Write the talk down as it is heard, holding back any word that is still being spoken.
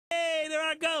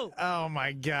I go. Oh,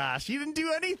 my gosh. You didn't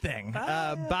do anything.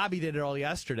 Bobby did it all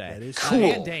yesterday. That is cool.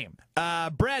 And Dame.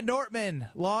 Brad Nortman,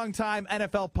 longtime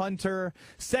NFL punter.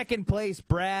 Second place,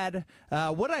 Brad.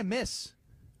 What did I miss?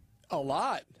 A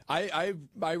lot. I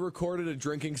recorded a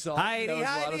drinking song. Heidi. That was a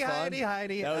lot of fun.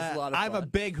 That was a lot of fun. I'm a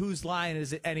big Whose Line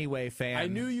Is It Anyway fan. I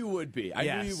knew you would be.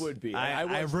 I knew you would be.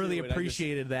 I really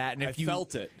appreciated that. And I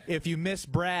felt it. If you miss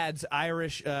Brad's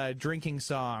Irish drinking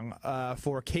song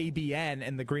for KBN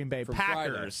and the Green Bay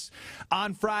Packers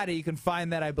on Friday, you can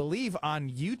find that, I believe, on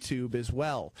YouTube as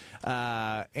well.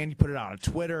 And you put it on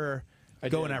Twitter.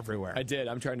 Going everywhere. I did.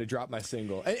 I'm trying to drop my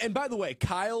single. And by the way,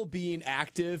 Kyle being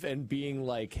active and being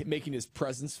like making his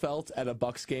presence felt at a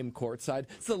Bucs game courtside,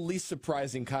 it's the least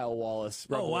surprising Kyle Wallace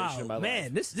revelation of my life.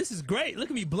 Man, this is great. Look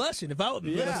at me blushing. If I would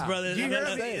blush, brother. You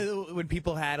hear when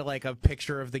people had like a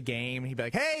picture of the game, he'd be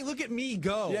like, "Hey, look at me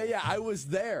go." Yeah, I was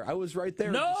there. I was right there.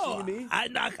 No, Did you see me?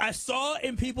 I saw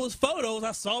in people's photos,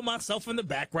 I saw myself in the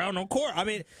background on court. I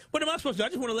mean, what am I supposed to do? I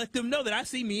just want to let them know that I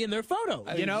see me in their photo.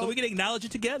 So we can acknowledge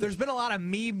it together. There's been a lot of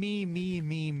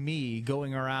me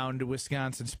going around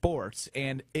Wisconsin sports,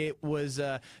 and it was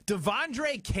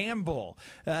Devondre Campbell.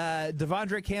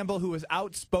 Devondre Campbell, who was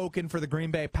outspoken for the Green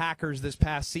Bay Packers this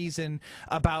past season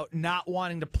about not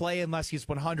wanting to play unless he's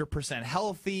 100%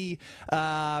 healthy.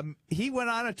 He went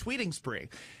on a tweeting spree.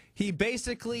 He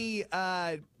basically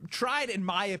tried, in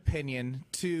my opinion,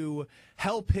 to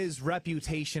help his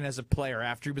reputation as a player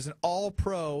after he was an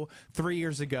all-pro 3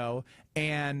 years ago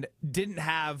and didn't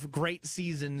have great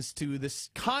seasons to this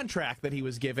contract that he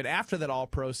was given after that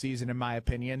all-pro season, in my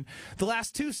opinion, the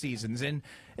last 2 seasons. And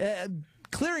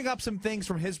clearing up some things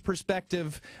from his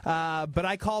perspective, but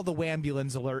I call the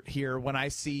Wambulance alert here when I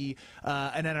see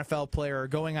an NFL player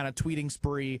going on a tweeting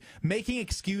spree, making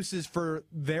excuses for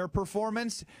their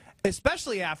performance,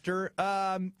 especially after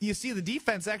you see the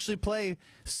defense actually play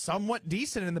somewhat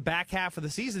decent in the back half of the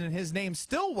season, and his name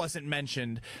still wasn't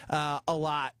mentioned a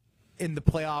lot in the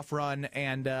playoff run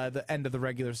and the end of the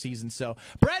regular season. So,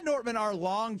 Brad Nortman, our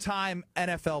longtime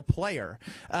NFL player,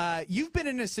 you've been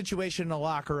in a situation in the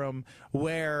locker room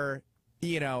where,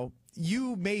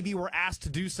 you maybe were asked to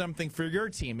do something for your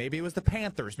team. Maybe it was the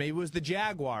Panthers, maybe it was the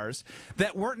Jaguars,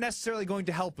 that weren't necessarily going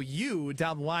to help you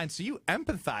down the line. So you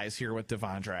empathize here with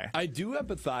Devondre. I do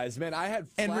empathize, man. I had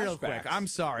flashbacks. And real quick, I'm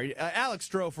sorry. Alex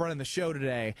Strofe running the show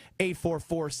today,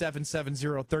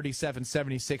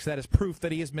 844-770-3776. That is proof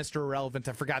that he is Mr. Irrelevant.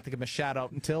 I forgot to give him a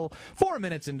shout-out until 4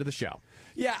 minutes into the show.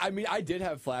 Yeah, I mean, I did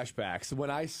have flashbacks. When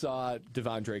I saw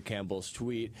Devondre Campbell's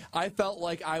tweet, I felt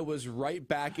like I was right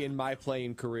back in my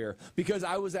playing career because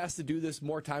I was asked to do this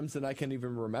more times than I can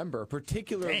even remember,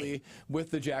 particularly with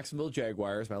the Jacksonville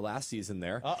Jaguars, my last season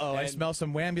there. I smell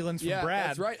some Wambulance from Brad.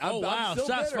 That's right. I'm still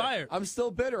Shots bitter. Fired. I'm still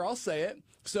bitter, I'll say it.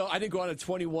 So I didn't go on a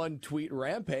 21-tweet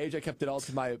rampage. I kept it all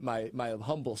to my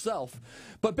humble self.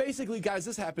 But basically, guys,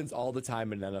 this happens all the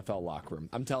time in an NFL locker room.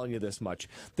 I'm telling you this much.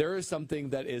 There is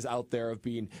something that is out there of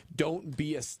being, don't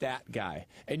be a stat guy.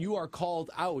 And you are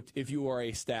called out if you are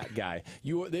a stat guy.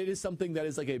 It is something that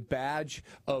is like a badge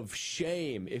of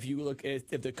shame if you look if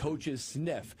the coaches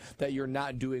sniff that you're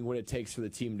not doing what it takes for the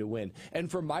team to win.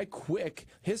 And for my quick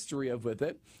history with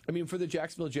it, I mean, for the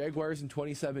Jacksonville Jaguars in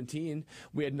 2017,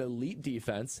 we had an elite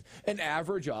defense, an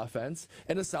average offense,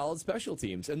 and a solid special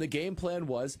teams. And the game plan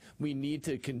was we need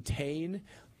to contain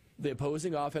the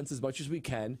opposing offense as much as we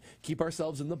can, keep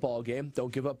ourselves in the ball game,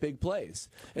 don't give up big plays.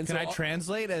 And Can I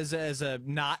translate as a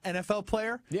not NFL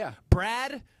player? Yeah.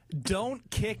 Brad, don't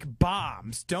kick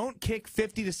bombs. Don't kick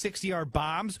 50 to 60-yard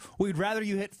bombs. We'd rather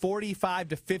you hit 45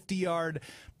 to 50-yard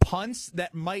punts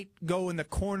that might go in the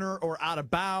corner or out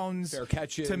of bounds. Fair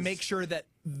catches. To make sure that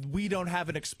we don't have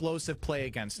an explosive play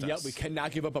against us. Yep, we cannot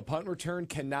give up a punt return,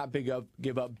 cannot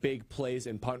give up big plays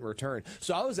in punt return.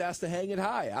 So I was asked to hang it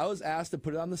high. I was asked to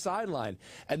put it on the sideline.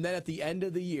 And then at the end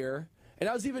of the year, and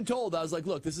I was even told, I was like,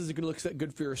 look, this isn't going to look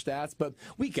good for your stats, but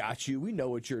we got you. We know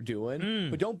what you're doing.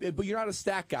 But you're not a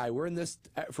stat guy. We're in this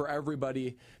for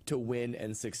everybody to win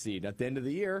and succeed. At the end of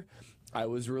the year, I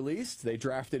was released. They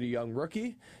drafted a young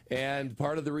rookie, and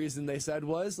part of the reason they said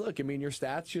was, look, I mean, your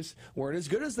stats just weren't as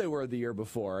good as they were the year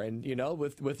before, and,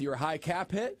 with your high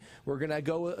cap hit, we're going to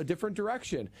go a different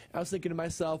direction. I was thinking to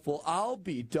myself, well, I'll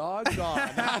be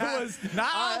doggone.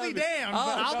 I'll be damned, but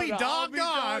I'll be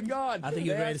doggone. I think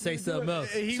you're ready to say something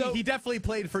else. He definitely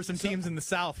played for some teams in the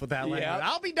South with that language.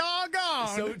 I'll be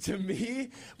doggone. So to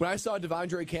me, when I saw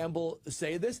Devondre Campbell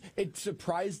say this, it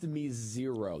surprised me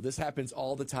zero. This happens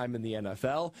all the time in the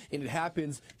NFL, and it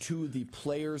happens to the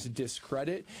players'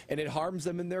 discredit, and it harms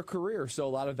them in their career. So a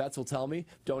lot of vets will tell me,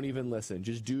 don't even listen.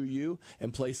 Just do you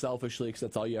and play selfishly, because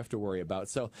that's all you have to worry about.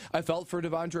 So I felt for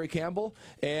Devondre Campbell,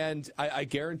 and I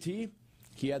guarantee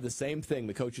he had the same thing.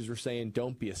 The coaches were saying,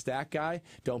 don't be a stat guy.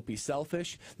 Don't be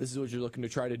selfish. This is what you're looking to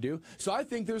try to do. So I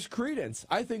think there's credence.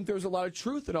 I think there's a lot of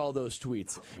truth in all those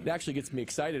tweets. It actually gets me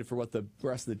excited for what the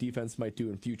rest of the defense might do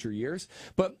in future years.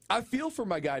 But I feel for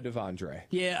my guy, Devondre.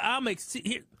 Yeah, I'm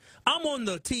on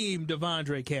the team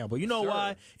Devondre Campbell. You know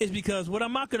why? It's because what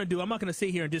I'm not going to do, I'm not going to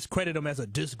sit here and discredit him as a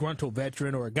disgruntled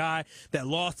veteran or a guy that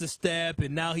lost a step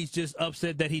and now he's just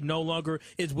upset that he no longer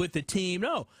is with the team.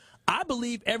 No. I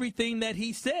believe everything that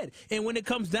he said. And when it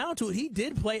comes down to it, he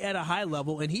did play at a high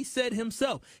level, and he said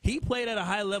himself, he played at a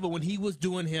high level when he was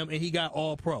doing him, and he got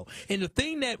all pro. And the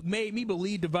thing that made me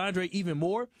believe Devondre even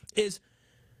more is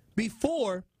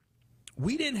before,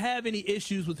 we didn't have any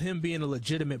issues with him being a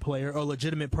legitimate player or a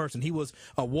legitimate person. He was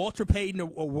a Walter Payton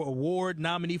Award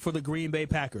nominee for the Green Bay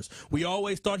Packers. We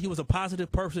always thought he was a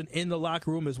positive person in the locker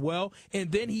room as well.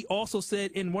 And then he also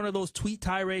said in one of those tweet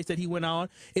tirades that he went on,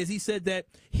 is he said that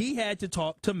he had to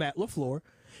talk to Matt LaFleur.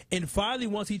 And finally,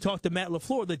 once he talked to Matt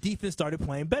LaFleur, the defense started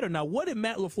playing better. Now, what did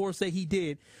Matt LaFleur say he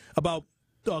did about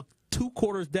 2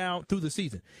 quarters down through the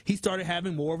season? He started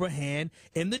having more of a hand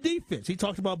in the defense. He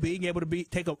talked about being able to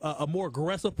take a more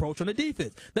aggressive approach on the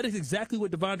defense. That is exactly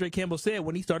what Devondre Campbell said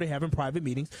when he started having private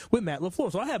meetings with Matt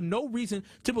LaFleur. So I have no reason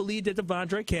to believe that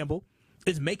Devondre Campbell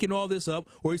is making all this up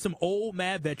or he's some old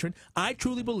mad veteran. I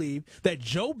truly believe that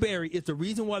Joe Barry is the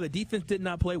reason why the defense did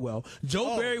not play well.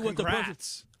 Joe Barry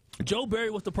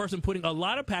was the person putting a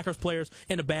lot of Packers players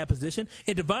in a bad position.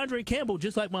 And Devondre Campbell,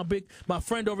 just like my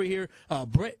friend over here,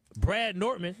 Brad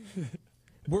Nortman,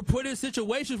 were put in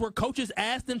situations where coaches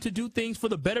asked them to do things for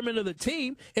the betterment of the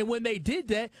team. And when they did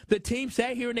that, the team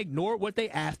sat here and ignored what they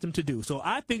asked them to do. So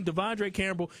I think Devondre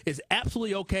Campbell is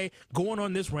absolutely okay going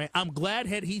on this rant. I'm glad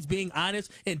that he's being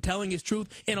honest and telling his truth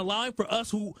and allowing for us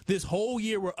who this whole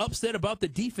year were upset about the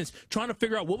defense, trying to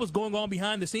figure out what was going on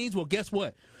behind the scenes. Well, guess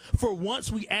what? For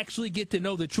once, we actually get to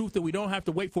know the truth, that we don't have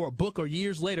to wait for a book or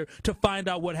years later to find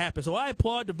out what happened. So I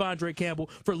applaud Devondre Campbell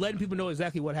for letting people know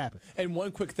exactly what happened. And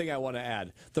one quick thing I want to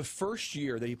add. The first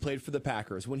year that he played for the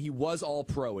Packers, when he was all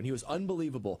pro and he was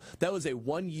unbelievable, that was a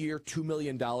 1-year, $2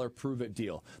 million prove-it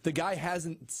deal. The guy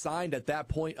hasn't signed at that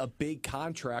point a big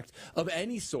contract of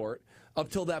any sort up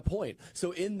till that point.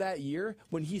 So in that year,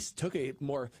 when he took a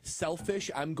more selfish,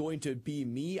 I'm going to be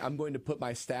me, I'm going to put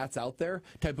my stats out there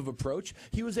type of approach,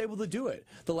 he was able to do it.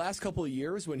 The last couple of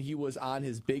years when he was on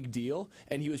his big deal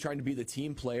and he was trying to be the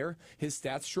team player, his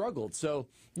stats struggled. So,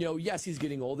 yes, he's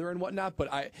getting older and whatnot,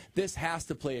 but this has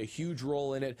to play a huge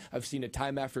role in it. I've seen it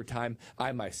time after time.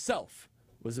 I myself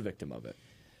was a victim of it.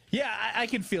 Yeah, I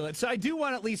can feel it. So I do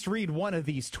want to at least read one of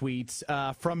these tweets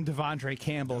from Devondre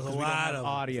Campbell, because we don't have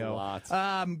audio.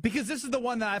 Because this is the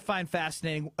one that I find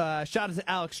fascinating. Shout out to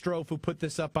Alex Strofe, who put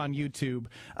this up on YouTube.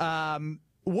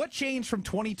 What changed from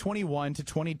 2021 to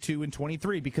 22 and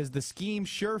 23? Because the scheme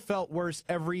sure felt worse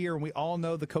every year, and we all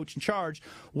know the coach in charge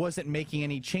wasn't making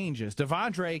any changes.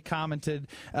 Devondre commented,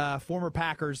 former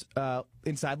Packers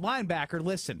inside linebacker,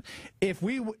 listen,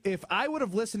 if I would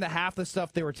have listened to half the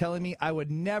stuff they were telling me, I would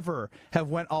never have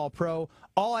went all pro.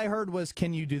 All I heard was,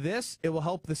 can you do this? It will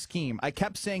help the scheme. I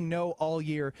kept saying no all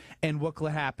year, and what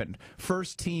happened?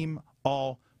 First team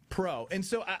all pro. And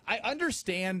so I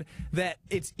understand that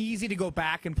it's easy to go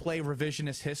back and play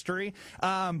revisionist history,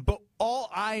 but all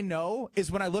I know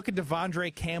is when I look at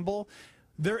Devondre Campbell,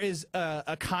 there is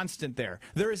a constant there.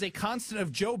 There is a constant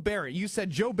of Joe Barry. You said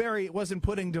Joe Barry wasn't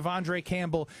putting Devondre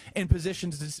Campbell in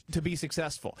positions to be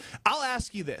successful. I'll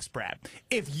ask you this, Brad.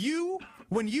 If you,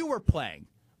 when you were played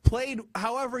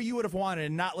however you would have wanted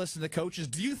and not listened to coaches,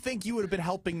 do you think you would have been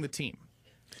helping the team?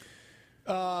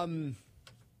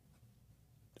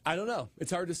 I don't know.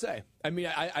 It's hard to say. I mean,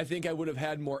 I think I would have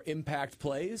had more impact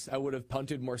plays. I would have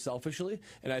punted more selfishly,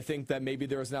 and I think that maybe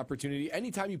there was an opportunity.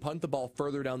 Anytime you punt the ball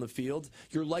further down the field,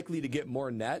 you're likely to get more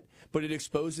net, but it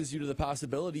exposes you to the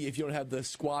possibility, if you don't have the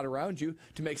squad around you,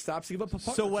 to make stops to give up a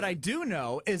punt. So what I do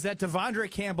know is that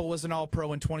Devondre Campbell was an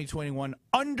All-Pro in 2021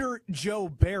 under Joe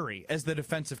Barry as the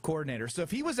defensive coordinator. So if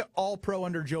he was an All-Pro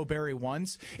under Joe Barry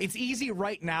once, it's easy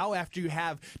right now after you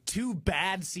have 2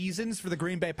 bad seasons for the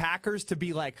Green Bay Packers to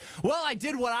be like, well, I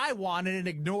did what I wanted and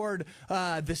ignored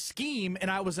the scheme,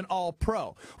 and I was an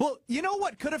all-pro. Well, you know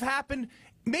what could have happened?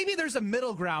 Maybe there's a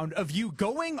middle ground of you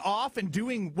going off and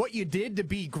doing what you did to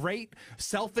be great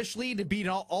selfishly, to be an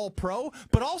all-pro,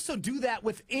 but also do that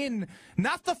within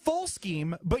not the full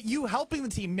scheme, but you helping the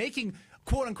team, making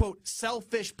quote-unquote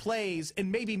selfish plays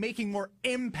and maybe making more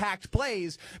impact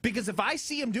plays. Because if I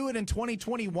see him do it in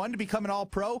 2021 to become an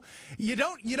all-pro, you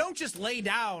don't just lay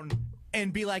down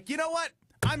and be like, you know what?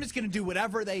 I'm just going to do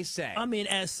whatever they say. I mean,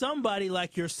 as somebody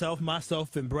like yourself,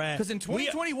 myself, and Brad. Because in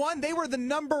 2021, they were the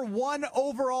 #1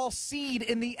 overall seed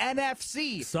in the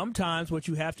NFC. Sometimes what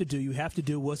you have to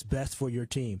do what's best for your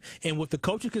team. And what the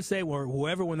coaches could say, or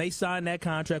whoever, when they signed that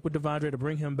contract with Devondre to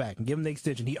bring him back and give him the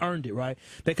extension, he earned it, right?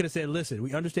 They could have said, listen,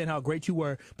 we understand how great you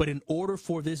were, but in order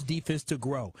for this defense to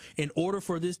grow, in order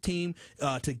for this team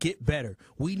to get better,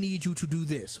 we need you to do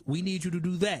this. We need you to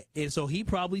do that. And so he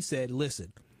probably said,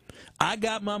 listen, I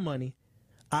got my money.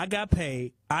 I got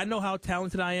paid. I know how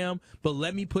talented I am, but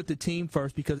let me put the team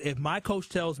first, because if my coach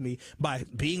tells me by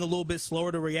being a little bit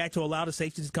slower to react to allow the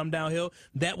safeties to come downhill,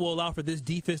 that will allow for this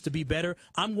defense to be better,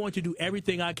 I'm going to do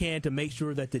everything I can to make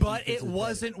sure that the defense is better. But it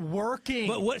wasn't working.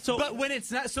 But when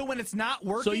it's not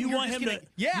working, so you want him to?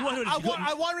 Yeah, I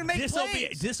want him to make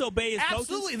plays. Disobey his coaches?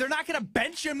 Absolutely, they're not going to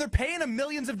bench him. They're paying him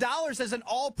millions of dollars as an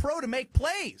all-pro to make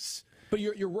plays. But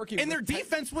you're working, and their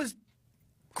defense was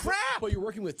crap. But you're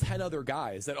working with 10 other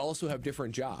guys that also have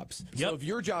different jobs. Yep. So if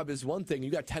your job is one thing,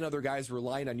 you got 10 other guys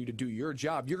relying on you to do your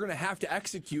job, you're going to have to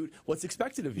execute what's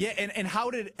expected of you. Yeah, and how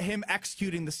did him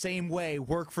executing the same way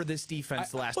work for this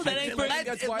defense last year? It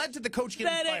led to the coach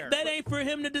getting fired. That ain't for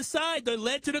him to decide. That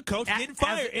led to the coach getting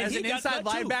fired. As an inside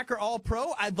linebacker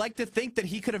all-pro, I'd like to think that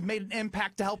he could have made an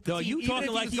impact to help the team. You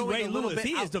talking like he's Ray Lewis.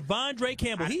 He is Devondre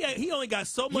Campbell. He only got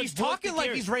so much. He's talking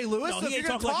like he's Ray Lewis. No, so if you're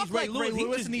going to talk like Ray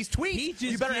Lewis in these tweets,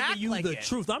 you better act like it.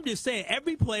 Truth. I'm just saying,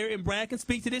 every player, and Brad can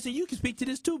speak to this, and you can speak to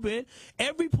this too, Ben.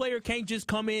 Every player can't just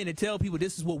come in and tell people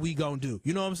this is what we gonna do.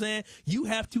 You know what I'm saying? You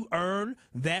have to earn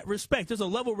that respect. There's a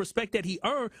level of respect that he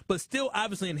earned, but still,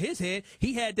 obviously, in his head,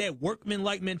 he had that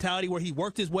workman-like mentality where he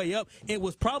worked his way up and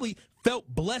was probably felt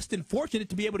blessed and fortunate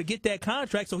to be able to get that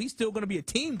contract, so he's still going to be a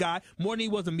team guy more than he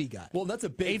was a me guy. Well, that's a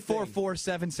big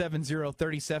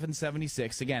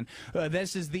 844-770-3776. Again,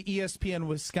 this is the ESPN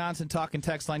Wisconsin Talk and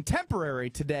Text line,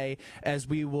 temporary today, as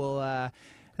we will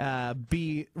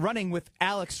be running with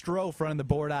Alex Stroh running the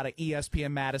board out of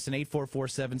ESPN Madison,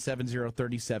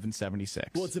 844-770-3776.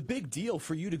 Well, it's a big deal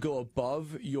for you to go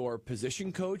above your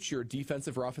position coach, your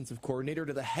defensive or offensive coordinator,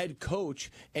 to the head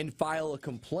coach and file a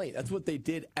complaint. That's what they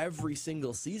did every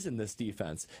single season, this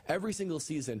defense. Every single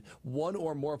season, one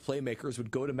or more playmakers would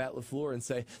go to Matt LaFleur and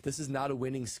say, this is not a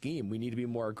winning scheme. We need to be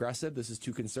more aggressive. This is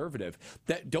too conservative.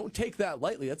 Don't take that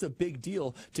lightly. That's a big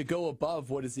deal to go above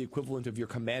what is the equivalent of your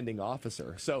commanding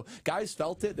officer. So guys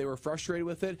felt it. They were frustrated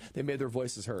with it. They made their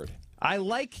voices heard. I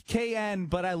like KN,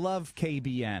 but I love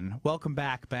KBN. Welcome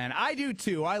back, Ben. I do,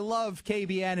 too. I love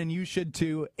KBN, and you should,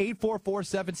 too.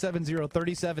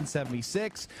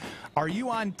 844-770-3776. Are you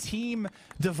on Team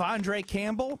Devondre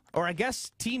Campbell? Or I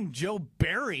guess Team Joe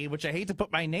Barry, which I hate to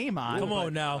put my name on. Come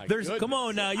on now. Come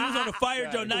on now. You was on the fire,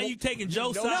 Joe. Now you taking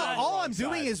Joe's side. No, all I'm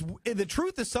doing is the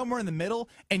truth is somewhere in the middle,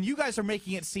 and you guys are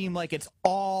making it seem like it's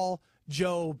all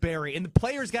Joe Barry, and the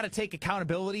players got to take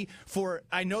accountability for.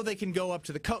 I know they can go up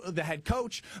to the head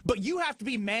coach, but you have to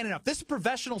be man enough. This is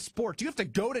professional sport. You have to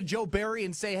go to Joe Barry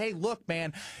and say, "Hey, look,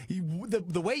 man,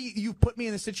 the way you put me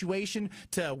in the situation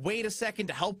to wait a second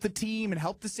to help the team and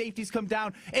help the safeties come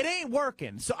down, it ain't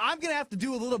working. So I'm gonna have to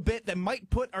do a little bit that might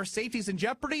put our safeties in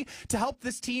jeopardy to help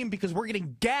this team because we're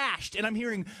getting gashed." And I'm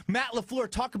hearing Matt LaFleur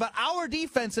talk about our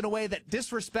defense in a way that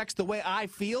disrespects the way I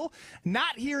feel.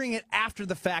 Not hearing it after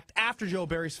the fact, after Joe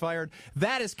Barry's fired.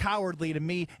 That is cowardly to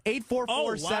me.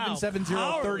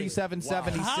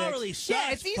 844-770-3776.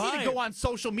 Yeah, it's easy to go on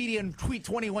social media and tweet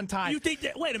 21 times. You think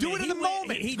that? Wait a minute. Do it in the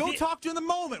moment. Go talk to him in the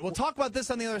moment. We'll talk about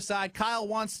this on the other side. Kyle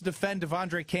wants to defend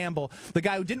Devondre Campbell, the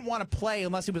guy who didn't want to play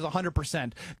unless he was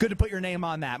 100%. Good to put your name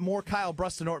on that. More Kyle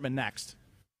Brust and Nortman next.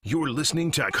 You're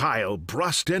listening to Kyle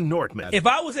Brust and Nortman. If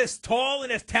I was as tall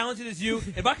and as talented as you,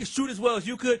 if I could shoot as well as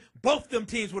you could, both them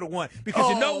teams would have won. Because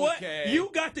you know what?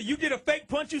 You did a fake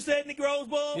punch, you said, in the Rose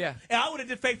Bowl? Yeah. And I would have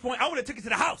did fake point. I would have took it to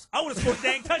the house. I would have scored a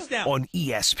dang touchdown. On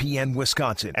ESPN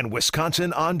Wisconsin and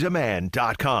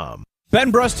WisconsinOnDemand.com. Ben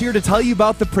Brust here to tell you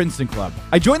about the Princeton Club.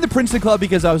 I joined the Princeton Club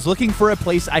because I was looking for a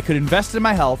place I could invest in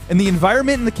my health, and the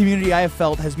environment and the community I have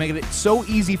felt has made it so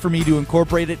easy for me to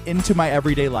incorporate it into my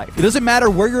everyday life. It doesn't matter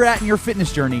where you're at in your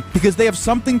fitness journey because they have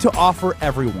something to offer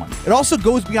everyone. It also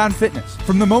goes beyond fitness.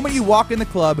 From the moment you walk in the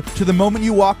club to the moment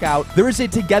you walk out, there is a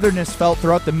togetherness felt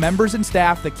throughout the members and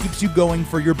staff that keeps you going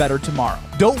for your better tomorrow.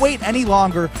 Don't wait any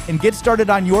longer and get started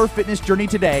on your fitness journey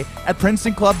today at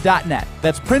PrincetonClub.net.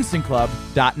 That's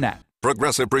PrincetonClub.net.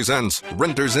 Progressive presents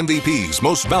Renter's MVP's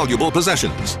Most Valuable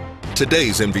Possessions.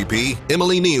 today's MVP,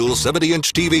 Emily Neal's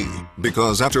 70-inch TV.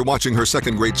 Because after watching her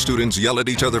second-grade students yell at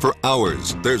each other for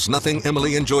hours, there's nothing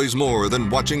Emily enjoys more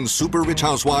than watching super-rich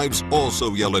housewives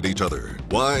also yell at each other.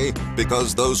 Why?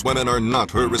 Because those women are not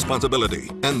her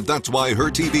responsibility. And that's why her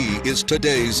TV is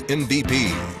today's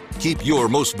MVP. Keep your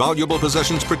most valuable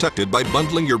possessions protected by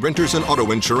bundling your renters and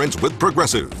auto insurance with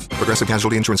Progressive. Progressive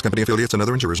Casualty Insurance Company affiliates and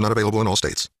other insurers not available in all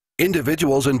states.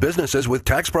 Individuals and businesses with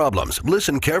tax problems,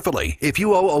 listen carefully. If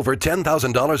you owe over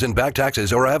 $10,000 in back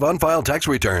taxes or have unfiled tax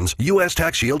returns, U.S.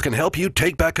 Tax Shield can help you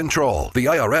take back control. The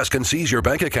IRS can seize your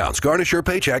bank accounts, garnish your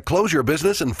paycheck, close your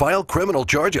business, and file criminal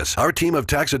charges. Our team of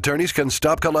tax attorneys can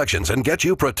stop collections and get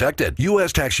you protected.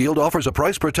 U.S. Tax Shield offers a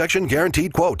price protection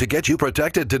guaranteed quote to get you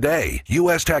protected today.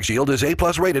 U.S. Tax Shield is A+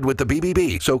 rated with the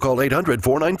BBB, so call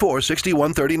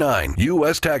 800-494-6139.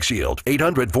 U.S. Tax Shield,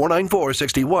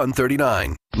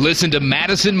 800-494-6139. Listen to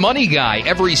Madison Money Guy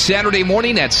every Saturday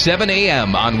morning at 7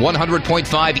 a.m. on 100.5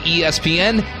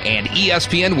 ESPN and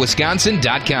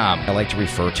ESPNWisconsin.com. I like to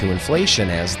refer to inflation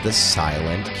as the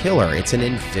silent killer. It's an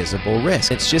invisible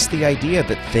risk. It's just the idea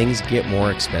that things get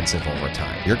more expensive over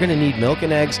time. You're going to need milk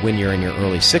and eggs when you're in your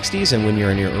early 60s and when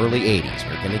you're in your early 80s.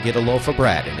 You're going to get a loaf of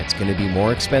bread, and it's going to be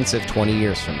more expensive 20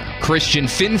 years from now. Christian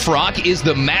Finfrock is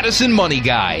the Madison Money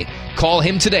Guy. Call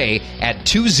him today at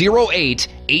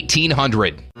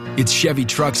 208-1800. It's Chevy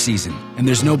truck season, and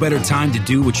there's no better time to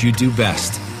do what you do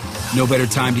best. No better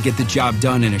time to get the job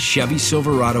done in a Chevy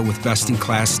Silverado with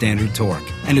best-in-class standard torque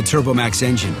and a TurboMax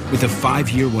engine with a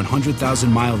 5-year,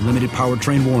 100,000-mile limited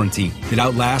powertrain warranty that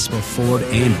outlasts both Ford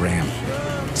and Ram.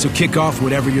 So kick off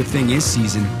whatever your thing is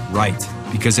season right,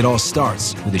 because it all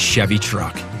starts with a Chevy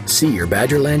truck. See your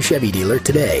Badgerland Chevy dealer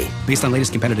today. Based on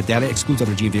latest competitive data, excludes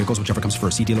other G vehicles, whichever comes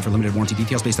first. See dealer for limited warranty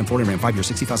details based on Ford and Ram 5-year,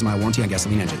 60,000-mile warranty on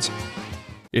gasoline engines.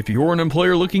 If you're an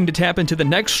employer looking to tap into the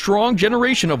next strong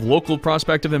generation of local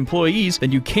prospective employees,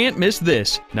 then you can't miss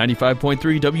this.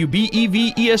 95.3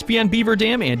 WBEV, ESPN Beaver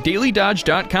Dam, and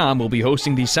DailyDodge.com will be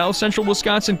hosting the South Central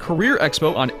Wisconsin Career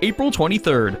Expo on April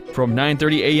 23rd. From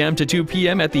 9:30 a.m. to 2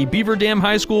 p.m. at the Beaver Dam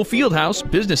High School Fieldhouse,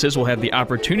 businesses will have the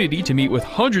opportunity to meet with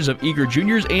hundreds of eager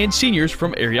juniors and seniors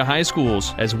from area high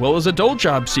schools, as well as adult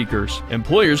job seekers.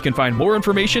 Employers can find more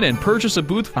information and purchase a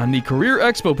booth on the Career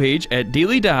Expo page at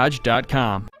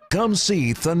DailyDodge.com. Come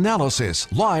see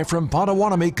Thanasis live from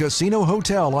Potawatomi Casino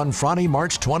Hotel on Friday,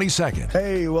 March 22nd.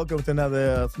 Hey, welcome to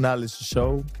another Thanasis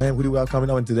show. And we do well coming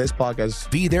on today's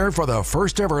podcast. Be there for the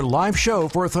first ever live show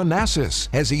for Thanasis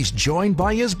as he's joined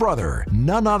by his brother,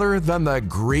 none other than the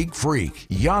Greek freak,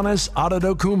 Giannis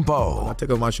Antetokounmpo. I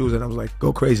took off my shoes and I was like,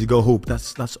 go crazy, go hoop.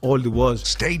 That's all it was.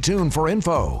 Stay tuned for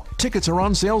info. Tickets are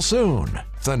on sale soon.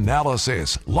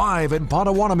 Thanasis live at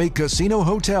Potawatomi Casino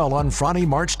Hotel on Friday,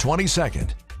 March 22nd.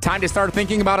 Time to start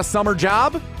thinking about a summer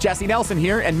job? Jesse Nelson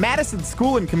here, and Madison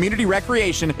School and Community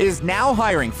Recreation is now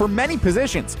hiring for many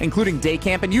positions, including day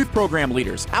camp and youth program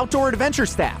leaders, outdoor adventure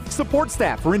staff, support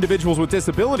staff for individuals with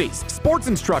disabilities, sports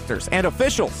instructors and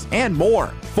officials, and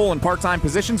more. Full and part-time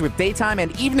positions with daytime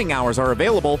and evening hours are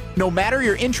available. No matter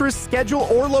your interest, schedule,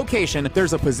 or location,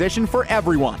 there's a position for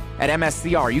everyone. At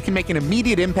MSCR, you can make an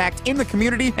immediate impact in the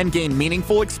community and gain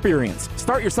meaningful experience.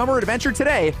 Start your summer adventure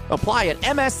today. Apply at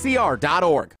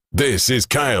mscr.org. This is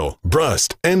Kyle,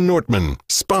 Brust, and Nortman,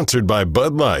 sponsored by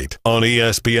Bud Light on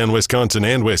ESPN Wisconsin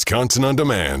and Wisconsin On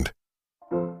Demand.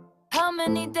 How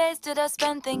many days did I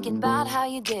spend thinking about how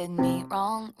you did me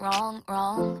wrong?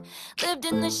 Lived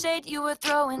in the shade you were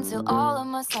throwing till all of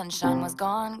my sunshine was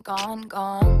gone.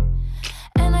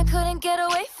 And I couldn't get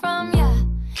away from ya.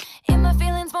 In my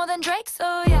feelings more than Drake,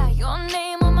 so yeah, your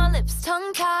name on my lips,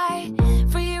 tongue-tied.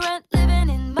 Free rent living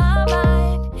in my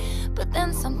mind. But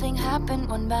then something happened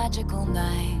one magical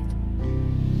night.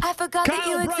 I forgot that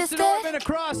you existed. Kyle Brust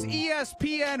across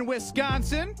ESPN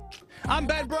Wisconsin. I'm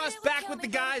Ben Brust, back with the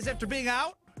guys after being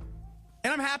out,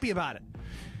 and I'm happy about it.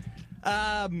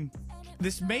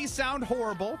 This may sound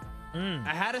horrible.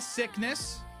 I had a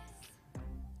sickness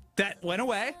that went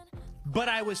away, but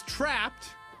I was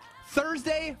trapped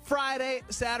Thursday, Friday,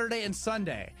 Saturday, and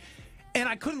Sunday, and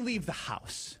I couldn't leave the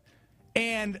house.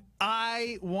 And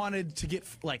I wanted to get,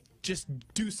 just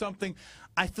do something.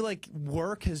 I feel like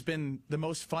work has been the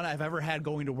most fun I've ever had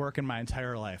going to work in my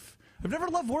entire life. I've never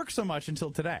loved work so much until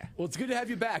today. Well, it's good to have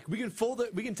you back. We can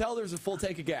tell there's a full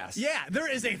tank of gas. Yeah,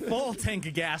 there is a full tank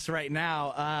of gas right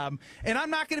now. And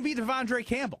I'm not going to be Devondre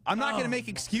Campbell. I'm not going to make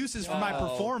excuses for my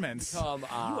performance. Come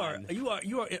on. You are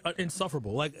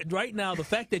insufferable. Like right now, the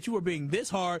fact that you are being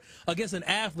this hard against an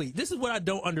athlete, this is what I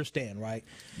don't understand, right?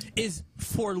 Is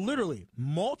for literally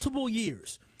multiple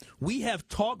years, we have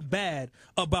talked bad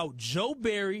about Joe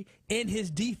Barry and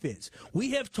his defense.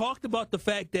 We have talked about the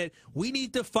fact that we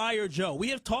need to fire Joe. We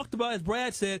have talked about, as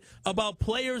Brad said, about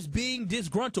players being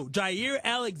disgruntled. Jair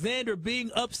Alexander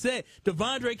being upset.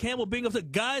 Devondre Campbell being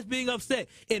upset. Guys being upset.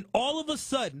 And all of a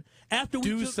sudden, after we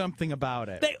do something about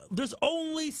it. There's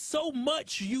only so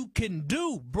much you can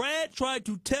do. Brad tried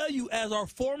to tell you, as our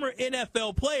former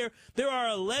NFL player, there are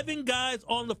 11 guys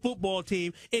on the football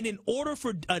team, and in order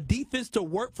for a defense to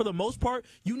work for the most part,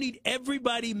 you need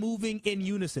everybody moving in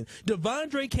unison.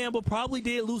 Devondre Campbell probably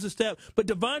did lose a step, but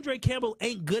Devondre Campbell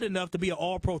ain't good enough to be an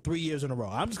All-Pro 3 years in a row.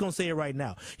 I'm just going to say it right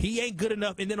now. He ain't good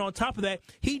enough, and then on top of that,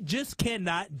 he just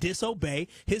cannot disobey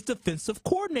his defensive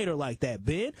coordinator like that,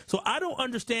 Ben. So I don't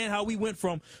understand how we went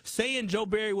from saying Joe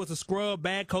Barry was a scrub,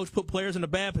 bad coach, put players in a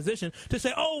bad position, to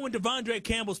say, oh, when Devondre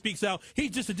Campbell speaks out, he's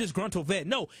just a disgruntled vet.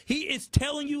 No, he is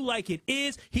telling you like it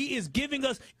is. He is giving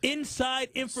us inside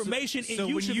information, and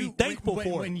you should be thankful for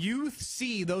it. When you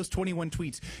see those 21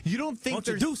 tweets, you don't think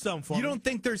don't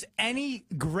think there's any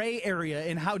gray area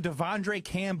in how Devondre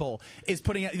Campbell is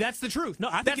putting it. That's the truth. No,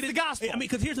 I think that's the gospel. I mean,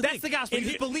 because here's the thing. That's the gospel. You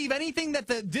just believe anything that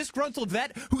the disgruntled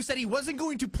vet who said he wasn't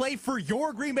going to play for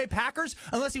your Green Bay Packers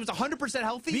unless he was 100%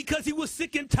 healthy? Because he was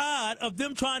sick and tired of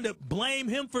them trying to blame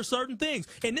him for certain things.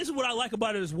 And this is what I like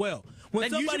about it as well.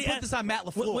 When you should put this on Matt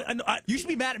LaFleur. You should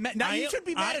be mad at Matt. Now, you should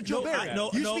be mad at Joe Barry.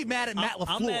 You should be mad at Matt LaFleur.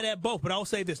 I'm mad at both, but I'll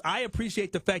say this. I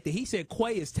appreciate the fact that he said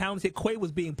Quay is talented. Quay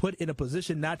was being put in a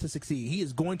position not to succeed. He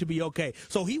is going to be okay.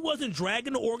 So he wasn't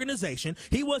dragging the organization.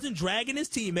 He wasn't dragging his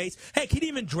teammates. Heck, he didn't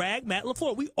even drag Matt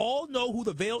LaFleur. We all know who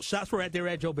the veiled shots were at there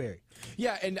at Joe Barry.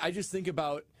 Yeah, and I just think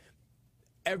about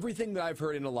everything that I've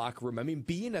heard in the locker room. I mean,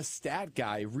 being a stat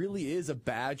guy really is a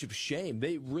badge of shame.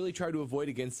 They really try to avoid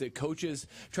against it. Coaches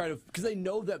try to, because they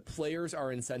know that players are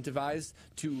incentivized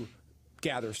to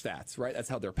gather stats, right? That's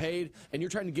how they're paid. And you're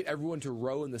trying to get everyone to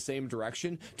row in the same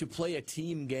direction to play a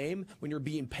team game when you're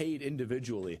being paid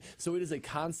individually. So it is a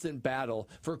constant battle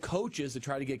for coaches to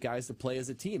try to get guys to play as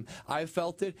a team. I've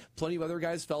felt it. Plenty of other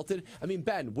guys felt it. I mean,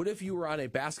 Ben, what if you were on a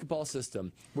basketball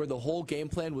system where the whole game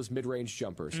plan was mid-range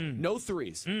jumpers? No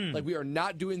threes. Like, we are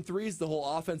not doing threes. The whole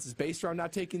offense is based around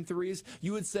not taking threes.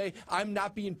 You would say, I'm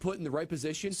not being put in the right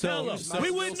position. So we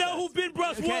wouldn't know who Ben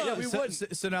Bruss was. Yeah, we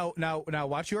wouldn't. So now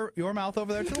watch your mouth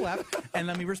over there to the left, and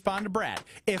let me respond to Brad.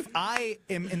 If I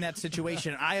am in that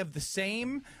situation, I have the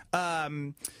same.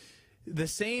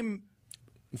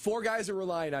 Four guys are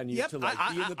relying on you to be in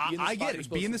the I get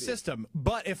it. Be in the system.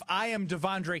 But if I am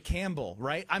Devondre Campbell,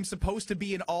 right, I'm supposed to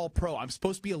be an all-pro. I'm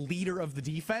supposed to be a leader of the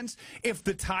defense. If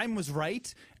the time was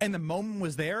right and the moment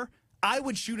was there, I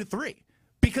would shoot a three.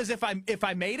 Because if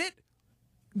I made it,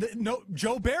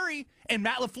 Joe Barry and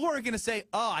Matt LaFleur are going to say,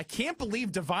 oh, I can't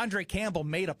believe Devondre Campbell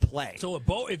made a play. So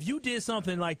if you did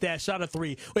something like that, shot a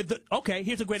three, okay,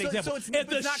 here's a great example. So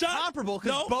it's not comparable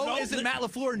because Bo isn't Matt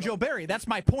LaFleur and Joe Barry. That's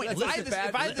my point. If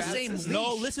I had the same leash.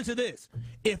 No, listen to this.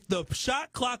 If the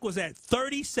shot clock was at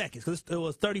 30 seconds, because it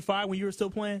was 35 when you were still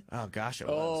playing. Oh, gosh, it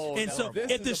was. And so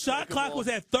if the shot clock was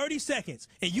at 30 seconds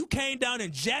and you came down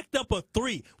and jacked up a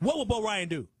three, what would Bo Ryan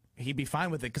do? He'd be fine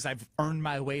with it because I've earned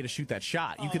my way to shoot that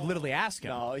shot. You could literally ask him.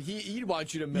 No, he'd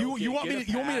want you to milk you want me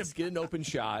to get an open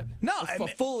shot. No, a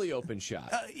fully open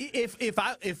shot. If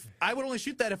I would only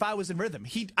shoot that if I was in rhythm.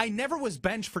 I never was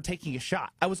benched for taking a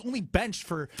shot. I was only benched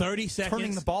for 30 seconds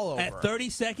turning the ball over. At 30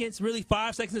 seconds, really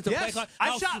 5 seconds to play clock.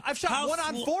 I've shot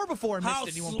 1-on-4 before and missed it.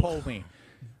 And you won't pull me.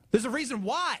 There's a reason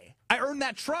why. I earned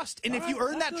that trust. And if you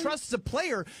earn that trust as a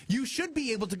player, you should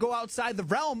be able to go outside the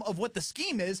realm of what the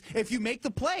scheme is if you make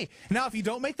the play. Now, if you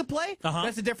don't make the play,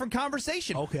 that's a different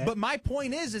conversation. Okay. But my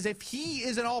point is if he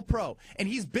is an all-pro and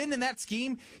he's been in that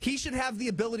scheme, he should have the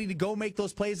ability to go make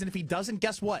those plays. And if he doesn't,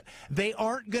 guess what? They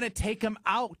aren't going to take him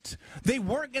out. They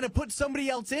weren't going to put somebody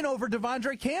else in over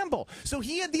Devondre Campbell. So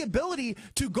he had the ability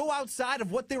to go outside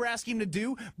of what they were asking him to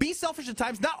do, be selfish at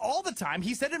times, not all the time.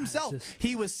 He said it himself.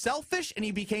 He was selfish and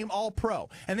he became all-pro.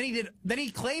 And then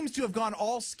he claims to have gone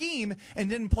all scheme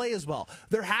and didn't play as well.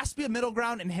 There has to be a middle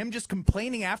ground, and him just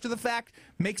complaining after the fact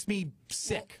makes me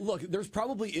sick. Well, look, there's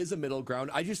probably is a middle ground.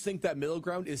 I just think that middle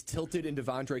ground is tilted in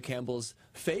Devondre Campbell's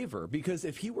favor, because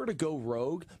if he were to go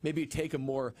rogue, maybe take a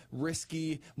more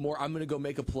risky, I'm going to go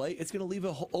make a play, it's going to leave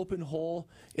an open hole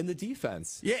in the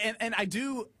defense. Yeah, and I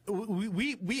do,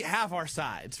 we have our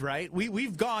sides, right?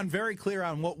 We've gone very clear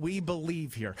on what we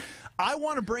believe here. I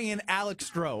want to bring in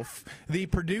Alex Strofe, the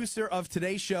producer of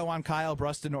today's show on Kyle,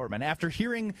 Brust, and Nortman. After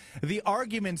hearing the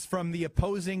arguments from the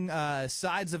opposing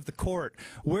sides of the court,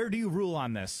 where do you rule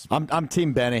on this? I'm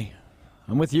Team Benny.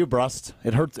 I'm with you, Brust.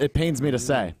 It hurts. It pains me to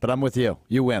say, but I'm with you.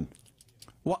 You win.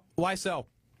 Why so?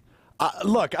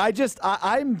 Look,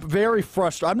 I'm very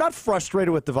frustrated. I'm not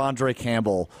frustrated with Devondre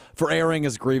Campbell for airing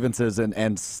his grievances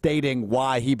and stating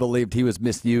why he believed he was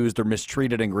misused or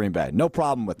mistreated in Green Bay. No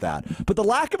problem with that. But the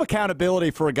lack of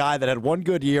accountability for a guy that had one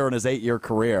good year in his 8-year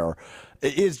career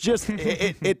is just,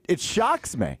 it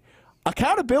shocks me.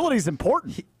 Accountability is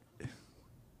important.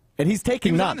 And he's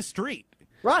taking none. On the street.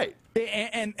 Right.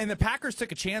 And the Packers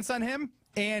took a chance on him,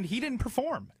 and he didn't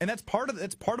perform. And that's part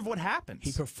of what happens.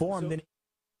 He performed.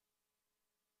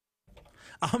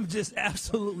 I'm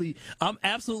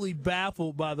absolutely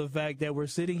baffled by the fact that we're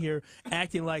sitting here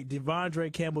acting like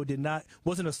Devondre Campbell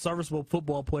wasn't a serviceable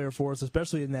football player for us,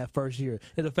 especially in that first year.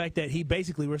 And the fact that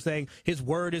we're saying his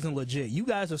word isn't legit. You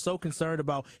guys are so concerned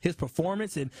about his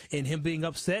performance and him being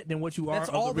upset than what you are of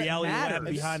the reality of what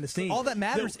happened behind the scenes. All that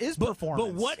matters is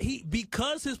performance. But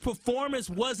because his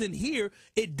performance wasn't here,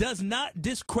 it does not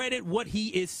discredit what he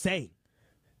is saying.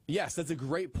 Yes, that's a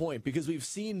great point, because we've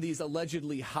seen these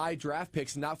allegedly high draft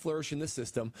picks not flourish in this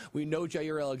system. We know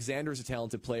Jair Alexander is a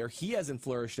talented player. He hasn't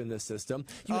flourished in this system.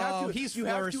 He's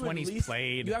flourished when he's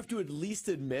played. You have to at least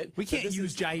admit. We can't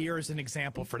use Jair as an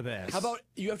example for this. How about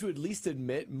you have to at least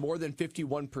admit more than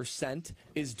 51%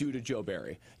 is due to Joe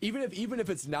Barry. Even if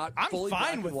it's not fully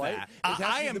black and white,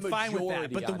 I am fine with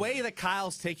that. But the way that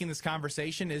Kyle's taking this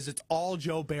conversation is it's all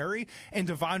Joe Barry, and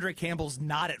Devondre Campbell's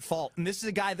not at fault. And this is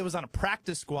a guy that was on a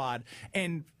practice squad,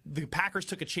 and the Packers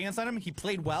took a chance on him. He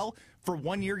played well for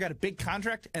 1 year, got a big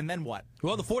contract, and then what?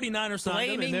 Well, the 49ers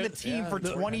signed him. Blaming the team for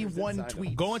 21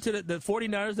 tweets. Going to the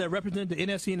 49ers that represent the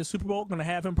NFC in the Super Bowl, going to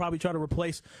have him probably try to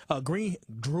replace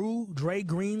Dre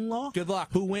Greenlaw. Good luck.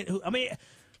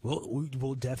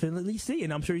 We'll definitely see,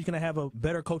 and I'm sure he's going to have a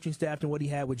better coaching staff than what he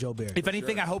had with Joe Barry. If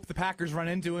anything, I hope the Packers run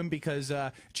into him, because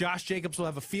Josh Jacobs will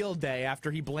have a field day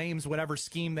after he blames whatever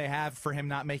scheme they have for him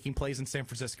not making plays in San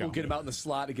Francisco. We'll get him out in the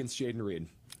slot against Jaden Reed.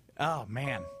 Oh,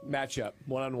 man. Matchup,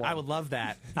 one-on-one. I would love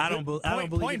that. I don't believe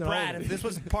Point Brad, if this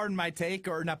was Pardon My Take,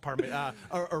 or not Pardon Me,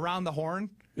 Around the Horn,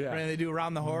 yeah. Right, they do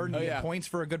Around the Horn, you get points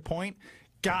for a good point.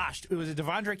 Gosh, it was a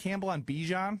Devondre Campbell on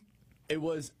Bijan. It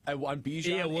was on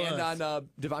Bijan and on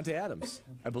Devontae Adams,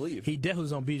 I believe. He definitely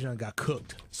was on Bijan and got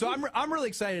cooked. So I'm really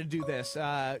excited to do this.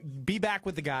 Be back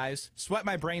with the guys, sweat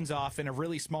my brains off in a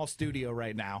really small studio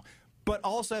right now, but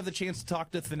also have the chance to talk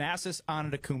to Thanasis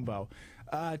Antetokounmpo.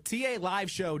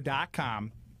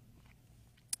 TALiveshow.com.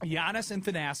 Giannis and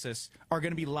Thanasis are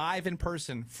going to be live in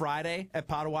person Friday at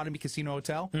Potawatomi Casino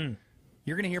Hotel.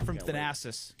 You're going to hear from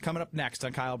Thanasis coming up next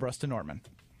on Kyle Brust and Nortman.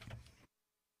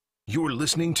 You're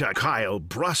listening to Kyle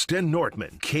Brust and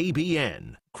Nortman,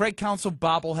 KBN. Craig Counsell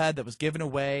bobblehead that was given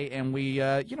away, and we,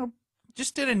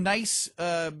 just did a nice,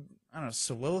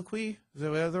 soliloquy? Is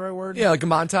that the right word? Yeah, like a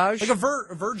montage? Like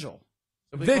a Virgil.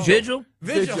 Vigil?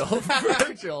 Vigil.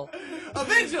 A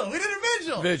vigil. We did a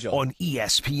vigil. Vigil. On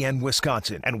ESPN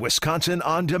Wisconsin and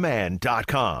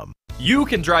WisconsinOnDemand.com. You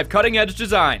can drive cutting-edge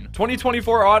design.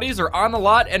 2024 Audis are on the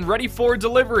lot and ready for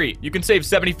delivery. You can save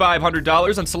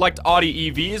 $7,500 on select Audi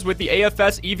EVs with the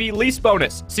AFS EV lease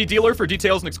bonus. See dealer for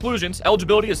details and exclusions.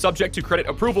 Eligibility is subject to credit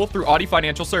approval through Audi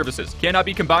Financial Services. Cannot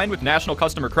be combined with national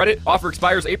customer credit. Offer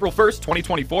expires April 1st,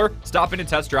 2024. Stop in and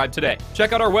test drive today.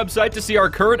 Check out our website to see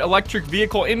our current electric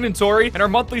vehicle inventory and our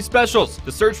monthly specials.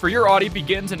 The search for your Audi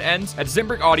begins and ends at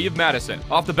Zimbrick Audi of Madison,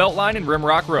 off the Beltline and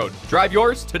Rimrock Road. Drive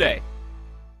yours today.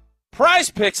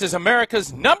 Prize Picks is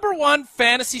America's #1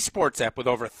 fantasy sports app with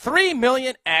over 3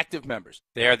 million active members.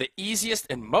 They are the easiest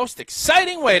and most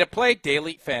exciting way to play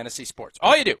daily fantasy sports.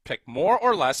 All you do, pick more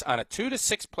or less on a 2 to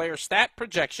 6 player stat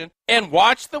projection and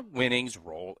watch the winnings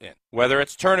roll in. Whether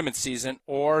it's tournament season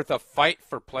or the fight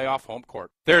for playoff home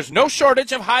court, there's no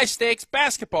shortage of high-stakes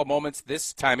basketball moments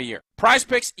this time of year. Prize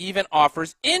Picks even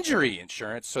offers injury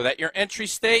insurance so that your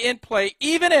entries stay in play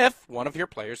even if one of your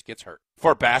players gets hurt.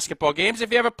 For basketball games,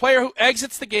 if you have a player who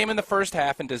exits the game in the first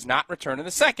half and does not return in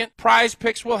the second, Prize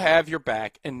Picks will have your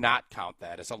back and not count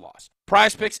that as a loss.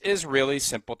 Prize Picks is really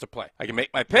simple to play. I can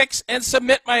make my picks and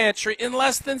submit my entry in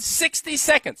less than 60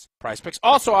 seconds. Prize Picks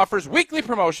also offers weekly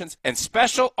promotions and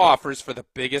special offers for the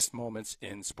biggest moments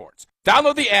in sports.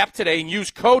 Download the app today and use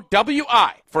code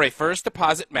WI for a first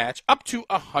deposit match up to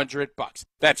 $100.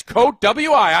 That's code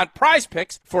WI on Prize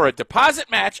Picks for a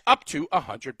deposit match up to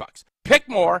 $100. Pick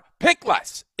more, pick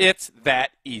less. It's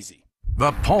that easy.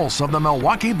 The pulse of the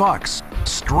Milwaukee Bucks,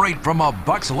 straight from a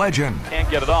Bucks legend. Can't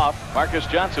get it off. Marcus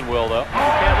Johnson will, though.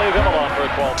 Can't leave him alone for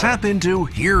a 12. Tap into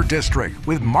Here District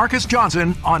with Marcus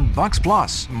Johnson on Bucks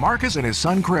Plus. Marcus and his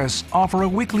son Chris offer a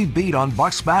weekly beat on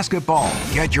Bucks basketball.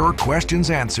 Get your questions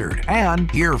answered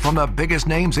and hear from the biggest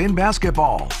names in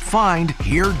basketball. Find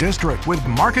Here District with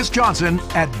Marcus Johnson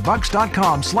at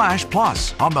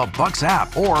bucks.com/plus on the Bucks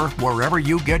app or wherever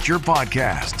you get your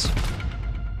podcasts.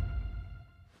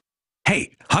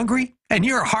 Hey, hungry? And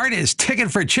your heart is ticking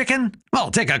for chicken?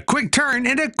 Well, take a quick turn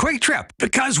into Quick Trip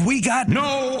because we got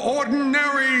no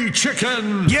ordinary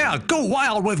chicken. Yeah, go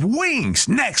wild with wings.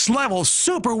 Next level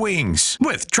super wings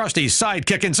with trusty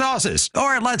sidekick and sauces.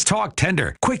 Or let's talk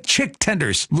tender. Quick Chick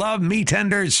tenders. Love me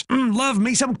tenders. Love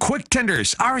me some Quick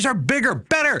tenders. Ours are bigger,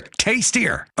 better,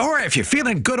 tastier. Or if you're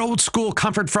feeling good old school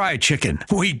comfort fried chicken,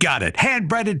 we got it. Hand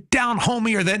breaded down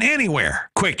homier than anywhere.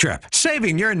 Quick Trip,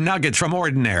 saving your nuggets from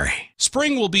ordinary.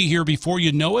 Spring will be here before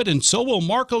you know it, and so will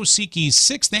Marco Siki's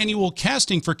 6th annual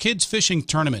Casting for Kids Fishing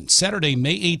Tournament, Saturday,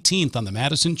 May 18th on the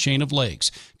Madison Chain of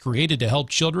Lakes. Created to help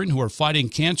children who are fighting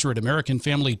cancer at American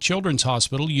Family Children's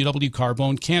Hospital, UW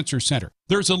Carbone Cancer Center.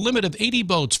 There's a limit of 80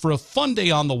 boats for a fun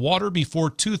day on the water before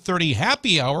 2:30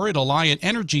 happy hour at Alliant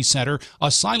Energy Center,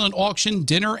 a silent auction,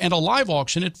 dinner, and a live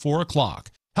auction at 4 o'clock.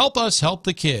 Help us help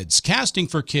the kids. Casting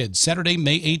for Kids, Saturday,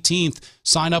 May 18th.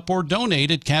 Sign up or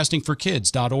donate at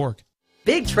castingforkids.org.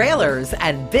 Big trailers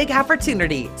and big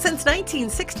opportunity. Since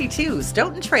 1962,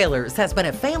 Stoughton Trailers has been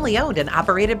a family-owned and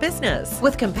operated business.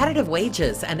 With competitive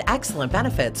wages and excellent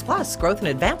benefits, plus growth and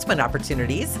advancement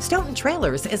opportunities, Stoughton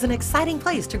Trailers is an exciting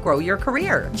place to grow your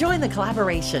career. Join the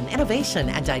collaboration, innovation,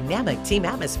 and dynamic team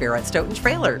atmosphere at Stoughton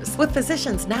Trailers, with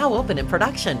positions now open in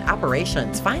production,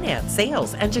 operations, finance,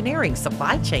 sales, engineering,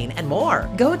 supply chain, and more.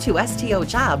 Go to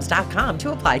stojobs.com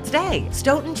to apply today.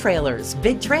 Stoughton Trailers,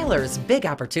 big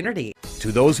opportunity.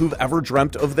 To those who've ever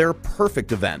dreamt of their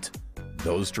perfect event,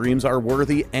 those dreams are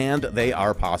worthy and they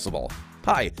are possible.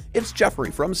 Hi, it's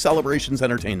Jeffrey from Celebrations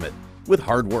Entertainment. With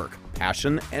hard work,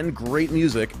 passion, and great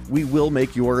music, we will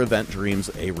make your event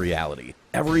dreams a reality.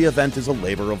 Every event is a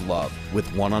labor of love,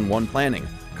 with one-on-one planning,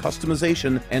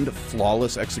 customization, and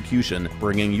flawless execution.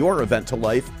 Bringing your event to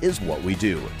life is what we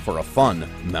do. For a fun,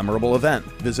 memorable event,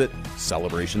 visit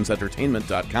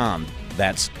celebrationsentertainment.com.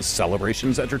 That's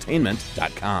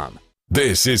celebrationsentertainment.com.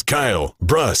 This is Kyle,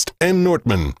 Brust, and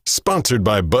Nortman, sponsored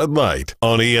by Bud Light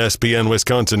on ESPN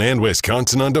Wisconsin and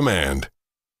Wisconsin On Demand.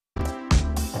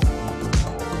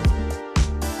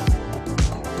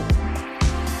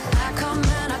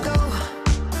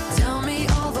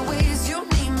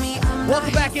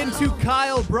 Welcome back into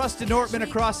Kyle, Brust, and Nortman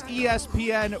across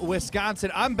ESPN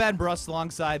Wisconsin. I'm Ben Brust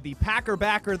alongside the Packer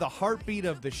backer, the heartbeat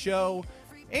of the show.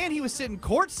 And he was sitting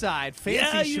courtside,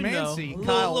 fancy schmancy.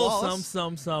 Kyle Wallace.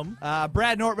 Some.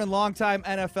 Brad Nortman, longtime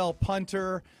NFL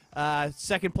punter.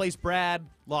 Second place Brad,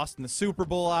 lost in the Super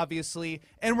Bowl, obviously.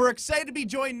 And we're excited to be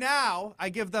joined now. I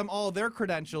give them all their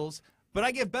credentials, but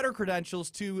I give better credentials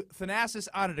to Thanasis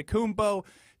Antetokounmpo.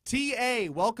 T.A.,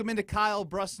 welcome into Kyle,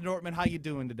 Brust, and Nortman. How you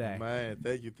doing today? Man,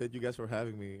 thank you guys for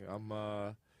having me.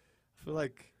 I feel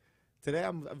like today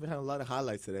I've been having a lot of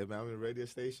highlights today, man. I'm in a radio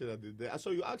station. I did that. I saw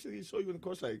you in the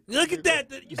course. Like, look at that!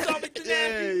 You saw me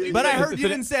today. But I heard you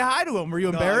didn't say hi to him. Were you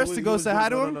embarrassed to go say hi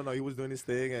to him? No. He was doing his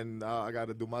thing, and I got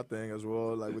to do my thing as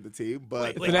well, like with the team.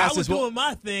 But wait, I was doing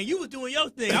my thing. You was doing your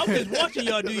thing. I was just watching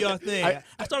y'all do your thing. I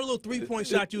saw a little 3-point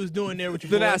shot you was doing there with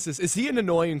your Thanasis, is he an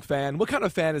annoying fan? What kind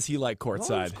of fan is he like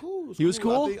courtside? He was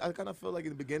cool. I kind of felt like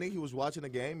in the beginning he was watching the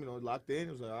game, locked in.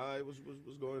 He was like, all right, what's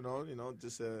going on?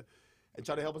 Just and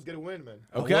try to help us get a win, man.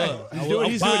 Okay. He's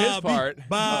doing his part.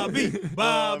 Bobby.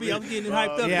 I'm getting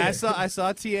hyped up. Yeah, I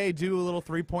saw TA do a little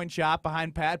 3-point shot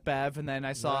behind Pat Bev, and then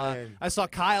I saw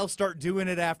Kyle start doing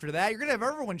it after that. You're gonna have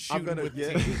everyone shooting with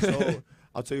the team. So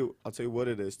I'll tell you what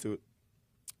it is too.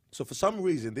 So for some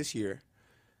reason this year,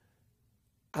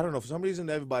 I don't know. For some reason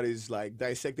everybody's like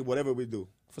dissecting whatever we do.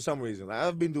 For some reason, like,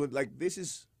 I've been doing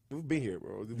we've been here,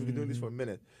 bro. We've been doing this for a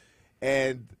minute.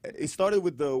 And it started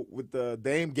with the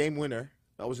Dame game winner.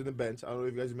 I was in the bench. I don't know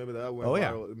if you guys remember that.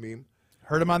 Meme.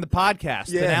 Heard him on the podcast.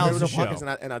 Yeah, heard him on the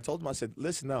podcast. And I told him, I said,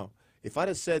 listen now, if I'd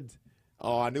have said,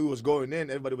 I knew he was going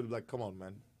in, everybody would have been like, come on,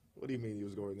 man. What do you mean he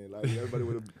was going in? Like, everybody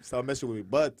would have started messing with me.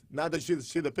 But now that you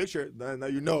see the picture, now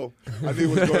you know I knew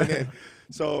he was going in.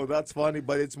 So that's funny,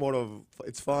 but it's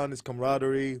it's fun, it's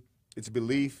camaraderie, it's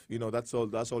belief. That's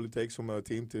all it takes from a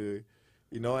team to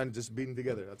and just being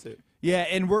together. That's it. Yeah,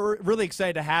 and we're really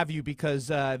excited to have you because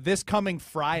this coming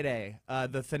Friday,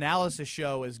 the Thanasis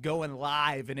show is going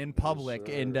live and in public,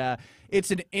 and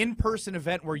it's an in-person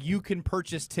event where you can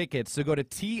purchase tickets. So go to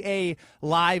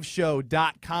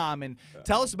taliveshow.com and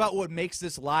tell us about what makes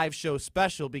this live show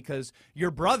special, because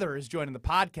your brother is joining the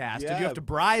podcast. Did you have to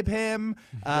bribe him?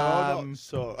 No.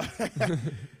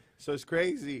 So it's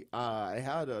crazy. They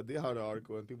had an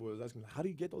article, and people was asking, how do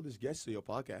you get all these guests to your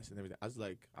podcast and everything? I was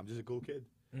like, I'm just a cool kid.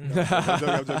 No, I'm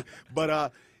joking.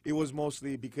 But it was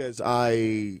mostly because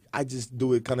I just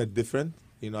do it kind of different.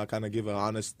 I kind of give an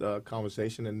honest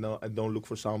conversation, and I don't look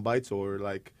for sound bites or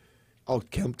like, oh,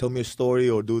 tell me a story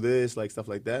or do this, like stuff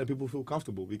like that. And people feel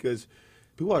comfortable because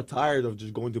people are tired of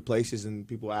just going to places and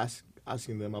people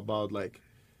asking them about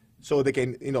so they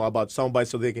can, about sound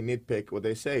bites so they can nitpick what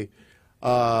they say.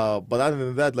 But other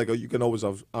than that, you can always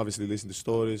obviously listen to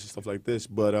stories and stuff like this.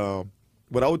 But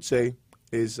what I would say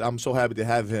is I'm so happy to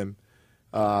have him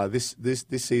this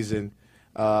season.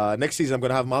 Next season I'm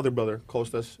gonna have my other brother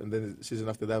Costas, and then the season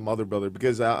after that my other brother,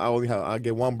 because I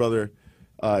get one brother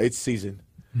each season.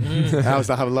 I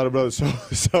also have a lot of brothers,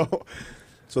 so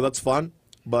that's fun.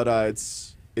 But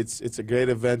it's a great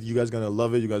event. You guys are gonna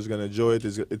love it. You guys are gonna enjoy it.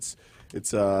 It's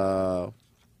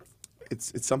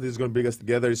something that's gonna bring us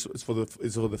together. It's for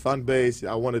the fan base.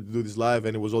 I wanted to do this live,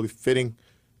 and it was only fitting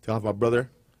to have my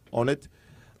brother on it.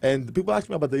 And people ask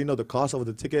me about the cost of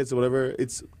the tickets or whatever.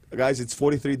 It's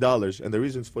 $43, and the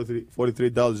reason it's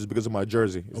 $43 is because of my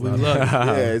jersey.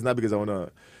 It's not because I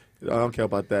don't care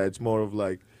about that. It's more of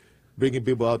bringing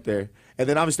people out there. And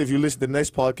then obviously, if you listen to the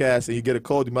next podcast and you get a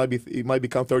code, it might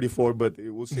become 34, but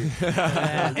we'll see.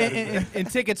 And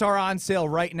tickets are on sale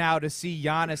right now to see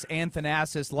Giannis and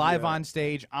Thanasis live on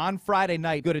stage on Friday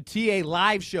night. Go to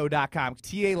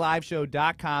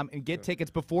taliveshow.com, and get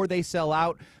tickets before they sell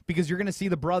out, because you're going to see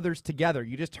the brothers together.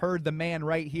 You just heard the man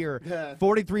right here.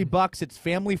 $43. It's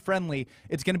family friendly.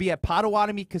 It's going to be at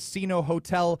Potawatomi Casino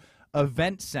Hotel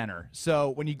Event Center.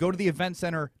 So when you go to the event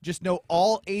center, just know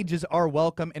all ages are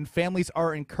welcome and families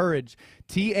are encouraged.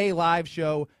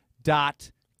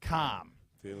 taliveshow.com.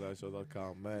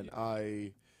 taliveshow.com. Man, are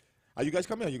you guys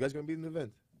coming? Are you guys going to be in the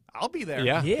event? I'll be there.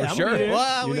 Yeah, for sure.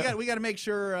 Well, we got to make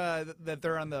sure that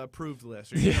they're on the approved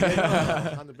list.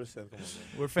 100%. Come on,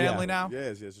 we're family now?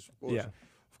 Yes, of course. Yeah.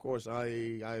 Of course.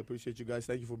 I appreciate you guys.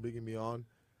 Thank you for bringing me on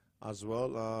as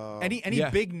well. Any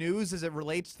big news as it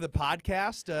relates to the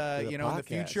podcast? In the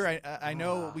future, I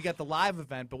know we got the live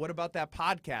event, but what about that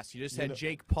podcast? You just had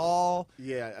Jake Paul.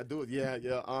 Yeah, I do. Yeah.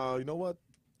 You know what?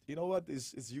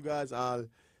 It's you guys. I'll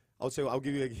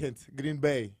give you a hint. Green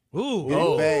Bay. Ooh,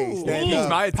 Green Bay. Stand up.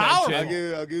 My attention.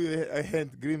 I'll give you a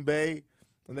hint. Green Bay.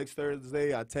 The next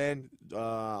Thursday at 10.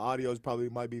 Audio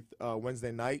might be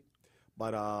Wednesday night,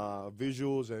 but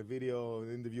visuals and video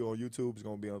and interview on YouTube is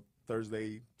gonna be on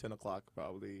Thursday, 10 o'clock,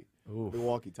 probably.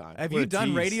 Milwaukee time. Have you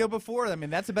done radio before? I mean,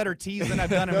 that's a better tease than I've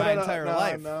done in my entire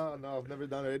life. No, I've never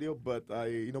done radio, but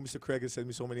Mr. Craig has sent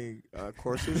me so many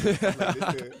courses,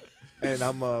 and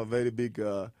I'm a very big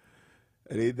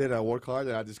reader. I work hard,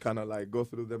 and I just kind of go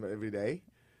through them every day.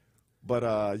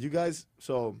 But you guys,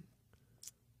 so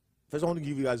first I want to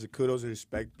give you guys a kudos and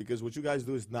respect, because what you guys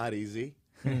do is not easy,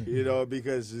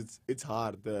 because it's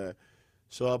hard to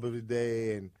show up every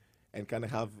day and kind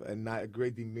of have a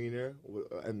great demeanor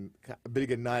and big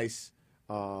and nice.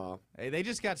 Hey, they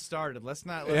just got started. Let's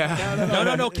not.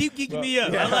 No. Keep geeking me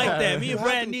up. I like that. Me and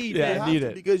Brad need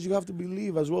that. Because you have to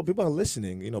believe as well. People are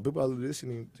listening. People are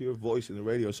listening to your voice in the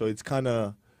radio. So it's kind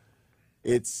of,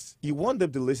 you want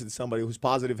them to listen to somebody who's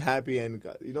positive, happy, and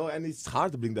and it's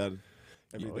hard to bring that.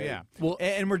 Yeah. Well,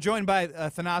 and we're joined by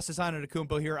Thanasis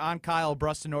Antetokounmpo here on Kyle,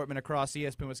 Brust, and Nortman across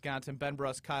ESPN Wisconsin, Ben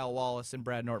Brust, Kyle Wallace, and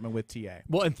Brad Nortman with TA.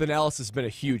 Well, and Thanasis has been a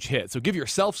huge hit, so give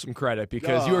yourself some credit,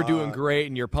 because you are doing great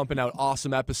and you're pumping out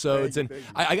awesome episodes. Thank you.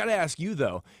 I got to ask you,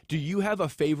 though, do you have a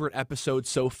favorite episode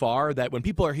so far that when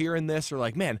people are hearing this are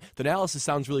like, man, Thanasis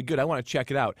sounds really good, I want to check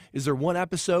it out? Is there one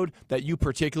episode that you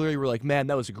particularly were like, man,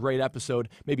 that was a great episode,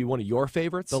 maybe one of your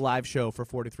favorites? The live show for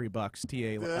 $43,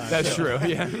 TA. That's true,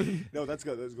 yeah. No, that's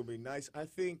good. That's going to be nice. I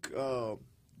think, I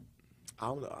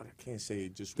don't know, I can't say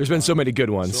just. There's been so many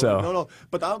good ones, so. No,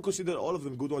 but I don't consider all of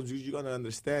them good ones, because you got to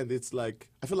understand, it's like,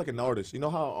 I feel like an artist. You know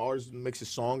how an artist makes a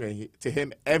song, and to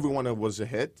him, everyone was a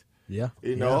hit? Yeah.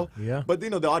 Yeah. But,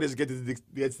 the artist gets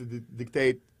to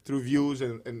dictate through views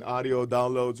and audio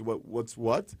downloads what's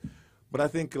what. But I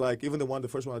think, even the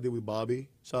first one I did with Bobby,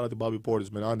 shout out to Bobby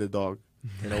Portis, man, underdog.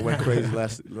 Went crazy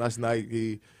last night.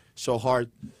 He so hard,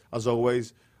 as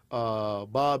always.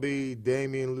 Bobby,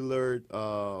 Damian Lillard,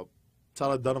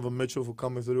 Tyler Donovan Mitchell for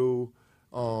coming through.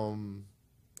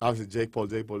 obviously Jake Paul,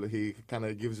 he kind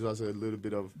of gives us a little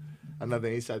bit of another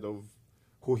insight of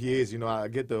who he is. You know, I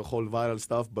get the whole viral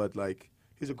stuff, but like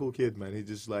he's a cool kid, man. He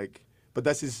just like, but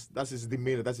that's his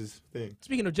demeanor, that's his thing.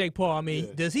 Speaking of Jake Paul, I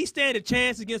mean, does he stand a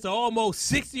chance against an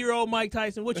almost 60-year-old Mike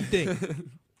Tyson? What you think?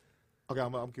 Okay,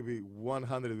 I'm gonna be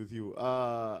 100 with you.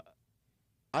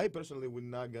 I personally would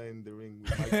not get in the ring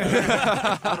with Mike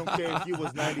Tyson. I don't care if he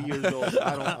was 90 years old.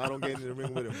 I don't get in the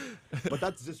ring with him. But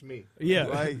that's just me. Yeah,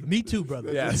 right? Me too,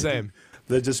 brother. Yeah, same.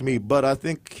 That's just me. But I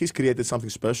think he's created something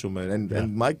special, man.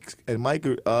 And Mike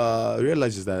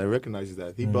realizes that and recognizes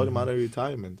that. He brought him out of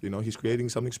retirement. You know, he's creating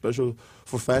something special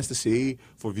for fans to see,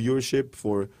 for viewership,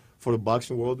 for the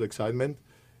boxing world, the excitement.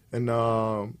 And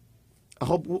I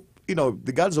hope. You know,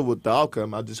 regardless of what the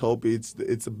outcome, I just hope it's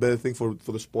a better thing for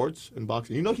the sports and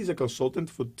boxing. You know, he's a consultant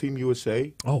for Team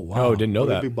USA. Oh, wow. Oh, didn't know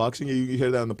that. Olympic boxing, you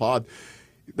hear that on the pod.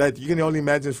 That you can only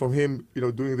imagine from him, you know,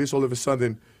 doing this all of a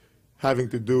sudden, having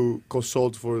to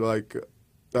consult for, like,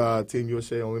 Team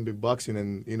USA Olympic boxing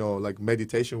and, you know, like,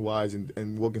 meditation-wise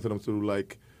and walking them through,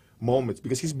 like, moments.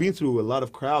 Because he's been through a lot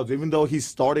of crowds. Even though he's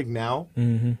starting now,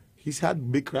 he's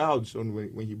had big crowds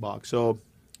when he boxed. So,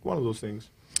 one of those things.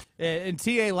 And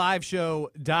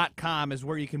TALiveshow.com is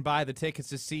where you can buy the tickets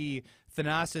to see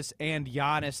Thanasis and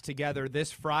Giannis together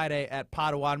this Friday at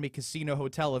Potawatomi Casino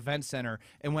Hotel Event Center.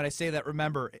 And when I say that,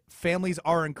 remember, families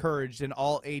are encouraged and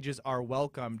all ages are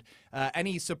welcomed.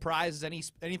 Any surprises,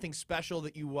 anything special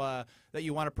that you want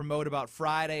to promote about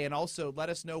Friday? And also let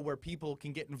us know where people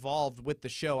can get involved with the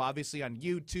show. Obviously on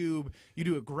YouTube, you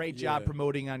do a great job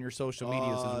promoting on your social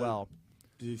medias as well.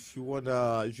 If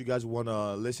you guys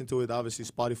wanna listen to it, obviously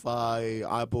Spotify,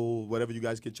 Apple, whatever you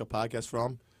guys get your podcast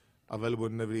from, available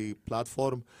in every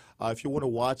platform. If you wanna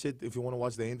watch it, if you wanna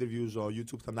watch the interviews on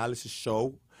YouTube, Thanasis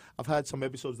show. I've had some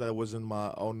episodes that was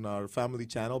on our family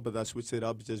channel, but I switched it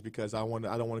up just because I don't want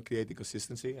to create the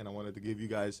consistency, and I wanted to give you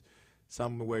guys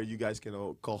somewhere you guys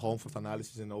can call home for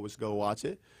Thanasis and always go watch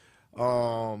it.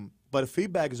 But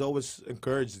feedback is always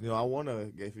encouraged. You know, I want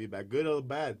to get feedback, good or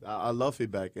bad. I love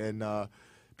feedback, and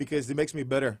because it makes me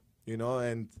better, you know,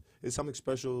 and it's something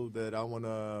special that I want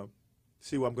to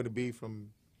see where I'm going to be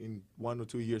in 1 or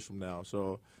 2 years from now.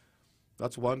 So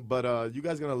that's one. But you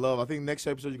guys are going to love, I think next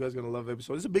episode, you guys are going to love the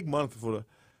episode. It's a big month for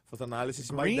Thanasis.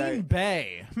 Green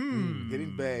Bay.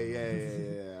 Green Bay,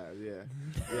 yeah.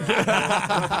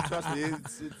 Trust me,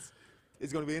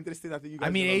 it's going to be interesting. I think you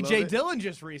guys A.J. Dillon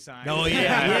just re-signed. Oh,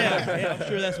 yeah. I'm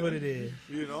sure that's what it is.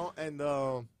 You know, and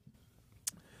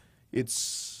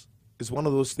it's one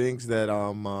of those things that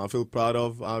I feel proud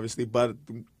of, obviously. But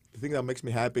the thing that makes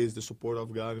me happy is the support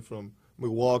I've gotten from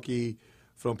Milwaukee,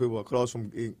 from people across,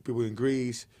 from people in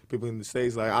Greece, people in the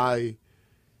States. Like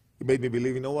it made me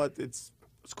believe, you know what, it's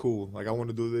cool. Like I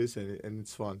want to do this, and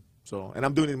it's fun. So, and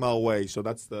I'm doing it my way, so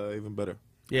that's even better.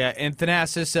 Yeah, and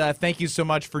Thanasis, thank you so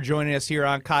much for joining us here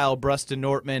on Kyle Brust and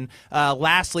Nortman.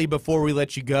 Lastly, before we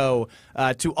let you go,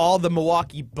 to all the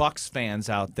Milwaukee Bucks fans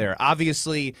out there,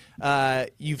 obviously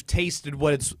you've tasted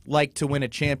what it's like to win a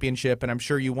championship, and I'm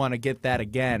sure you want to get that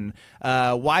again.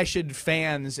 Why should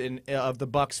fans of the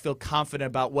Bucks feel confident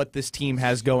about what this team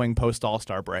has going post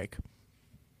All-Star break?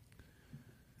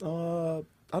 I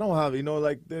don't have, you know,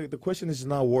 like the question is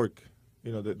not work.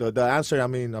 You know, the answer,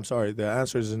 the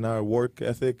answer is in our work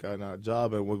ethic and our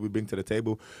job and what we bring to the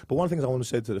table. But one of the things I want to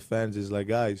say to the fans is, like,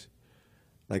 guys,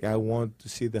 like, I want to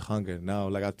see the hunger now.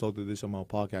 Like, I talked to this on my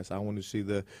podcast. I want to see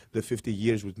the 50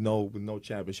 years with no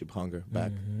championship hunger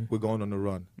back. We're going on a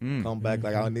run. Come back.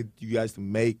 Like, I need you guys to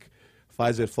make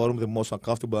Pfizer Forum the most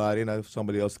uncomfortable arena for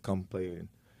somebody else to come play in.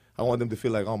 I want them to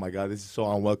feel like, oh, my God, this is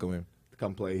so unwelcoming to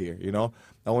come play here, you know?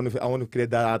 I want to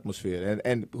create that atmosphere.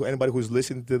 And anybody who's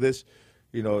listening to this,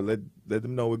 you know, let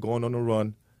them know we're going on a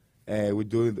run, and we're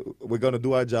going to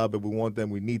do our job, and we want them,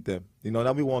 we need them. You know,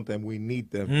 not we want them, we need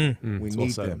them. We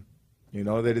need them. You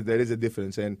know, there is a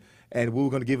difference, and we're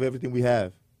going to give everything we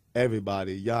have.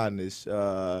 Everybody,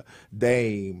 Giannis,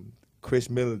 Dame, Chris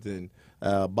Middleton,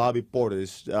 Bobby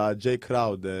Portis, Jay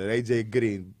Crowder, AJ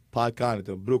Green, Pat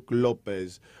Connaughton, Brook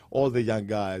Lopez, all the young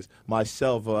guys,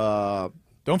 myself.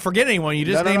 Don't forget anyone. You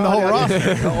just named the whole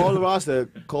roster. All the roster,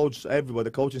 coach, everybody,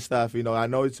 the coaching staff. You know, I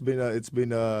know it's been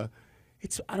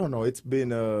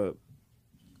a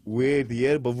weird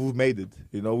year, but we've made it.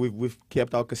 You know, we've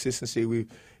kept our consistency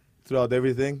throughout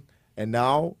everything, and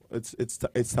now it's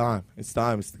time. It's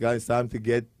time to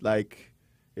get, like,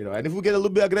 you know, and if we get a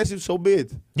little bit aggressive, so be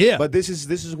it. Yeah. But this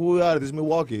is who we are. This is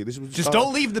Milwaukee. Just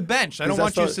don't leave the bench. I don't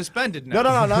want you suspended now.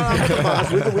 No.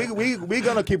 We're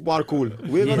gonna keep our cool.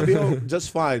 We're gonna be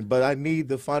just fine. But I need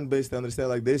the fan base to understand,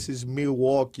 like, this is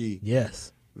Milwaukee.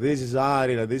 Yes. This is our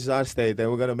arena. This is our state,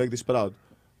 and we're gonna make this proud.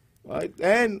 right?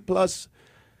 And plus,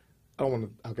 I don't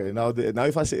want to. Okay, now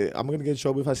if I say, I'm gonna get in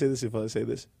trouble if I say this. If I say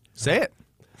this, say it.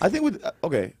 I think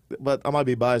okay, but I might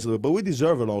be biased a little bit, but we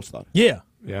deserve an All-Star. Yeah.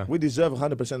 We deserve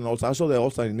 100% an All-Star. I saw the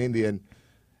All-Star in Indy, and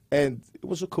it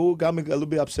was so cool. Got me a little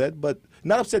bit upset, but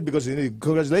not upset because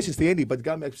congratulations to Indy, but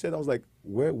got me upset. I was like,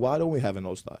 why don't we have an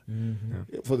All-Star?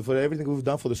 For everything we've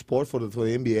done for the sport, for the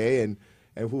NBA,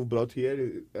 and who've brought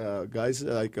here guys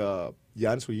like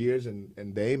Giannis for years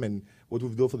and Dame, and what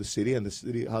we've done for the city and the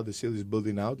city, how the city is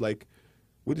building out. Like,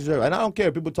 we deserve it. And I don't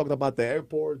care. People talked about the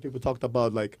airport. People talked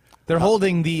about, like... They're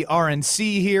holding the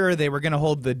RNC here. They were going to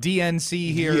hold the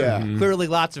DNC here. Yeah. Clearly,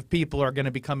 lots of people are going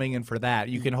to be coming in for that.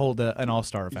 You can hold an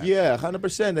all-star event. Yeah,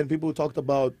 100%. And people talked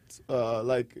about,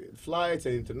 like, flights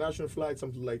and international flights,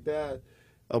 something like that.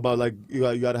 About, like, you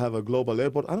got to have a global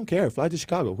airport. I don't care. Fly to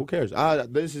Chicago. Who cares? My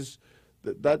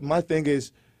thing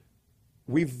is,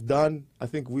 I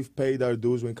think we've paid our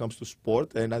dues when it comes to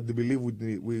sport, and I do believe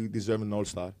we deserve an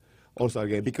All-Star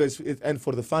game, because and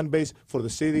for the fan base, for the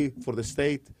city, for the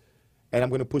state, and I'm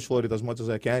going to push for it as much as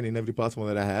I can in every platform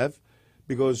that I have,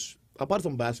 because apart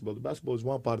from basketball, the basketball is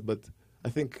one part, but I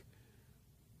think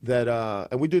that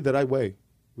and we do it the right way.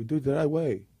 We do it the right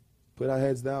way. Put our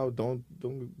heads down. Don't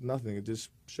nothing.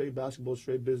 Just straight basketball,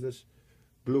 straight business,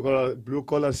 blue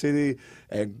collar city,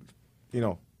 and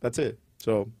that's it.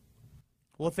 So.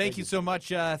 Well, thank you so much,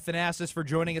 Thanasis, for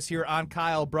joining us here on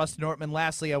Kyle Brust Nortman.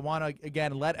 Lastly, I want to,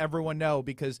 again, let everyone know,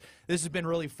 because this has been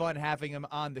really fun having him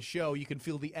on the show. You can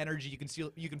feel the energy. You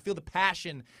can feel the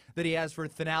passion that he has for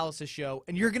Thanasis show,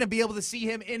 and you're going to be able to see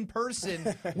him in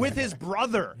person with his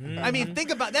brother. I mean, think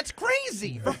about that's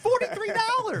crazy. For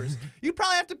 $43, you'd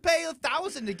probably have to pay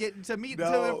 $1,000 to get to meet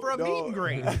for a meet and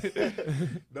greet.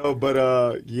 No, but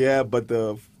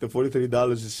the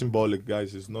 $43 is symbolic,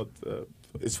 guys. It's not.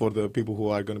 It's for the people who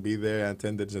are going to be there,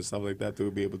 attendants and stuff like that, to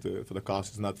be able to, for the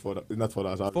cost. It's not for us.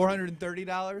 $430?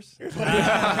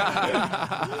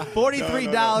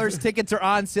 $43. Tickets are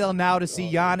on sale now to see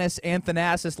Giannis and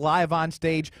Thanasis live on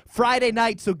stage Friday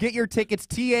night. So get your tickets,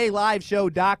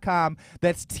 TALiveshow.com.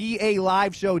 That's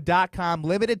TALiveshow.com.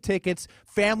 Limited tickets.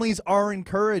 Families are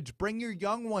encouraged. Bring your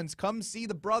young ones. Come see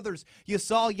the brothers. You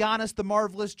saw Giannis, the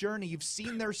marvelous journey. You've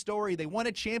seen their story. They won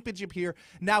a championship here.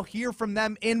 Now hear from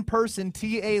them in person.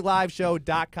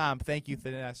 TALiveshow.com. Thank you,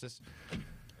 Thanasis.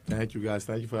 Thank you, guys.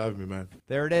 Thank you for having me, man.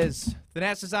 There it is.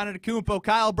 Thanasis Antetokounmpo,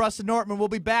 Kyle Brust Nortman will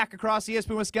be back across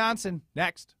ESPN Wisconsin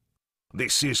next.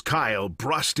 This is Kyle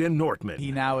Brust Nortman.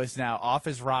 He is now off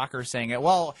his rocker saying it.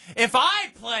 Well, if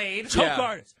I played... Choke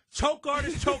artist. Choke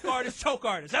artist, choke artist, choke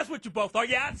artist. That's what you both are.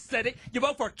 Yeah, I said it. You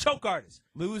both are choke artists.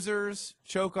 Losers,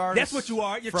 choke artists. That's what you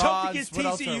are. You frauds, choked against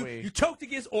TCU. You choked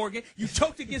against Oregon. You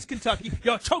choked against Kentucky.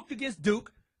 Y'all choked against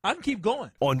Duke. I can keep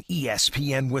going. On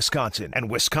ESPN Wisconsin and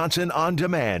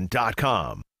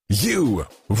WisconsinOnDemand.com.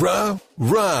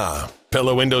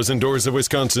 Pella Windows and Doors of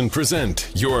Wisconsin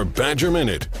present your Badger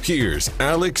Minute. Here's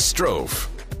Alex Strofe.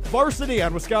 Varsity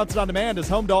on Wisconsin On Demand is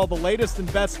home to all the latest and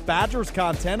best Badgers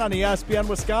content on ESPN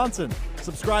Wisconsin.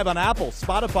 Subscribe on Apple,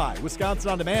 Spotify,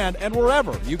 Wisconsin On Demand, and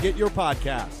wherever you get your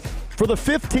podcasts. For the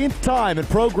 15th time in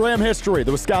program history,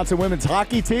 the Wisconsin women's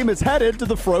hockey team is headed to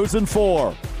the Frozen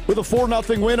Four. With a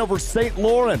 4-0 win over St.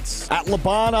 Lawrence at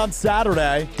LeBon on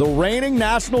Saturday, the reigning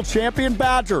national champion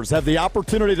Badgers have the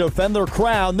opportunity to defend their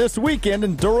crown this weekend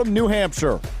in Durham, New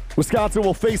Hampshire. Wisconsin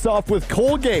will face off with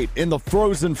Colgate in the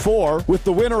Frozen Four, with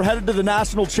the winner headed to the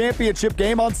national championship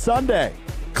game on Sunday.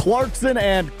 Clarkson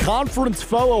and conference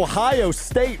foe Ohio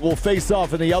State will face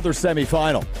off in the other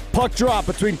semifinal. Puck drop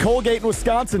between Colgate and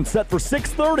Wisconsin set for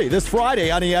 6:30 this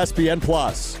Friday on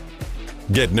ESPN+.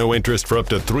 Get no interest for up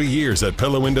to 3 years at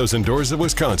Pella Windows and Doors of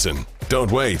Wisconsin.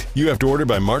 Don't wait. You have to order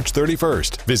by March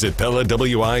 31st. Visit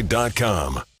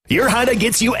PellaWI.com. Your Honda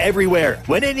gets you everywhere.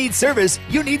 When it needs service,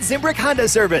 you need Zimbrick Honda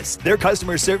service. Their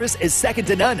customer service is second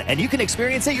to none, and you can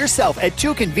experience it yourself at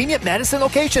 2 convenient Madison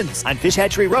locations on Fish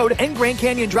Hatchery Road and Grand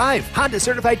Canyon Drive. Honda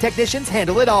certified technicians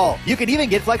handle it all. You can even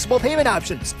get flexible payment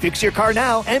options. Fix your car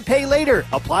now and pay later.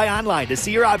 Apply online to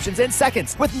see your options in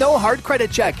seconds with no hard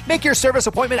credit check. Make your service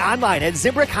appointment online at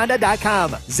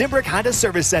ZimbrickHonda.com. Zimbrick Honda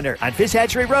Service Center on Fish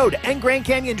Hatchery Road and Grand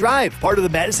Canyon Drive. Part of the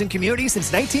Madison community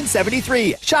since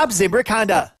 1973. Shop Zimbrick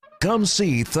Honda. Come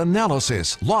see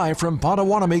Thanasis live from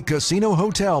Potawatomi Casino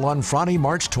Hotel on Friday,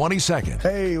 March 22nd.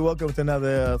 Hey, welcome to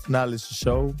another Thanasis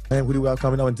show. And we are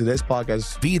coming on in today's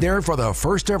podcast. Be there for the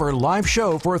first ever live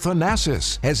show for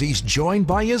Thanasis as he's joined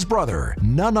by his brother,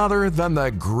 none other than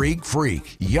the Greek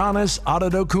freak, Giannis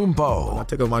Antetokounmpo. I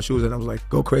took off my shoes and I was like,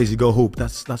 go crazy, go hoop.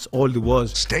 That's all it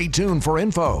was. Stay tuned for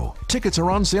info. Tickets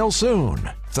are on sale soon.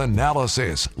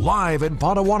 Thanasis live at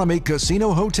Potawatomi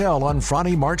Casino Hotel on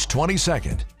Friday, March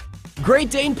 22nd.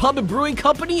 Great Dane Pub and Brewing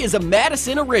Company is a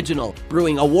Madison original,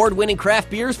 brewing award-winning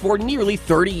craft beers for nearly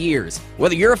 30 years.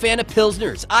 Whether you're a fan of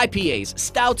Pilsners, IPAs,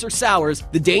 stouts, or sours,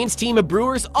 the Danes team of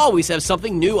brewers always have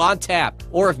something new on tap.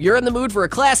 Or if you're in the mood for a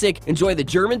classic, enjoy the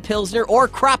German Pilsner or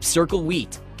Crop Circle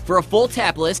Wheat. For a full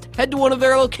tap list, head to one of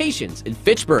their locations in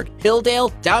Fitchburg,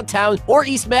 Hilldale, downtown, or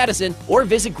East Madison, or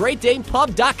visit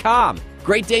GreatDanePub.com.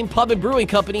 Great Dane Pub and Brewing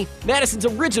Company, Madison's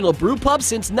original brew pub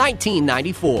since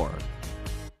 1994.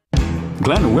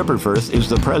 Glenn Wipperfurth is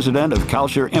the president of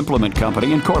Kalsher Implement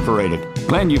Company, Incorporated.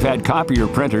 Glenn, you've had copier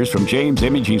printers from James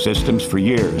Imaging Systems for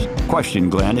years. Question,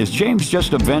 Glenn, is James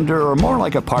just a vendor or more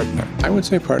like a partner? I would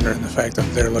say partner in the fact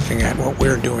that they're looking at what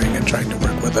we're doing and trying to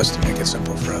work with us to make it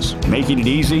simple for us. Making it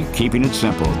easy, keeping it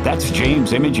simple. That's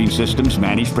James Imaging Systems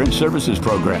Managed Print Services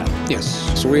Program.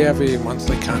 Yes. So we have a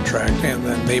monthly contract, and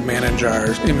then they manage our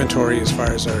inventory as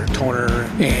far as our toner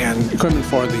and equipment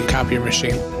for the copier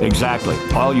machine. Exactly.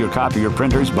 All your copier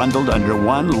printers bundled under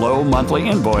one low monthly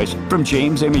invoice from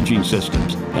James Imaging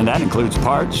Systems. And that includes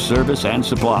parts, service, and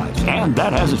supplies. And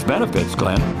that has its benefits,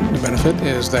 Glenn. The benefit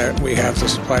is that we have the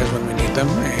supplies when we need them,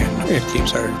 and it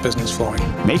keeps our business flowing.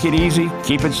 Make it easy,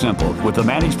 keep it simple with the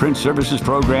Managed Print Services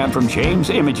Program from James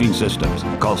Imaging Systems.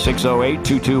 Call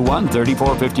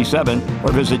 608-221-3457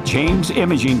 or visit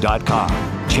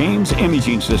jamesimaging.com. James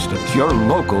Imaging Systems, your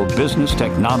local business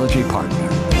technology partner.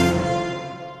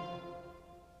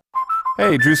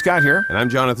 Hey, Drew Scott here, and I'm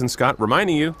Jonathan Scott,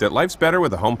 reminding you that life's better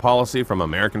with a home policy from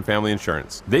American Family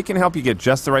Insurance. They can help you get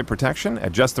just the right protection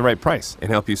at just the right price and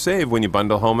help you save when you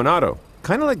bundle home and auto.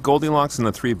 Kind of like Goldilocks and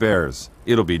the Three Bears.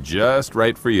 It'll be just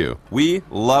right for you. We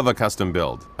love a custom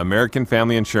build. American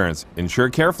Family Insurance.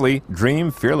 Insure carefully, dream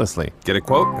fearlessly. Get a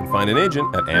quote and find an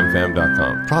agent at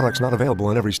amfam.com. Products not available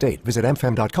in every state. Visit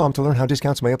amfam.com to learn how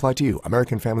discounts may apply to you.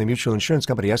 American Family Mutual Insurance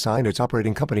Company SI and its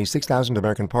operating company 6000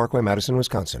 American Parkway, Madison,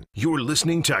 Wisconsin. You're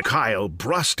listening to Kyle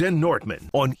Brust and Nortman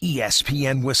on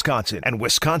ESPN Wisconsin and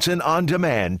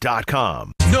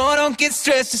WisconsinOnDemand.com. No, don't get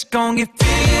stressed, it's gonna get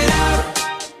figured out.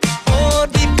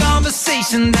 Deep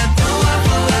conversation that no one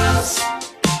allows.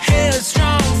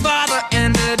 Headstrong father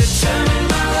and a determined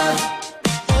mother.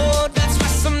 Oh, that's why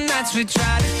some nights we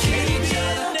try to kill each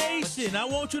other. Nation, I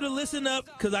want you to listen up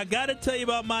because I got to tell you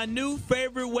about my new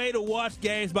favorite way to watch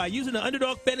games by using the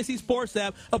Underdog Fantasy Sports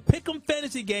app, a pick'em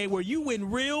fantasy game where you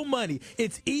win real money.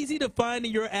 It's easy to find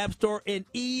in your app store and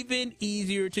even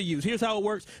easier to use. Here's how it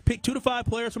works. Pick 2 to 5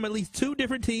 players from at least 2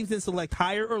 different teams and select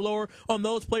higher or lower on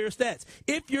those player stats.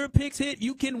 If your picks hit,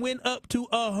 you can win up to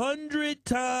 100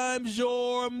 times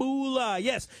your moolah.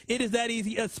 Yes, it is that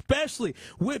easy, especially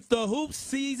with the hoops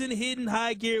season hitting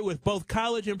high gear with both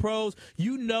college and pros.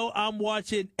 You know I'm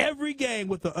watching every game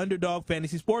with the Underdog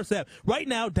Fantasy Sports app. Right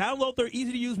now, download their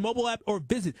easy-to-use mobile app or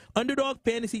visit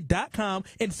UnderdogFantasy.com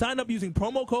and sign up using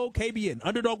promo code KBN.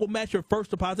 Underdog will match your first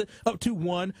deposit up to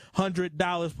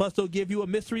 $100. Plus, they'll give you a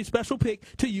mystery special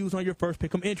pick to use on your first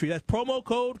pick'em entry. That's promo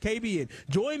code KBN.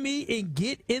 Join me and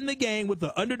get in the game with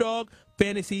the Underdog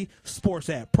Fantasy Sports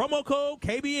app. Promo code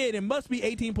KBN. It must be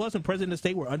 18 plus and present in the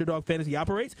state where Underdog Fantasy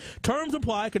operates. Terms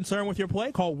apply. Concern with your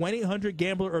play? Call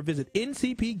 1-800-GAMBLER or visit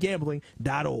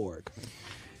ncpgambling.org.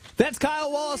 That's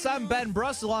Kyle Wallace. I'm Ben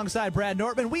Brust alongside Brad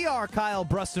Nortman. We are Kyle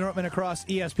Brust and Nortman across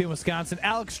ESPN Wisconsin.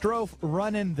 Alex Strofe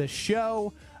running the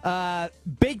show.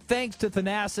 Big thanks to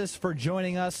Thanasis for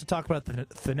joining us to talk about the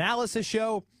Thanasis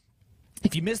show.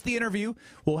 If you missed the interview,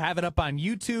 we'll have it up on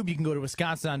YouTube. You can go to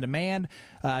Wisconsin On Demand.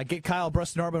 Get Kyle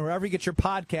Brust and Nortman wherever you get your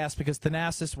podcast because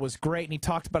Thanasis was great. And he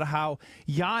talked about how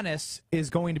Giannis is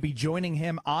going to be joining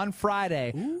him on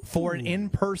Friday for an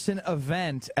in-person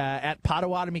event at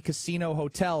Potawatomi Casino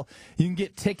Hotel. You can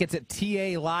get tickets at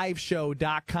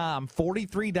TALiveshow.com.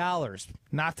 $43.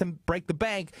 Not to break the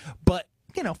bank, but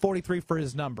you know, 43 for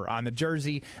his number on the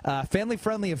jersey.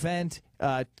 Family-friendly event.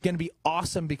 Going to be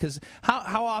awesome because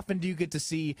how often do you get to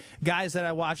see guys that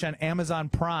I watch on Amazon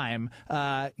Prime,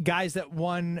 guys that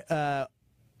won an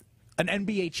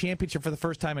NBA championship for the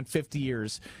first time in 50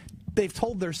 years? They've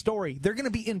told their story. They're going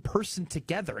to be in person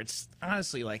together. It's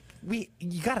honestly like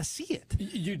you got to see it.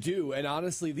 You do, and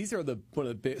honestly, these are some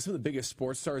of the biggest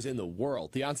sports stars in the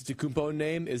world. The Antetokounmpo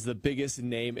name is the biggest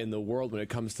name in the world when it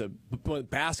comes to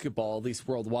basketball, at least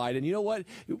worldwide. And you know what?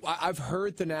 I've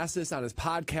heard Thanasis on his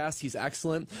podcast. He's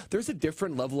excellent. There's a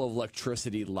different level of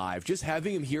electricity live. Just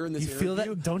having him here in this interview. Feel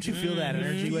that? Don't you feel that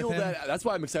energy with him? That's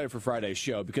why I'm excited for Friday's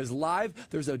show because live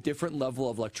there's a different level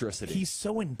of electricity. He's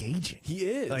so engaging. He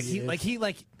is.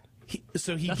 That's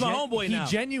my homeboy now.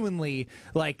 He genuinely,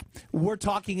 like, we're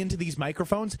talking into these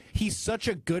microphones. He's such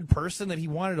a good person that he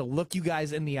wanted to look you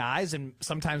guys in the eyes and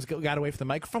sometimes got away from the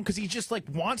microphone because he just, like,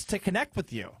 wants to connect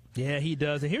with you. Yeah, he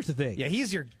does. And here's the thing. Yeah,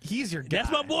 he's your guy.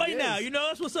 That's my boy now. You know,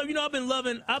 that's what's up. You know, I've been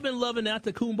loving the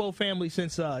Antetokounmpo family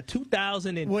since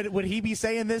 2000. And would he be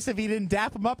saying this if he didn't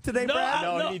dap him up today, Brad?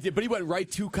 No, he did. But he went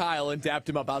right to Kyle and dapped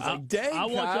him up. I was like, dang,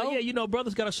 Kyle. Yeah, you know,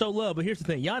 brothers got to show love. But here's the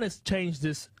thing. Giannis changed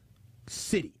this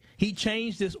city. He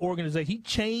changed this organization. He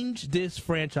changed this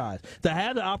franchise. To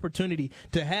have the opportunity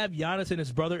to have Giannis and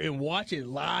his brother and watch it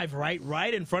live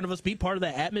right in front of us, be part of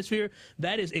that atmosphere,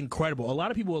 that is incredible. A lot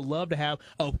of people would love to have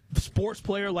a sports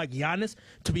player like Giannis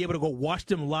to be able to go watch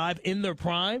them live in their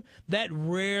prime. That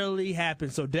rarely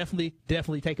happens. So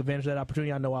definitely take advantage of that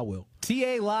opportunity. I know I will.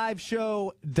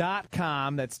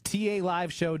 TALiveshow.com. That's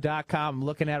TALiveshow.com. I'm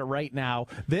looking at it right now.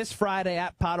 This Friday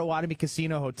at Potawatomi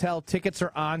Casino Hotel. Tickets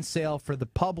are on sale for the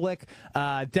public.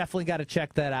 Definitely got to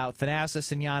check that out.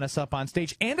 Thanasis and Giannis up on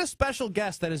stage. And a special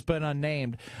guest that has been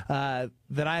unnamed that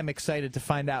I'm excited to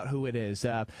find out who it is.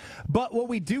 But what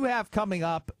we do have coming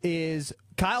up is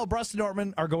Kyle, Brust, and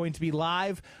Nortman are going to be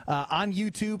live on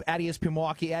YouTube at ESPN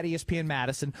Milwaukee, at ESPN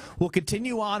Madison. We'll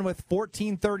continue on with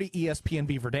 1430 ESPN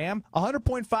Beaver Dam,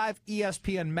 100.5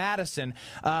 ESPN Madison.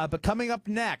 But coming up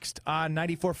next on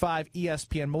 94.5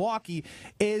 ESPN Milwaukee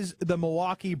is the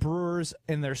Milwaukee Brewers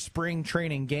in their spring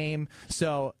training game.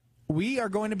 So we are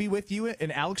going to be with you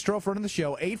and Alex Stroh running the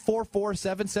show,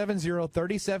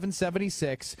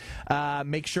 844-770-3776.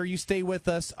 Make sure you stay with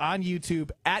us on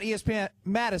YouTube at ESPN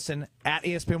Madison, at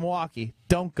ESPN Milwaukee.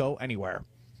 Don't go anywhere.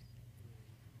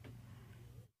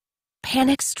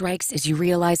 Panic strikes as you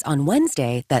realize on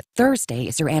Wednesday that Thursday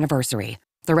is your anniversary.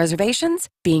 The reservations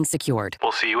being secured.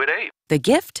 We'll see you at 8. The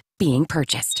gift being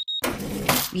purchased.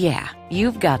 Yeah,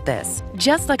 you've got this.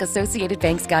 Just like Associated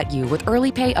Bank's got you with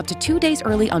early pay up to 2 days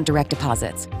early on direct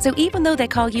deposits. So even though they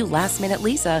call you Last Minute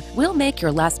Lisa, we'll make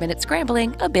your last minute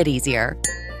scrambling a bit easier.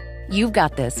 You've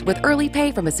got this with early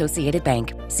pay from Associated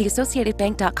Bank. See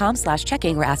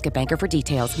associatedbank.com/checking or ask a banker for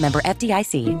details. Member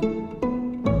FDIC.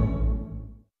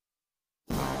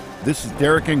 This is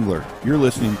Derek Engler. You're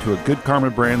listening to a Good Karma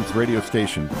Brands radio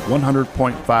station,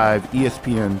 100.5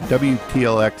 ESPN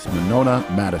WTLX Monona,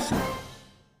 Madison.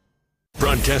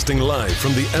 Broadcasting live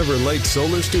from the Everlight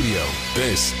Solar Studio,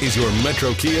 this is your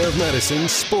Metro Kia of Madison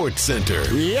Sports Center.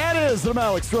 Yeah, it is. I'm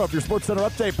Alex Stroh, your Sports Center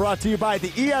update brought to you by the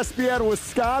ESPN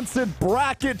Wisconsin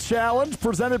Bracket Challenge,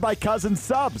 presented by Cousin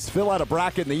Subs. Fill out a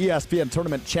bracket in the ESPN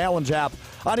Tournament Challenge app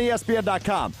on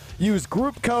ESPN.com. Use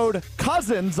group code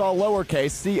COUSINS, all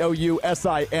lowercase,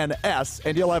 COUSINS,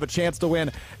 and you'll have a chance to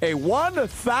win a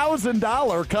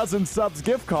 $1,000 Cousin Subs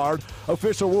gift card.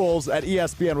 Official rules at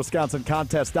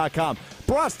ESPNWisconsinContest.com.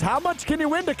 Brust, how much can you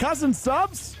win to Cousin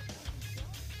Subs?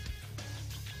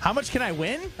 How much can I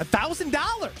win? $1,000.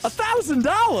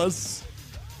 $1,000?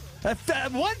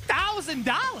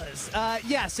 $1,000.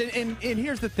 Yes, and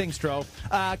here's the thing, Stroh.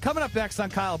 Coming up next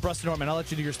on Kyle, Brust, and Nortman, I'll let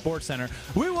you do your Sports Center.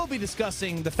 We will be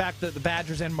discussing the fact that the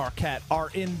Badgers and Marquette are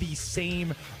in the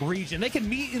same region. They can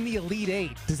meet in the Elite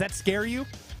Eight. Does that scare you?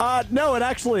 No, it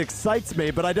actually excites me,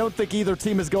 but I don't think either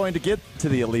team is going to get to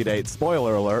the Elite Eight.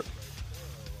 Spoiler alert.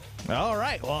 All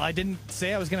right. Well, I didn't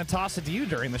say I was going to toss it to you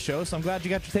during the show, so I'm glad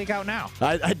you got your take out now.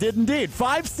 I did indeed.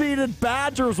 5-seeded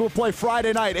Badgers will play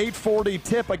Friday night, 8:40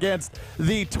 tip against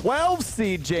the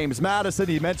 12-seed James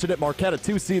Madison. You mentioned it, Marquette, a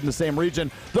 2-seed in the same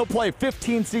region. They'll play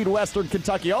 15-seed Western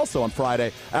Kentucky also on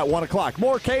Friday at 1 o'clock.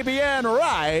 More KBN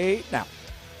right now.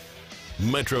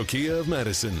 Metro Kia of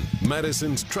Madison,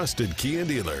 Madison's trusted Kia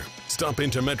dealer. Stop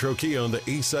into Metro Kia on the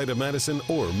east side of Madison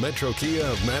or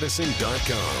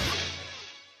metrokiaofmadison.com.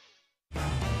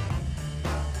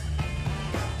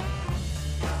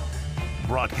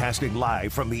 Broadcasting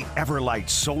live from the Everlight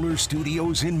Solar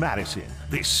Studios in Madison,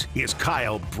 this is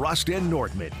Kyle, Brust, and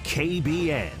Nortman,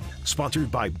 KBN.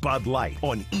 Sponsored by Bud Light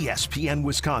on ESPN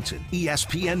Wisconsin,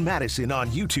 ESPN Madison on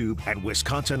YouTube, and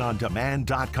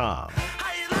WisconsinOnDemand.com.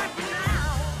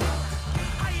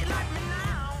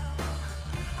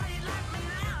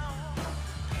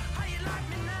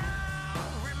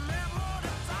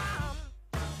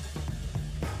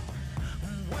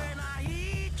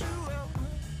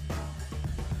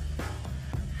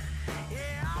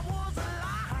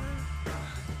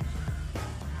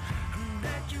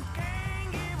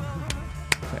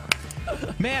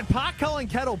 Man, pot calling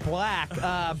kettle black.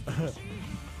 Now,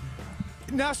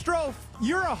 Stroh,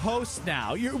 you're a host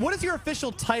now. What is your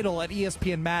official title at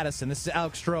ESPN Madison? This is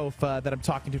Alex Stroh that I'm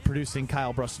talking to, producing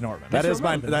Kyle, Brust, and Nortman. That is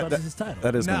my his title.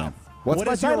 That is no. my name. What's What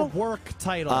my is title? your work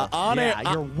title?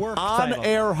 Your work title.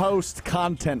 On-air host,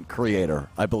 content creator,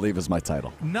 I believe is my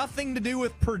title. Nothing to do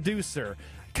with producer.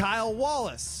 Kyle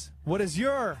Wallace, what is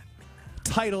your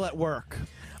title at work?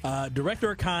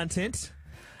 Director of content.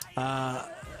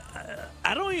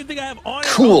 I don't even think I have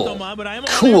on-air Cool. host on mine, but I am an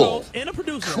Cool. on-air host and a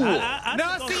producer. Cool.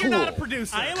 You're not a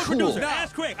producer. I am a Cool. producer. No.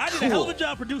 Ask Craig. I did a hell of a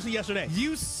job producing yesterday.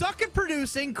 You suck at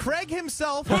producing. Craig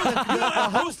himself, the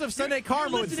host of Sunday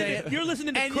Karma, would say it. You're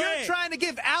listening to and Craig. you're trying to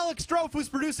give Alex Strofe, who's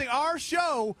producing our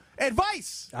show,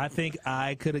 advice. I think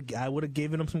I would have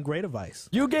given him some great advice.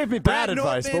 You gave me bad Brad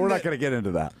advice, but Nortman, we're not going to get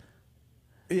into that.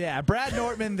 Yeah, Brad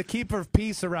Nortman, the keeper of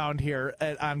peace around here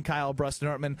on Kyle Brust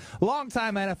Nortman,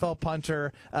 longtime NFL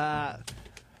punter.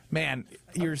 Man,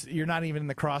 you're not even in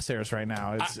the crosshairs right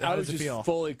now. I was just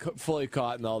fully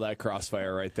caught in all that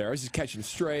crossfire right there. I was just catching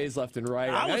strays left and right.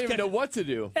 I didn't even know what to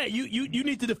do. Hey, you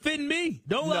need to defend me.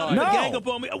 Don't let No. the gang up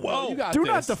on me. Whoa, You got Do this.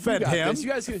 not defend You got him. this.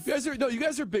 You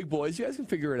guys are big boys. You guys can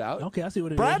figure it out. Okay, I see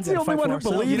what it is. Brad's We the gotta only fight one for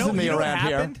who ourselves. believes in me what around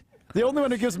here. happened? The only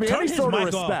one who gives me Turn any his sort of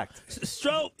mic off. respect.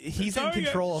 Stroke. He's in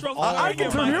control of all I of can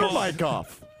our turn your mics. mic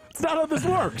off. It's not how this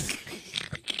works.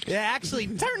 Yeah, actually,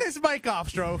 turn his mic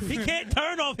off, Strofe. He can't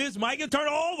turn off his mic and turn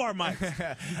all of our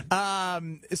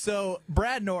mics. So,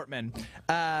 Brad Nortman,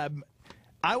 I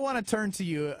want to turn to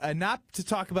you, not to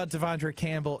talk about Devondre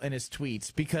Campbell and his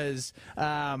tweets, because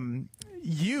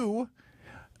you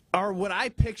are what I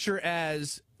picture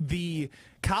as the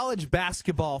college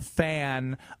basketball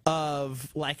fan of,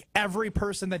 like, every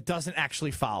person that doesn't actually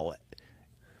follow it.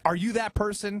 Are you that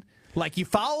person? Like, you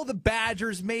follow the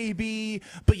Badgers maybe,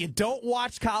 but you don't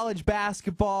watch college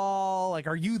basketball. Like,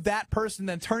 are you that person?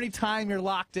 Then tourney time, you're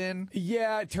locked in?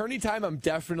 Yeah, tourney time, I'm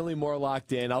definitely more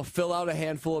locked in. I'll fill out a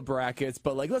handful of brackets,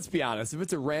 but, like, let's be honest. If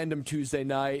it's a random Tuesday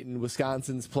night and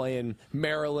Wisconsin's playing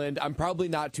Maryland, I'm probably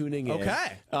not tuning in.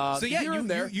 Okay. So, yeah,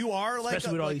 you are like...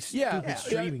 Especially with all these stupid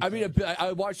streaming. I mean,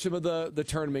 I watched some of the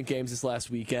tournament games this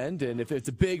last weekend, and if it's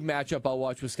a big matchup, I'll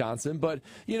watch Wisconsin. But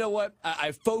you know what?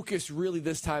 I focus really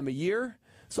this time of year,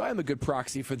 so I am a good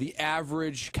proxy for the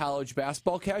average college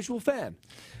basketball casual fan.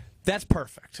 That's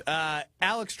perfect.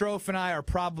 Alex Strofe and I are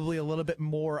probably a little bit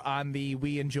more on the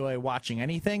we enjoy watching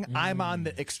anything. I'm on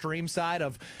the extreme side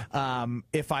of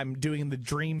if I'm doing the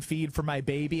dream feed for my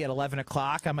baby at 11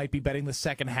 o'clock, I might be betting the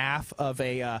second half of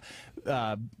a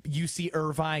UC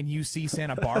Irvine, UC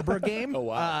Santa Barbara game. Oh,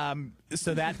 wow.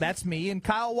 So that's me. And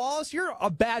Kyle Wallace, you're a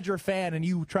Badger fan, and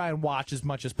you try and watch as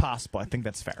much as possible. I think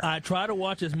that's fair. I try to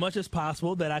watch as much as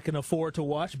possible that I can afford to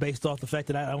watch based off the fact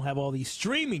that I don't have all these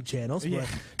streaming channels.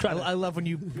 But I love when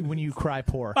you cry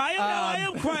poor. I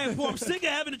am crying poor. I'm sick of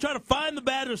having to try to find the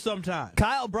Badgers sometimes.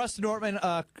 Kyle Brust-Nortman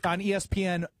on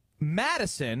ESPN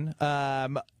Madison,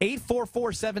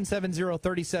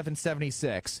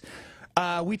 844-770-3776.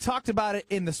 We talked about it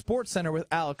in the Sports Center with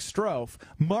Alex Strofe.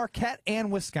 Marquette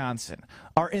and Wisconsin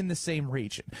are in the same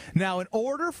region. Now, in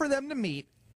order for them to meet,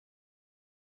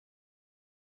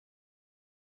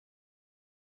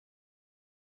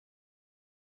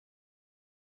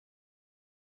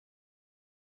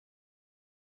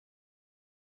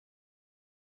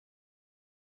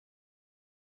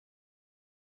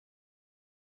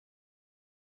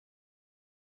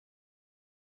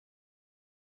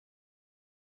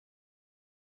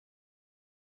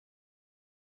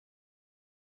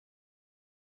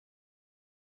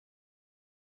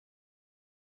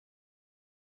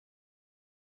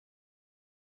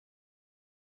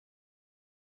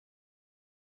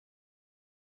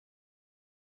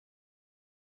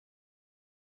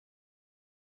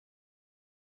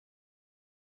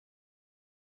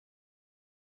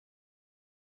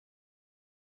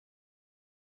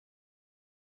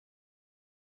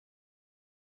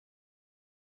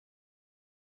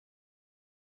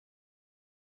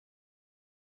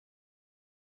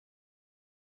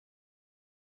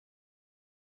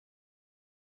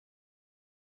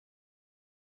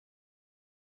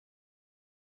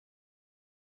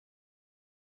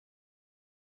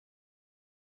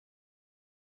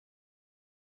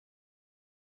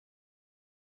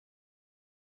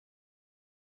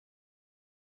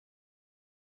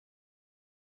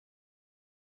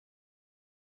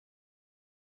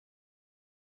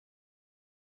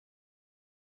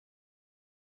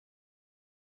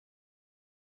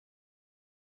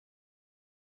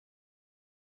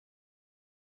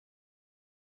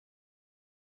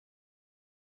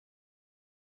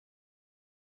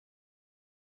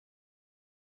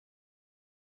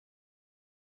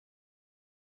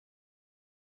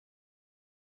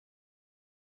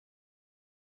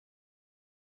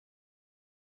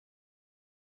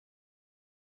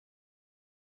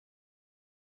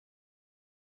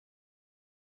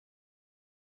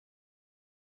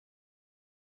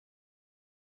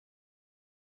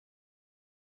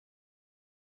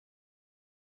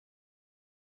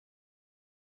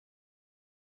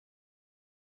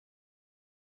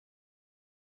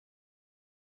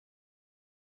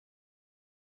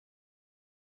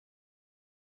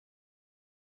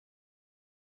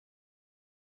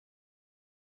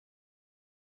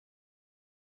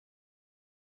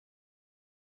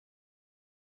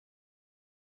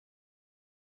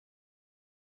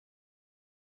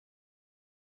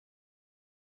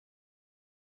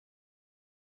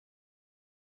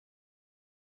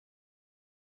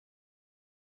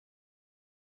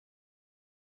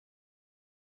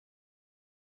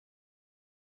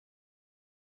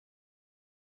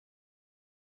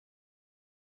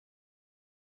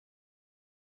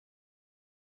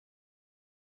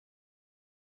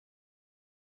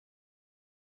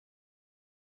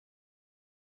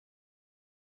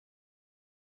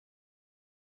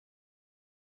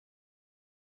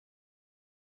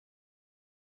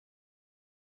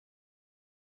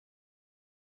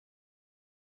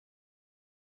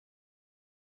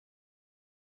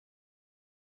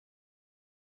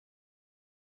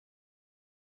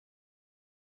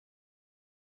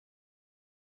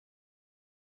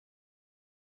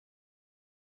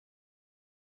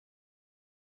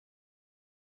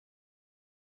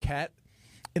 Marquette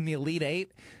in the Elite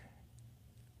Eight,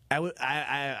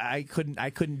 I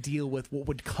couldn't deal with what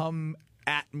would come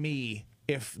at me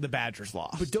if the Badgers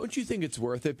lost. But don't you think it's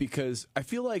worth it? Because I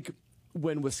feel like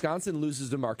when Wisconsin loses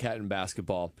to Marquette in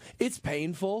basketball, it's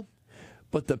painful.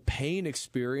 But the pain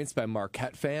experienced by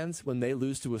Marquette fans when they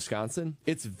lose to Wisconsin,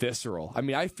 it's visceral. I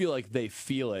mean, I feel like they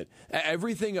feel it.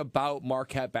 Everything about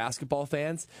Marquette basketball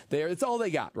fans, it's all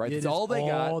they got, right? It's all they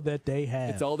got. All that they have.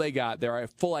 It's all they got. Their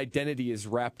full identity is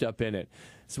wrapped up in it.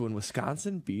 So when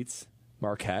Wisconsin beats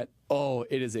Marquette, oh,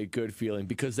 it is a good feeling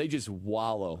because they just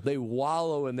wallow. They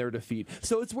wallow in their defeat.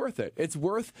 So it's worth it. It's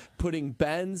worth putting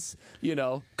Ben's,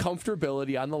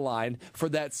 comfortability on the line for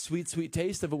that sweet, sweet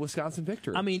taste of a Wisconsin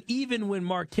victory. I mean, even when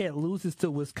Marquette loses to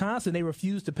Wisconsin, they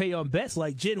refuse to pay on bets.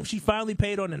 Like Jen, she finally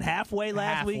paid on an halfway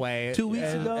last week, 2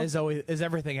 weeks ago. As always, as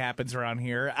everything happens around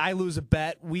here, I lose a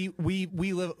bet. We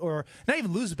live, or not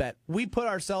even lose a bet. We put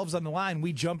ourselves on the line.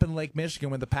 We jump in Lake Michigan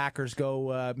when the Packers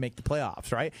go make the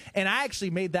playoffs, right? And I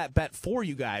actually made that bet for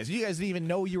you guys. You guys didn't even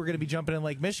know you were going to be jumping in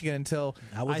Lake Michigan until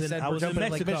I said we're jumping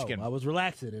in Lake Michigan. I was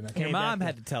relaxing, and I came Your mom back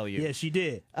had to tell you. Yeah, she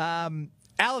did.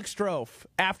 Alex Strofe,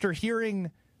 after hearing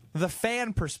the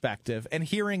fan perspective and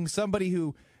hearing somebody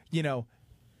who,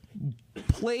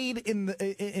 played in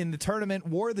the tournament,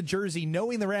 wore the jersey,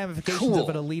 knowing the ramifications of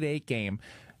an Elite Eight game,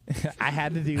 I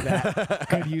had to do that.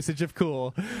 Good usage of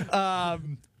cool.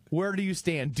 Where do you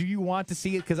stand? Do you want to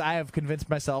see it? Because I have convinced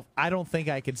myself I don't think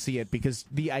I can see it because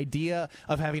the idea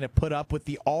of having to put up with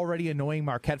the already annoying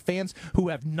Marquette fans who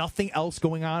have nothing else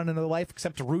going on in their life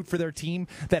except to root for their team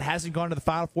that hasn't gone to the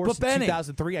Final Four since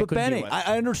 2003, I couldn't do it.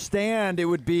 I understand it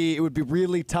would be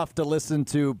really tough to listen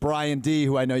to Brian D.,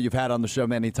 who I know you've had on the show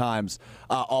many times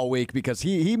all week, because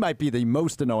he might be the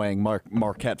most annoying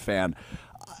Marquette fan.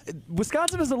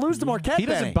 Wisconsin doesn't lose to Marquette. He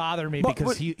doesn't bother me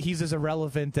because he's as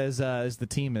irrelevant as the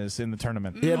team is in the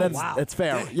tournament. Yeah, that's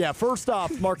fair. Yeah, first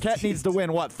off, Marquette needs to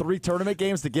win, 3 tournament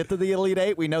games to get to the Elite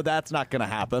Eight? We know that's not going to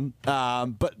happen.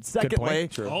 But secondly,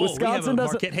 Wisconsin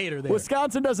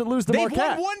doesn't lose to Marquette.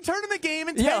 They've won 1 tournament game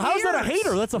in 10 years. How's that a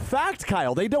hater? That's a fact,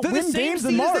 Kyle. They don't win games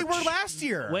in March. They were last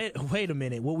year. Wait a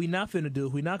minute. What we're not finna do,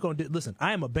 we're not going to do. Listen,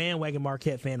 I am a bandwagon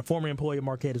Marquette fan, a former employee of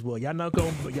Marquette as well. Y'all not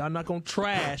going to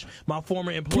trash my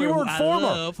former employer. Keyword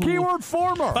former. Keyword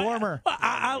former. Former.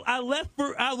 I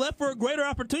left for a greater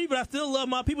opportunity, but I still love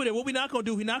my people there. What we're not going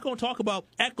to do, we're not going to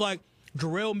act like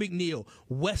Jarrell McNeil,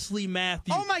 Wesley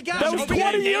Matthews. Oh my gosh, that was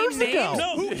 20 years ago.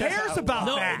 No, who cares about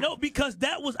that? No, because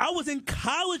I was in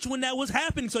college when that was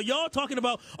happening. So y'all talking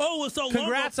about, it's so long.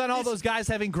 Congrats on all those guys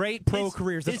having great pro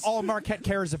careers. That's all Marquette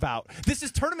cares about. This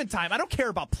is tournament time. I don't care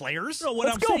about players. No,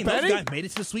 Let's I'm go, saying, Benny. those guys made it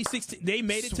to the Sweet 16. They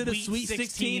made it to the Sweet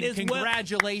 16 as well.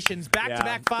 Congratulations.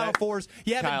 Back-to-back Final Fours.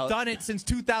 You haven't done it since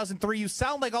 2003. You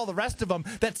sound like all the rest of them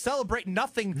that celebrate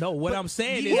nothing. No, what I'm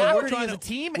saying is we're trying as a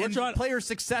team and player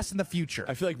success in the future.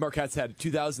 I feel like Marquette's had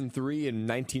 2003 and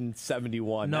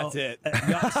 1971. No, that's it.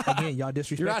 Again, y'all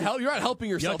disrespect. You're not helping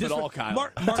yourself at all, Kyle.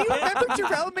 Do you remember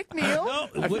Jarrell McNeil? No.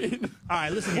 All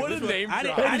right, listen. What a name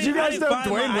drop. Did you guys know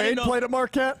Dwayne Wade played at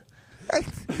Marquette?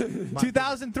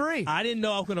 2003. I didn't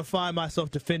know I was going to find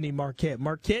myself defending Marquette.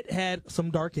 Marquette had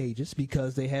some dark ages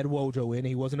because they had Wojo in, and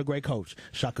he wasn't a great coach.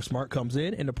 Shaka Smart comes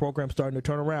in, and the program's starting to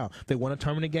turn around. They won a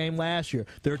tournament game last year.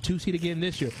 They're a 2-seed again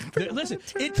this year. Listen,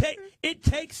 it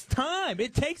takes time.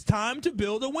 It takes time to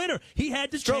build a winner. He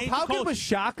had to change. How good was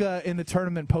Shaka in the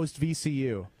tournament post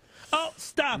VCU? Oh,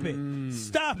 stop it.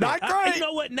 Stop it. Not great. You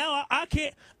know what? Now I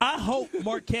can't. I hope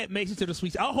Marquette makes it to the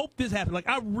Sweet. I hope this happens. Like,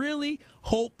 I really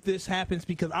hope this happens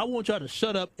because I want y'all to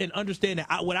shut up and understand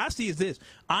that what I see is this.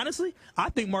 Honestly, I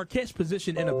think Marquette's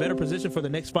positioned in a better position for the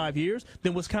next 5 years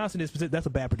than Wisconsin is positioned. That's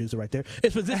a bad producer right there.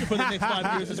 It's positioned for the next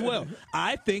 5 years as well.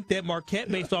 I think that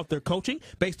Marquette, based off their coaching,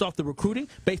 based off the recruiting,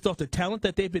 based off the talent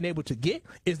that they've been able to get,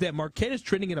 is that Marquette is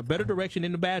trending in a better direction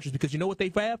than the Badgers because you know what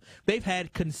they've had? They've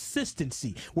had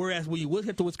consistency. Whereas when you look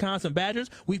at the Wisconsin Badgers,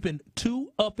 we've been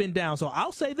too up and down. So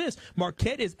I'll say this.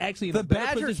 Marquette is actually in a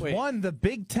better position. The Badgers won the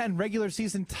Big Ten regular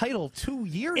season title 2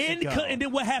 years ago. And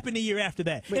then what happened the year after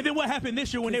that? And then what happened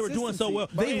this year when they were doing so well?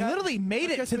 They literally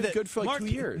made it to the good for like 2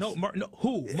 years. No,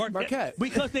 who? Marquette.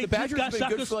 Because they the Badgers got have been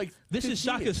Shaka's, good for like this is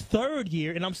Shaka's third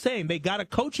year, and I'm saying they got a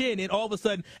coach in, and all of a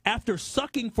sudden, after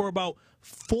sucking for about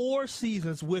 4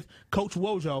 seasons with Coach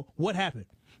Wojo, what happened?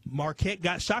 Marquette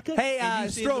got Shaka. Hey,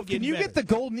 Stroke, can you get the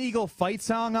Golden Eagle fight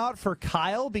song out for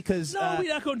Kyle? Because no, we're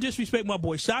not going to disrespect my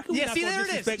boy Shaka. Yeah, see, there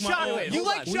it is. Shaka. You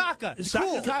like Shaka. It's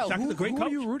cool. Kyle, Shaka's a great coach. Who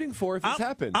are you rooting for if this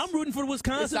happens? I'm rooting for the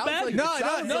Wisconsin Badgers.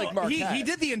 No. He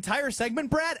did the entire segment,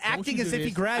 Brad, acting as if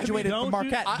he graduated from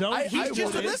Marquette. He's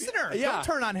just a listener. Don't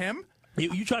turn on him.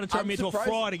 You trying to turn me into a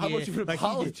fraud again? How much of an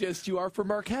apologist you are for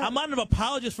Marquette? I'm not an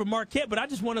apologist for Marquette, but I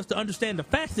just want us to understand the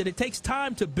fact that it takes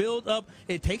time to build up.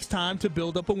 It takes time to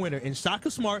build up a winner, and Shaka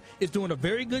Smart is doing a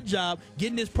very good job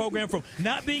getting this program from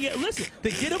not being. Listen, to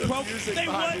get a program. They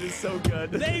won. It is so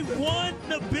good. They won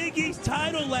the Big East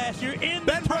title last year in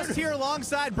Ben the Brust here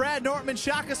alongside Brad Nortman,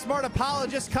 Shaka Smart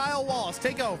apologist Kyle Wallace.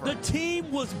 Take over. The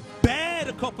team was bad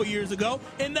a couple years ago,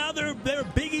 and now they're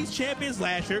Big East champions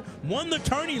last year, won the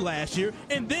tourney last year,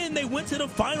 and then they went to the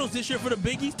finals this year for the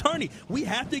Big East tourney. We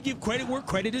have to give credit where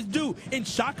credit is due, and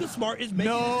Shaka Smart is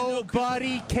making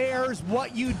Nobody cares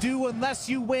what you do unless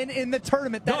you win in the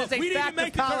tournament. That is a fact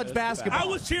of college basketball. I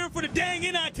was cheering for the dang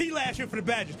NIT last year for the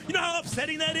Badgers. You know how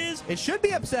upsetting that is? It should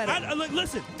be upsetting.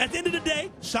 Listen, at the end of the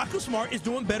day, Shaka Smart is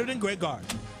doing better than Greg Gard.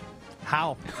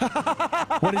 How?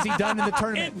 What has he done in the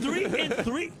tournament?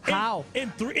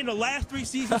 In the last 3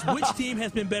 seasons, which team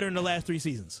has been better in the last 3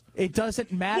 seasons? It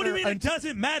doesn't matter. What do you mean it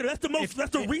doesn't matter? That's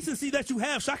the recency that you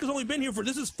have. Shaka's only been here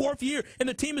this is 4th year, and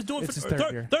the team is doing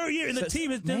third year, and the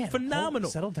team is doing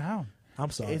phenomenal. Settle down. I'm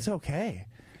sorry. It's okay.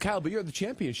 Kyle, but you're the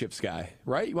championships guy,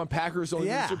 right? You want Packers only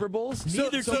win Super Bowls?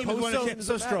 Neither team has won a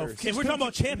championship. If we're talking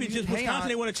about championships, Wisconsin,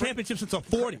 they won a championship since the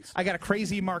 40s. I got a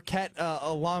crazy Marquette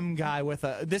alum guy with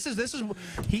a.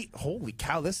 Holy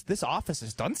cow! This office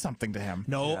has done something to him.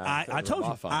 No, I told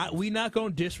you, we're not going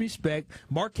to disrespect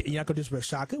Marquette. You're not going to disrespect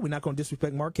Shaka. We're not going to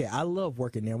disrespect Marquette. I love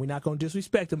working there. We're not going to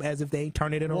disrespect them as if they ain't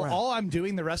turning it around. All I'm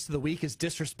doing the rest of the week is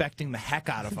disrespecting the heck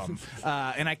out of them,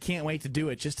 and I can't wait to do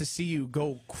it just to see you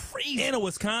go crazy. And a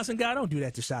Wisconsin guy, don't do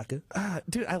that to Shaka.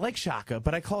 Dude, I like Shaka,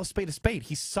 but I call a spade a spade.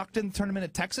 He sucked in the tournament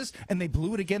at Texas, and they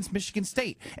blew it against Michigan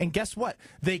State. And guess what?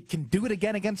 They can do it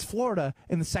again against Florida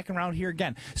in the second round here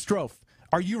again. Strofe,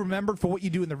 are you remembered for what you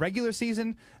do in the regular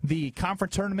season, the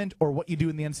conference tournament, or what you do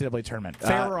in the NCAA tournament?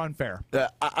 Fair or unfair?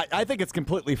 I think it's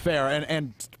completely fair.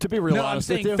 And to be real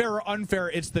honest I'm with saying you, fair or unfair,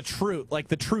 it's the truth. Like,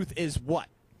 the truth is what?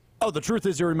 Oh, the truth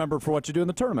is you're remembered for what you do in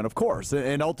the tournament, of course.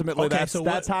 And ultimately,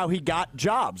 that's how he got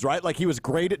jobs, right? Like, he was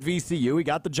great at VCU. He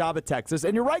got the job at Texas.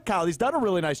 And you're right, Kyle. He's done a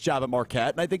really nice job at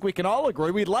Marquette. And I think we can all agree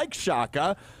we like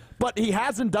Shaka. But he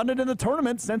hasn't done it in the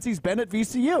tournament since he's been at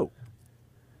VCU.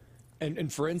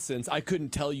 And for instance, I couldn't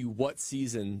tell you what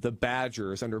season the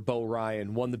Badgers under Bo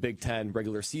Ryan won the Big Ten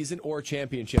regular season or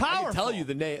championship. Powerful. I can tell you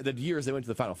the years they went to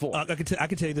the Final Four. I can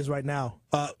tell you this right now.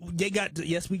 We got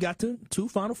to 2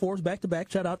 Final Fours back to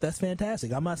back. Shout out, that's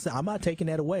fantastic. I'm not taking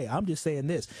that away. I'm just saying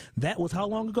this. That was how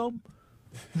long ago?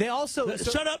 They also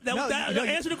shut up.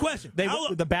 Answer the question.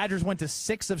 The Badgers went to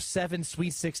 6 of 7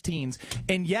 Sweet 16s,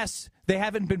 and yes, they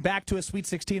haven't been back to a Sweet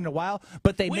 16 in a while.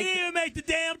 But we didn't make the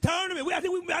damn tournament. I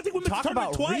think we missed the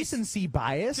tournament twice. Recency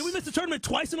bias. Did we miss the tournament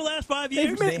twice in the last 5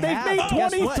 years? They've made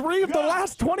 23 of the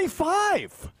last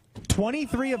 25.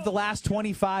 23 of the last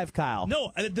 25, Kyle.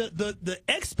 No, the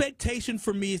expectation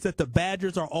for me is that the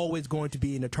Badgers are always going to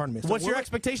be in the tournament. So what's your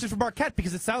expectation for Marquette?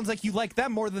 Because it sounds like you like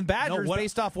them more than Badgers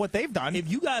based off what they've done. If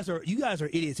you guys are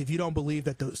idiots if you don't believe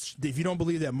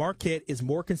that Marquette is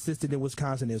more consistent than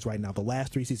Wisconsin is right now. The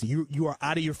last 3 seasons, you are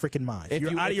out of your freaking mind.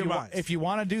 You're out of your mind. If you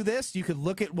want to do this, you could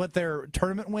look at what their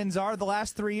tournament wins are the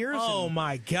last 3 years. Oh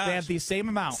my gosh, they have the same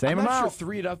amount. I'm not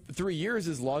sure 3 years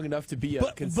is long enough to be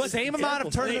a consistent same amount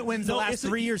of tournament wins the last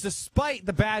 3 years, despite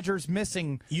the Badgers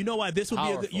missing. You know why this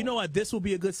will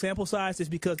be a good sample size is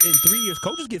because in 3 years,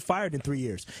 coaches get fired in 3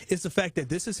 years. It's the fact that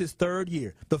this is his 3rd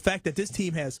year. The fact that this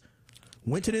team has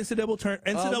went to the NCAA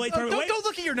tournament. Don't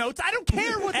look at your notes. I don't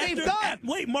care what they've done.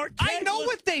 I know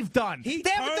what they've done. They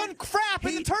haven't done crap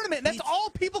in the tournament. That's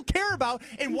all people care about.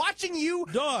 And watching you,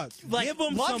 give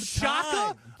him love some Shaka.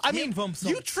 time. I mean,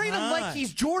 you treat him like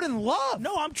he's Jordan Love.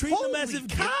 No, I'm treating him as if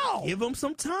cow. Give him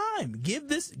some time. Give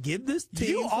this team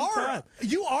some time.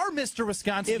 You are Mr.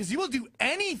 Wisconsin because you will do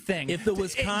anything. If the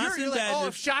Wisconsin Badgers,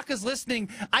 if Shaka's listening,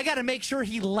 I got to make sure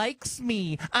he likes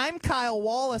me. I'm Kyle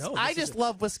Wallace. I just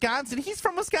love Wisconsin. He's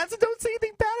from Wisconsin. Don't say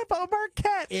anything bad about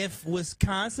Marquette. If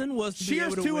Wisconsin was to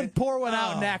cheers be able to and pour one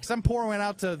out next. I'm pouring one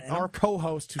out to our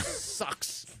co-host who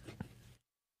sucks.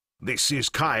 This is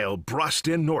Kyle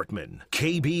Bruston Nortman,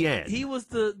 KBN. He was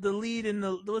the lead in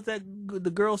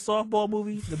the girls softball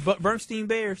movie, the Bernstein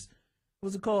Bears.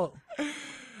 What's it called?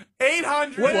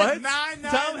 800 what? 990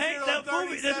 Tom Hanks, that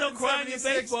movie. There's no crime in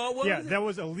baseball. That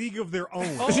was A League of Their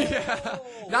Own.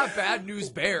 Not Bad News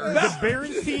Bears. The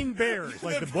Bernstein Bears,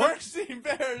 like the book. Bernstein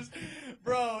Bears,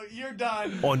 bro. You're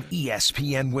done. On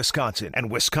ESPN Wisconsin and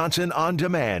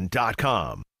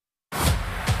WisconsinOnDemand.com.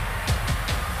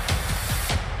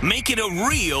 Make it a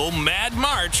real Mad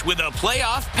March with a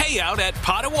playoff payout at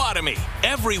Potawatomi.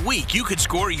 Every week, you could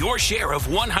score your share of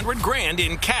 $100,000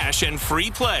 in cash and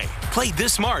free play. Play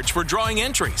this March for drawing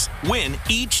entries. Win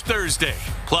each Thursday.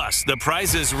 Plus, the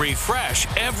prizes refresh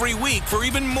every week for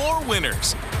even more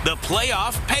winners. The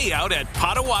playoff payout at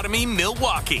Potawatomi,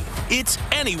 Milwaukee. It's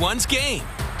anyone's game.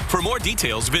 For more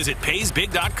details, visit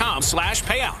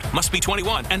paysbig.com/payout. Must be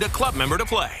 21 and a club member to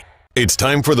play. It's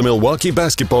time for the Milwaukee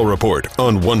Basketball Report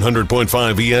on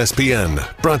 100.5 ESPN.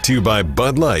 Brought to you by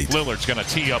Bud Light. Lillard's going to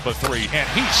tee up a three, and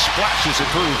he splashes it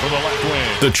through for the left wing.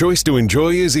 The choice to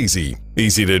enjoy is easy.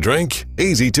 Easy to drink,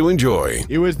 easy to enjoy.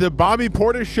 It was the Bobby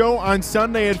Portis Show on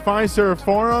Sunday at Fiserv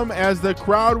Forum as the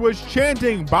crowd was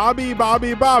chanting Bobby,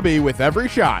 Bobby, Bobby with every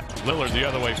shot. Lillard the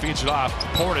other way, feeds it off.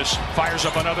 Portis fires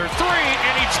up another three,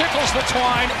 and he tickles the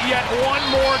twine yet one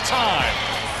more time.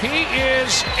 He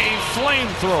is a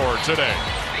flamethrower today.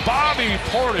 Bobby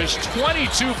Portis,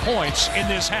 22 points in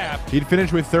this half. He'd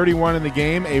finished with 31 in the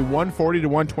game, a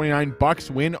 140-129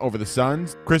 Bucks win over the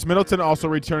Suns. Chris Middleton also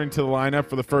returning to the lineup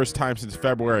for the first time since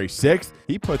February 6th.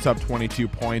 He puts up 22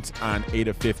 points on 8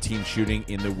 of 15 shooting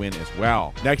in the win as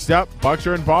well. Next up, Bucks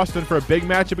are in Boston for a big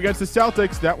matchup against the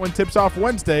Celtics. That one tips off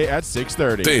Wednesday at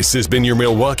 6:30. This has been your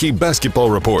Milwaukee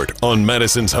Basketball Report on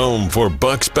Madison's home for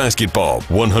Bucks basketball,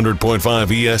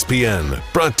 100.5 ESPN.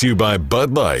 Brought to you by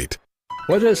Bud Light.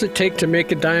 What does it take to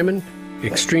make a diamond?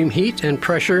 Extreme heat and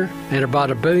pressure and about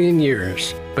 1 billion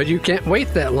years. But you can't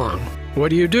wait that long.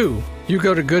 What do? You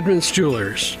go to Goodman's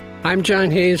Jewelers. I'm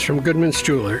John Hayes from Goodman's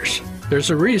Jewelers. There's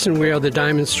a reason we are the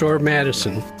Diamond Store of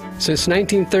Madison. Since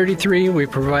 1933, we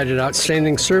provided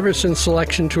outstanding service and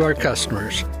selection to our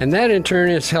customers. And that in turn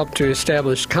has helped to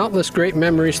establish countless great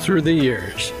memories through the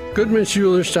years.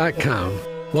 Goodman'sJewelers.com,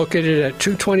 located at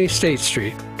 220 State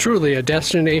Street. Truly a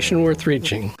destination worth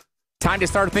reaching. Time to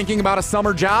start thinking about a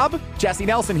summer job? Jesse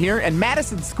Nelson here, and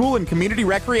Madison School and Community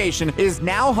Recreation is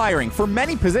now hiring for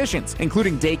many positions,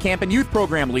 including day camp and youth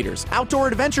program leaders, outdoor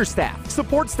adventure staff,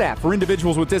 support staff for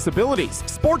individuals with disabilities,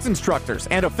 sports instructors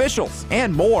and officials,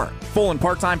 and more. Full and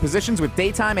part-time positions with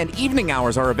daytime and evening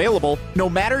hours are available. No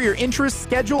matter your interest,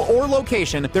 schedule, or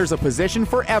location, there's a position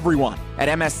for everyone. At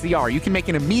MSCR, you can make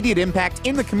an immediate impact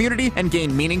in the community and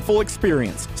gain meaningful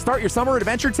experience. Start your summer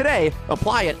adventure today.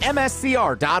 Apply at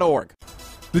mscr.org.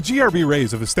 The GRB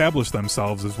Rays have established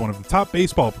themselves as one of the top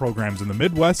baseball programs in the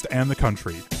Midwest and the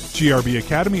country. GRB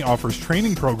Academy offers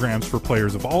training programs for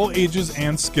players of all ages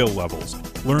and skill levels.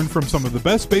 Learn from some of the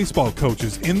best baseball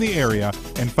coaches in the area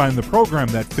and find the program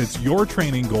that fits your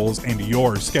training goals and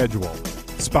your schedule.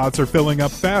 Spots are filling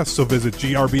up fast, so visit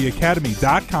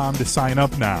grbacademy.com to sign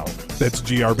up now. That's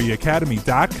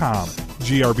grbacademy.com.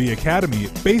 GRB Academy,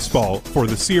 baseball for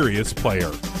the serious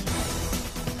player.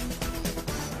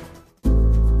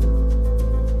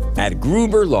 At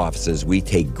Gruber Law Offices, we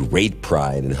take great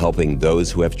pride in helping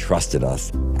those who have trusted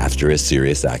us after a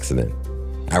serious accident.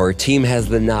 Our team has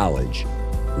the knowledge,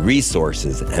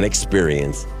 resources, and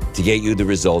experience to get you the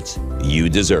results you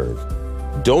deserve.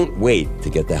 Don't wait to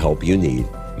get the help you need.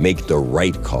 Make the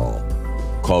right call.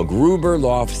 Call Gruber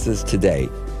Law Offices today.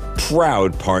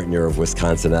 Proud partner of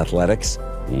Wisconsin Athletics.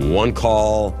 One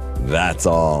call, that's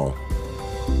all.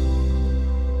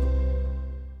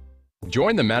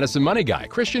 Join the Madison Money Guy,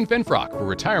 Christian Finfrock, for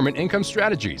Retirement Income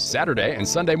Strategies, Saturday and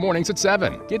Sunday mornings at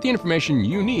 7. Get the information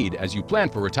you need as you plan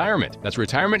for retirement. That's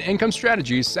Retirement Income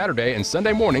Strategies, Saturday and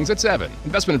Sunday mornings at 7.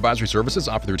 Investment advisory services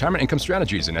offered through Retirement Income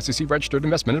Strategies, an SEC-registered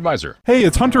investment advisor. Hey,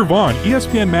 it's Hunter Vaughn.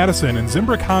 ESPN Madison and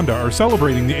Zimbrick Honda are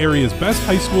celebrating the area's best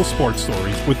high school sports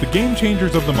stories with the Game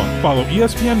Changers of the Month. Follow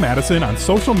ESPN Madison on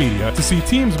social media to see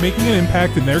teams making an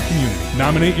impact in their community.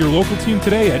 Nominate your local team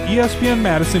today at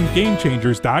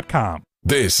ESPNMadisonGameChangers.com.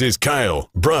 This is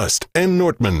Kyle, Brust, and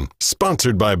Nortman,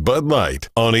 sponsored by Bud Light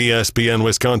on ESPN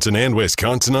Wisconsin and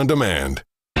Wisconsin On Demand.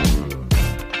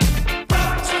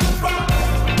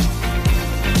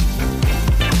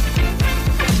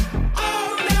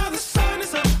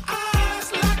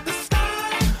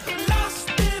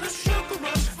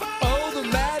 Oh, the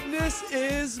madness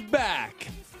is back.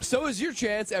 So is your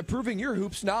chance at proving your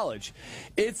hoops knowledge.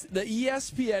 It's the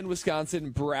ESPN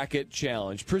Wisconsin Bracket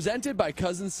Challenge, presented by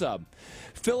Cousin Sub.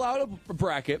 Fill out a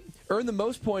bracket, earn the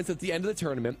most points at the end of the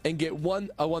tournament, and get a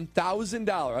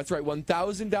 $1,000, that's right,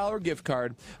 $1,000 gift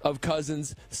card of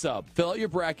Cousins Sub. Fill out your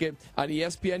bracket on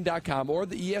ESPN.com or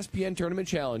the ESPN Tournament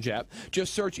Challenge app.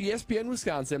 Just search ESPN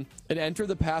Wisconsin and enter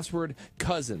the password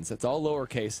Cousins. That's all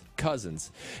lowercase,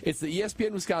 Cousins. It's the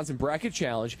ESPN Wisconsin Bracket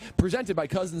Challenge, presented by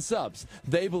Cousins Subs.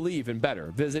 They believe in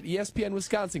better. Visit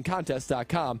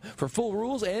ESPNWisconsinContest.com for full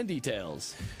rules and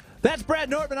details. That's Brad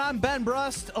Nortman. I'm Ben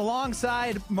Brust,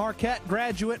 alongside Marquette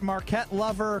graduate, Marquette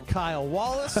lover Kyle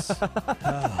Wallace.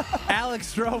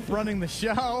 Alex Strofe running the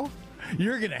show.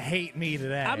 You're going to hate me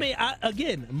today. I mean,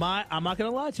 I'm not going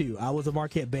to lie to you. I was a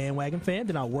Marquette bandwagon fan,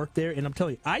 then I worked there, and I'm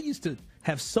telling you, I used to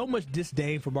have so much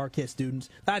disdain for Marquette students.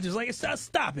 I just like,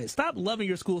 stop it. Stop loving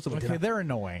your school so much. Okay, they're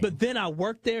annoying. But then I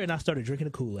worked there, and I started drinking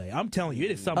the Kool-Aid. I'm telling you,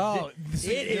 it is something.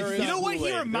 You know what?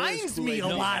 He reminds me a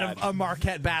lot of a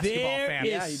Marquette basketball fan.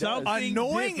 There is something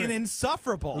annoying different. and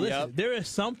insufferable. Listen, there is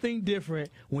something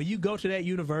different when you go to that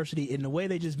university in the way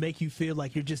they just make you feel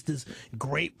like you're just this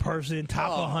great person,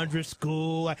 top 100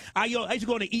 school. Like, I used to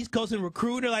go on the East Coast and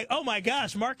recruit. They're like, oh my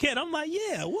gosh, Marquette. I'm like,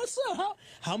 yeah, what's up?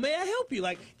 How may I help you?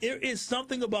 Like, there is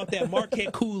something about that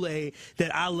Marquette Kool-Aid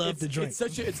that I love to drink.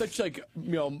 It's such like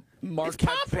Marquette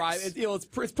private.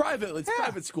 It's private. It's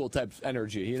private school type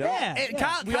energy. You know.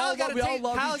 Yeah. We all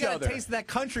love each other. Taste that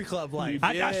country club life.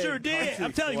 I sure did.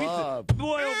 I'm telling you,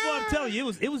 boy, I'm telling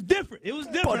you, it was different. It was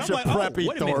different. Bunch I'm of like, preppy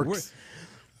wait a dorks. minute.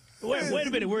 Wait a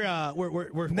minute. We're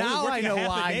now I know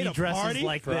why he dresses dresses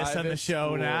like this on the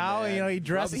show. Now man. you know he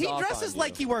dresses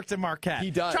like he worked at Marquette.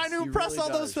 He does. Trying to impress all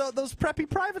those preppy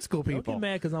private school people. Don't get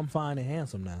mad because I'm fine and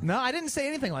handsome now. No, I didn't say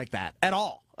anything like that at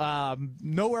all.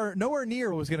 Nowhere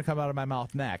near what was going to come out of my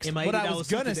mouth next. What I was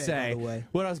going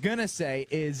to say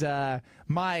is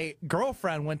my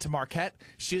girlfriend went to Marquette.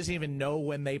 She doesn't even know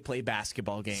when they play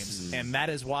basketball games, and that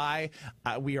is why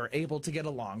we are able to get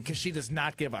along, because she does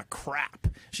not give a crap.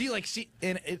 She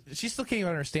still can't even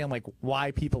understand like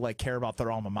why people like care about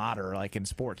their alma mater like in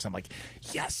sports. I'm like,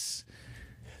 yes.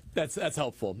 That's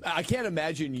helpful. I can't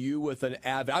imagine you with an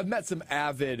avid. I've met some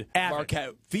avid.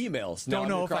 Marquette females. Don't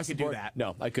know if I could do that.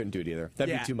 No, I couldn't do it either.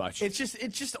 That'd be too much. It's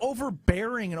just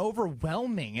overbearing and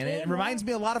overwhelming, and it reminds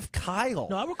me a lot of Kyle.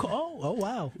 No, I recall. Oh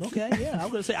wow. Okay, yeah. I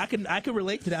was gonna say I can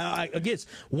relate to that. I guess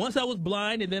once I was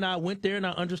blind, and then I went there and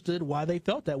I understood why they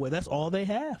felt that way. That's all they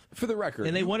have. For the record,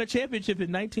 and they won a championship in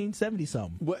 1970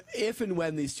 something. If and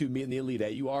when these two meet in the Elite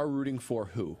Eight, you are rooting for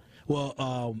who?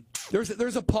 Well,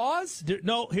 there's a pause.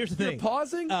 No, here's the thing. You're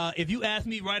pausing. If you asked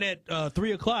me right at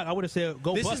 3 o'clock, I would have said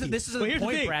go. This is the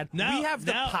point, Brad. Now, we have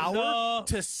the power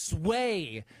to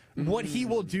sway what he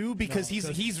will do because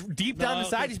he's deep down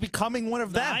inside. He's becoming one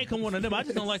of them. I ain't come one of them. I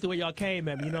just don't like the way y'all came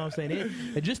at me. You know what I'm saying?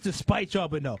 And just to spite y'all,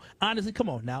 but no. Honestly, come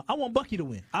on now. I want Bucky to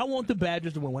win. I want the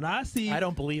Badgers to win. When I see, I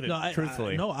don't believe it.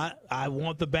 Truthfully, I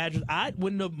want the Badgers.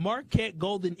 When the Marquette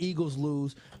Golden Eagles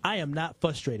lose, I am not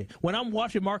frustrated. When I'm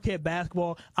watching Marquette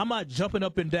basketball, I'm not jumping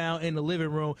up and down in the living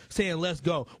room saying "Let's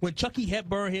go." When Chucky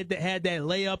Hepburn had that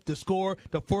layup to score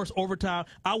the first overtime,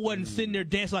 I wasn't sitting there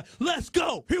dancing like "Let's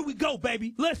go, here we go,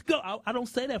 baby, let's go." I don't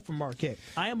say that for Marquette.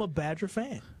 I am a Badger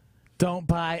fan. Don't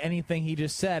buy anything he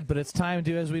just said, but it's time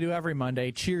to, as we do every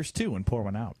Monday, cheers to and pour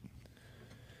one out.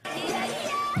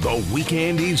 The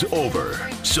weekend is over,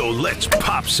 so let's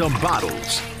pop some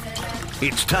bottles.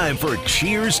 It's time for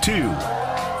Cheers to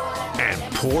and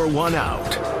Pour One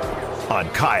Out on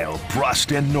Kyle,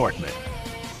 Brust, and Nortman.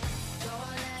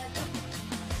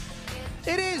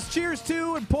 It is Cheers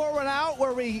to and Pour One Out,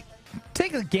 where we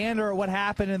take a gander at what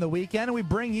happened in the weekend, and we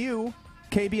bring you,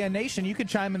 KBN Nation. You can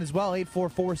chime in as well,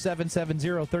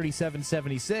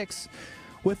 844-770-3776,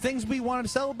 with things we want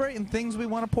to celebrate and things we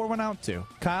want to pour one out to.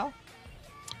 Kyle?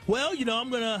 Well,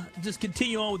 I'm going to just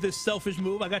continue on with this selfish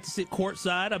move. I got to sit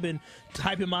courtside. I've been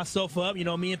hyping myself up. Me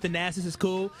and Thanasis is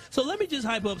cool. So let me just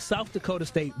hype up South Dakota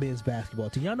State men's basketball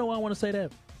team. Y'all know why I want to say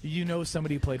that? You know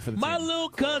somebody who played for the My team. little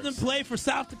cousin played for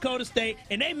South Dakota State,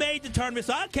 and they made the tournament,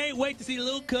 so I can't wait to see the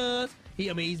little cuz.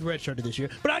 He's redshirted this year,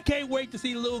 but I can't wait to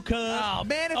see the little cuz. Oh,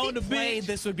 man, if on he the played, bench.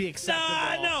 this would be acceptable. Nah,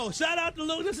 I know. Shout out to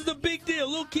Luke. This is a big deal.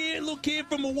 Little kid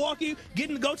from Milwaukee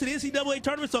getting to go to the NCAA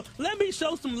tournament. So let me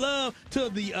show some love to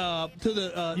the you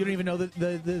don't even know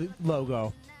the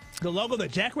logo. The logo, the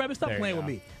Jackrabbit. Stop playing with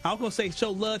me. I was going to say show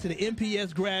love to the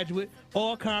MPS graduate,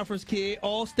 all-conference kid,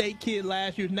 all-state kid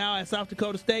last year, now at South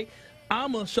Dakota State.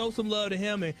 I'm going to show some love to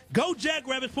him and go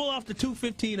Jackrabbits, pull off the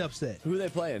 215 upset. Who are they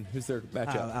playing? Who's their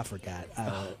matchup? I forgot.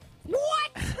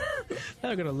 What?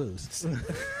 They're going to lose.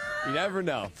 You never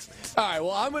know. All right,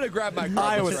 well, I'm going to grab my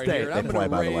Iowa right State. here. I'm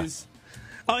going to raise.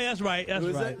 Oh, yeah, that's right. That's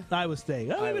right. Iowa State.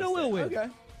 I don't even know we'll win. Okay.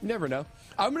 You never know.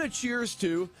 I'm going to cheers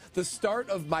to the start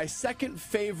of my second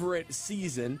favorite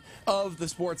season of the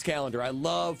sports calendar. I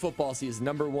love football season,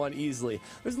 number one easily.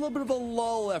 There's a little bit of a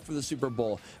lull after the Super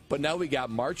Bowl, but now we got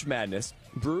March Madness,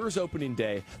 Brewers opening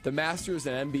day, the Masters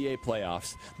and NBA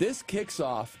playoffs. This kicks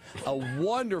off a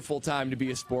wonderful time to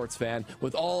be a sports fan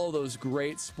with all those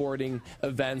great sporting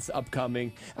events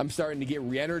upcoming. I'm starting to get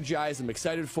re-energized. I'm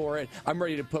excited for it. I'm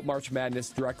ready to put March Madness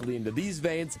directly into these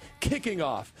veins, kicking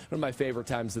off one of my favorite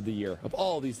times games of the year of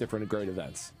all these different great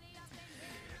events.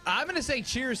 I'm going to say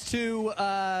cheers to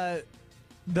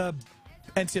the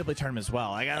NCAA tournament as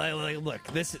well. Look,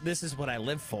 this is what I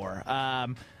live for.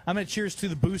 I'm going to cheers to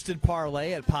the boosted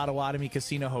parlay at Potawatomi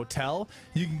Casino Hotel.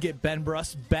 You can get Ben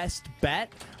Brust's best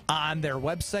bet on their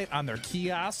website, on their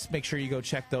kiosks. Make sure you go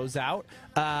check those out.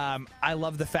 I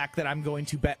love the fact that I'm going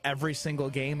to bet every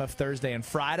single game of Thursday and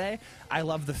Friday. I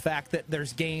love the fact that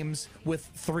there's games with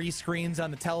 3 screens on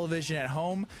the television at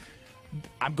home.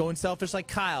 I'm going selfish like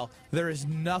Kyle. There is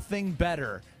nothing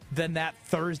better than that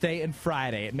Thursday and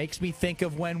Friday. It makes me think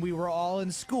of when we were all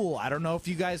in school. I don't know if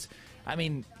you guys,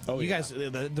 guys,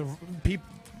 the people,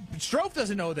 Strofe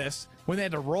doesn't know this, when they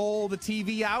had to roll the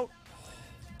TV out.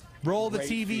 The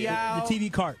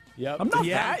TV cart. Yep. I'm not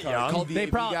that young. Called the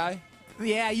AV guy.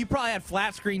 Yeah, you probably had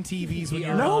flat screen TVs when you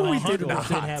were No, we did did not.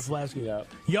 not. Have flat screen.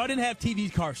 Y'all didn't have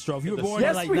TV carts, Strofe. You were born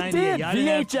Yes, in like we 98. did. Y'all didn't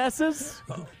have, VHSs.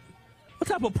 what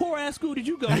type of poor ass school did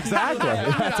you go to? Exactly.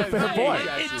 That's a fair point.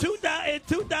 In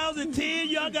 2010,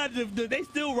 y'all got they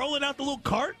still rolling out the little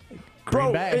cart.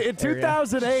 Bro, Bay in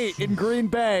 2008 in Green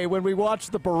Bay, when we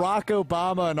watched the Barack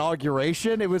Obama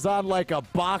inauguration, it was on like a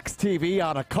box TV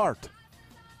on a cart.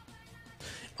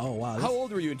 Oh, wow. How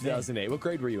old were you in 2008? What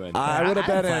grade were you in? I would have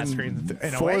I had been flat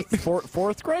in screens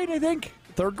fourth grade, I think.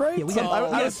 Third grade? Yeah, we got,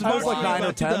 I was like 9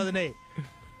 or 10. 2008.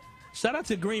 Shout out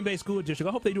to Green Bay School District.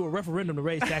 I hope they do a referendum to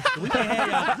raise taxes. We can't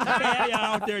have y'all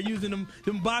out there using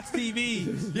them box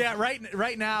TVs. Yeah,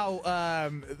 right now,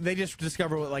 they just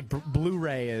discovered what like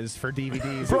Blu-ray is for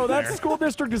DVDs. Bro, that school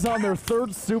district is on their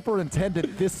 3rd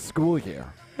superintendent this school year.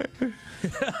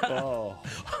 Oh,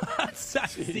 that's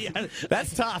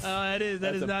tough. That is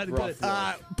not good.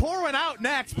 Pour one out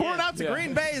next. Pour it out to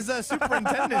Green Bay's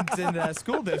superintendent in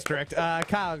school district.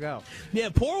 Kyle, go. Yeah,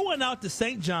 pour one out to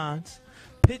St. John's,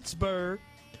 Pittsburgh,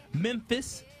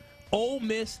 Memphis, Ole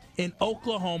Miss, and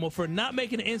Oklahoma for not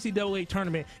making the NCAA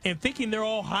tournament and thinking they're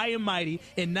all high and mighty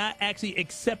and not actually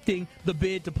accepting the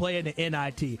bid to play in the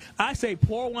NIT. I say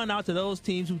pour one out to those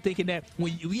teams who thinking that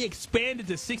when we expanded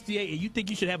to 68 and you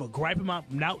think you should have a gripe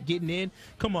about not getting in,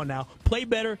 come on now. Play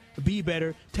better, be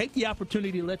better, take the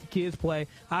opportunity to let the kids play.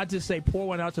 I just say pour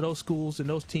one out to those schools and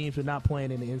those teams who are not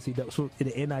playing in the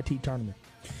NIT tournament.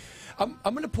 I'm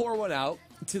going to pour one out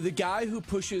to the guy who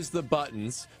pushes the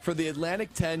buttons for the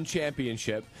Atlantic 10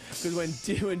 championship, because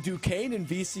when Duquesne and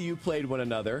VCU played one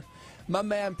another, my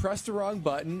man pressed the wrong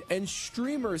button and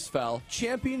streamers fell.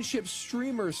 Championship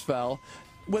streamers fell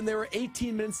when there were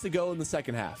 18 minutes to go in the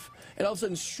second half. And all of a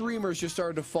sudden, streamers just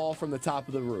started to fall from the top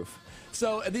of the roof.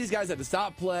 So these guys had to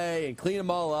stop play and clean them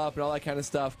all up and all that kind of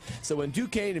stuff. So when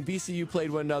Duquesne and VCU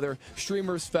played one another,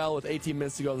 streamers fell with 18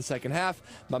 minutes to go in the second half.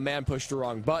 My man pushed the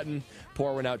wrong button.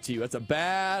 Pour one out to you. That's a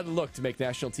bad look to make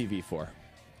national TV for.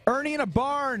 Ernie in a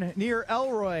barn near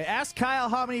Elroy. Ask Kyle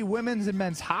how many women's and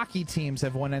men's hockey teams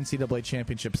have won NCAA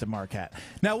championships at Marquette.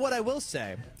 Now, what I will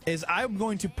say is I'm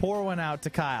going to pour one out to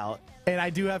Kyle, and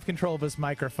I do have control of his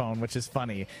microphone, which is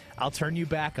funny. I'll turn you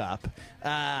back up.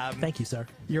 Thank you, sir.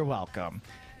 You're welcome.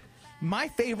 My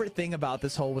favorite thing about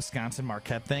this whole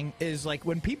Wisconsin-Marquette thing is, like,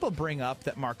 when people bring up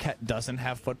that Marquette doesn't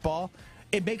have football,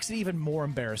 it makes it even more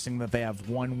embarrassing that they have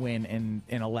one win in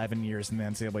 11 years in the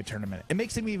NCAA tournament. It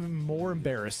makes it even more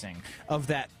embarrassing of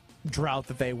that drought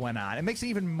that they went on. It makes it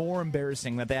even more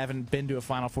embarrassing that they haven't been to a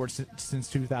Final Four since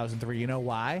 2003. You know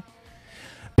why?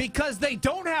 Because they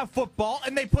don't have football,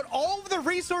 and they put all of the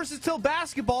resources to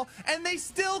basketball, and they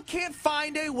still can't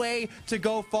find a way to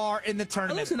go far in the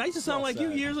tournament. Listen, I used to sound like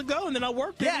you years ago, and then I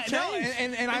worked. Yeah, no,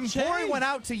 and I'm pouring one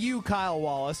out to you, Kyle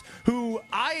Wallace, who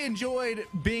I enjoyed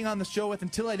being on the show with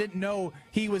until I didn't know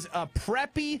he was a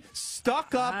preppy,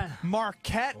 stuck-up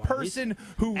Marquette person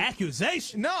who...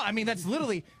 Accusation? No, I mean, that's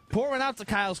literally... Pouring out to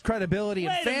Kyle's credibility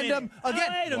and fandom.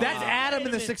 Again, that's Adam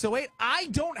in the 608. I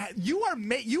don't. You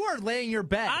are laying your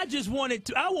bet. I just wanted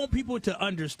to. I want people to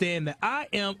understand that I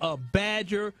am a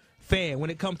Badger fan. When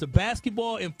it comes to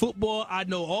basketball and football, I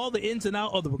know all the ins and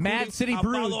outs of the recruiting. Mad City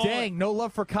Brew. Dang, no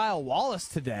love for Kyle Wallace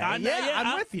today. I'm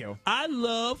with you. I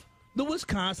love the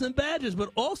Wisconsin Badgers,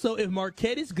 but also if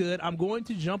Marquette is good, I'm going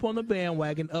to jump on the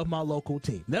bandwagon of my local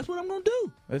team. That's what I'm going to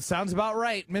do. It sounds about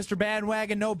right. Mr.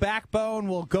 Bandwagon, no backbone,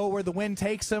 will go where the wind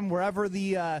takes him, wherever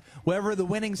the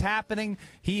winning's happening.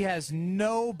 He has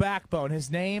no backbone. His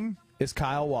name is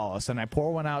Kyle Wallace, and I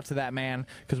pour one out to that man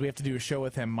because we have to do a show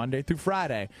with him Monday through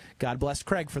Friday. God bless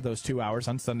Craig for those 2 hours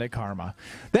on Sunday Karma.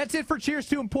 That's it for Cheers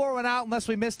to and Pour One Out, unless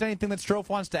we missed anything that Strofe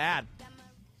wants to add.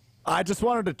 I just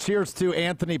wanted to cheers to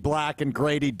Anthony Black and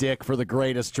Grady Dick for the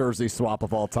greatest jersey swap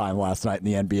of all time last night in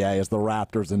the NBA as the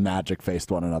Raptors and Magic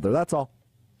faced one another. That's all.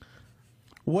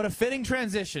 What a fitting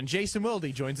transition. Jason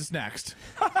Wilde joins us next.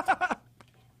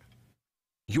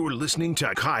 You're listening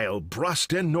to Kyle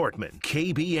Brust and Nortman,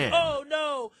 KBN. Oh,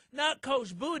 no, not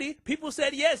Coach Booty. People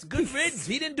said yes, good riddance.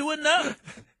 He didn't do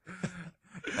enough.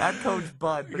 Not Coach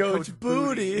Bud, but Coach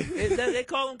Booty. Is that, they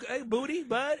call him Booty,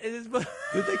 Bud? Did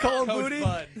they call him Coach Booty?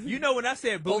 Bud. You know when I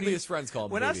said Booty. Only his friends call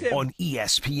him when Booty. I said, On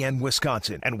ESPN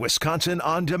Wisconsin and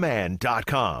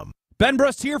WisconsinOnDemand.com. Ben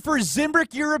Brust here for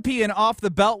Zimbrick European off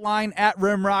the Beltline at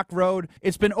Rimrock Road.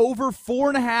 It's been over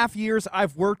 4.5 years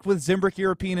I've worked with Zimbrick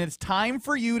European, and it's time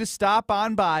for you to stop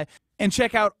on by and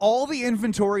check out all the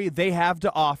inventory they have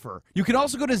to offer. You can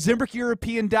also go to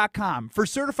ZimbrickEuropean.com for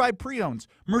certified pre-owns,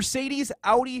 Mercedes,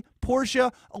 Audi,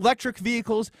 Porsche, electric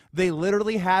vehicles. They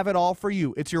literally have it all for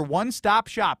you. It's your one-stop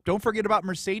shop. Don't forget about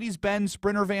Mercedes-Benz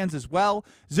Sprinter vans as well.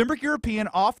 Zimbrick European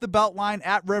off the Beltline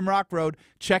at Rimrock Road.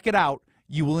 Check it out.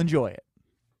 You will enjoy it.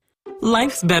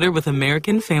 Life's better with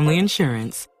American Family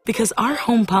Insurance because our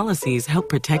home policies help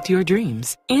protect your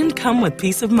dreams and come with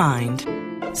peace of mind.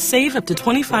 Save up to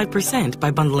 25%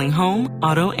 by bundling home,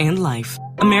 auto, and life.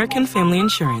 American Family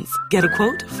Insurance. Get a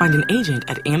quote, find an agent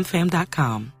at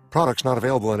amfam.com. Products not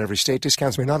available in every state.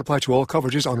 Discounts may not apply to all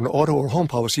coverages on an auto or home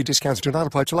policy. Discounts do not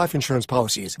apply to life insurance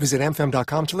policies. Visit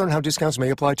amfam.com to learn how discounts may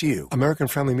apply to you. American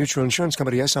Family Mutual Insurance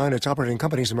Company, SI, and its operating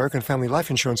companies, American Family Life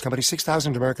Insurance Company,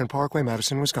 6000 American Parkway,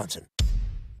 Madison, Wisconsin.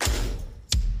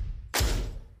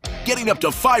 Getting up to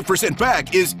 5%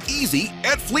 back is easy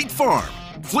at Fleet Farm.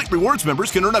 Fleet Rewards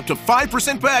members can earn up to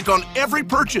 5% back on every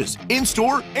purchase,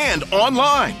 in-store and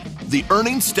online. The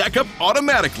earnings stack up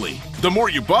automatically. The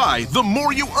more you buy, the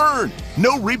more you earn.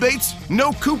 No rebates,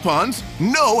 no coupons,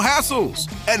 no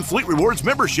hassles. And Fleet Rewards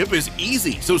membership is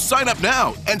easy, so sign up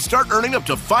now and start earning up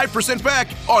to 5% back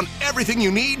on everything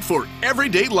you need for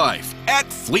everyday life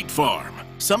at Fleet Farm.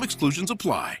 Some exclusions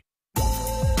apply.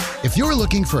 If you're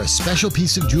looking for a special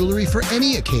piece of jewelry for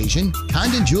any occasion,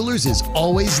 Condon Jewelers is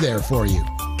always there for you.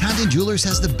 Condon Jewelers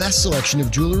has the best selection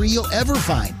of jewelry you'll ever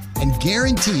find and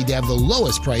guaranteed to have the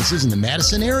lowest prices in the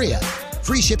Madison area.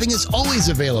 Free shipping is always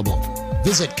available.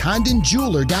 Visit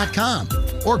CondonJeweler.com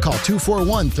or call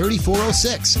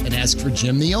 241-3406 and ask for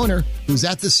Jim, the owner, who's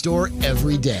at the store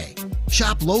every day.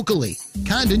 Shop locally.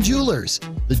 Condon Jewelers,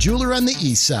 the jeweler on the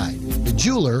east side, the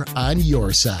jeweler on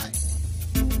your side.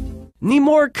 Need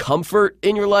more comfort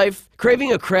in your life?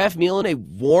 Craving a craft meal in a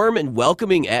warm and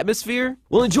welcoming atmosphere?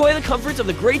 Well, enjoy the comforts of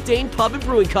the Great Dane Pub and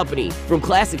Brewing Company. From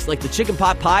classics like the chicken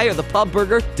pot pie or the pub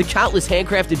burger to countless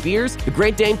handcrafted beers, the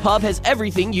Great Dane Pub has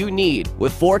everything you need.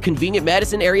 With 4 convenient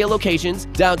Madison area locations,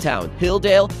 downtown,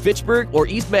 Hilldale, Fitchburg, or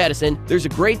East Madison, there's a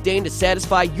Great Dane to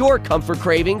satisfy your comfort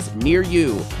cravings near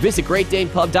you. Visit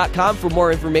GreatDanePub.com for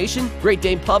more information. Great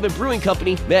Dane Pub and Brewing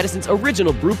Company, Madison's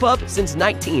original brew pub since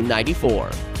 1994.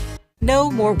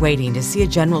 No more waiting to see a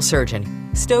general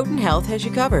surgeon. Stoughton Health has you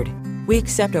covered. We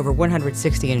accept over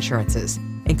 160 insurances,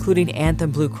 including Anthem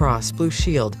Blue Cross, Blue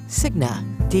Shield, Cigna,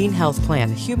 Dean Health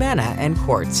Plan, Humana, and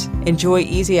Quartz. Enjoy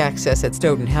easy access at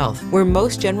Stoughton Health, where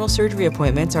most general surgery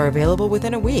appointments are available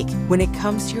within a week. When it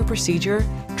comes to your procedure,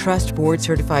 trust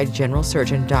board-certified general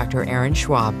surgeon Dr. Aaron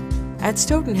Schwab. At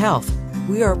Stoughton Health,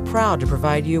 we are proud to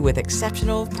provide you with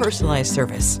exceptional, personalized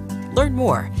service. Learn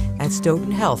more at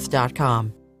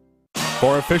stoughtonhealth.com.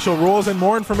 For official rules and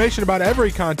more information about every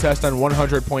contest on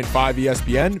 100.5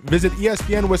 ESPN, visit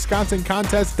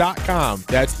ESPNWisconsinContest.com.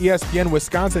 That's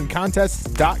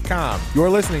ESPNWisconsinContests.com. You're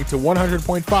listening to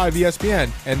 100.5 ESPN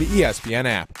and the ESPN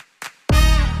app.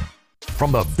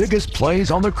 From the biggest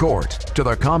plays on the court to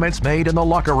the comments made in the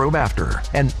locker room after,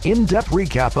 an in-depth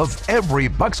recap of every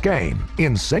Bucks game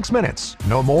in 6 minutes.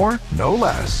 No more, no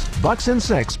less. Bucks in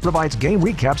 6 provides game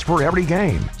recaps for every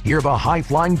game. Hear the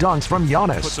high-flying dunks from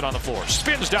Giannis. Puts it on the floor,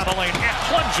 spins down the lane, and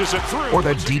plunges it through. Or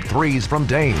the deep threes from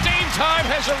Dame. Dame time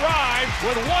has arrived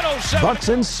with 107. Bucks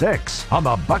in 6 on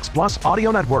the Bucks Plus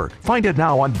Audio Network. Find it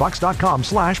now on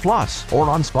bucks.com/plus or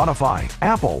on Spotify,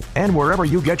 Apple, and wherever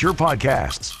you get your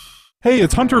podcasts. Hey,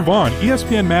 it's Hunter Vaughn.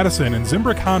 ESPN Madison and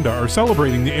Zimbrick Honda are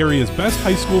celebrating the area's best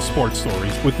high school sports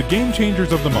stories with the Game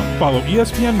Changers of the Month. Follow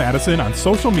ESPN Madison on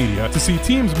social media to see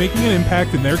teams making an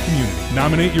impact in their community.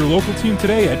 Nominate your local team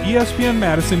today at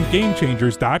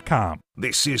ESPNMadisonGameChangers.com.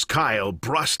 This is Kyle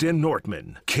Brust and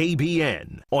Nortman,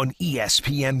 KBN, on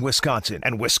ESPN Wisconsin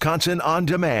and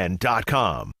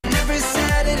WisconsinOnDemand.com. Every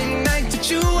Saturday night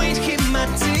that you ain't keep my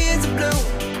tears blue.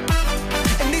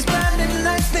 And these blinding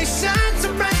lights, they shine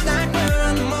so bright like we're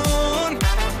on the moon.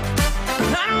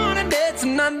 I don't wanna dance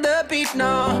another beat,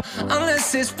 no,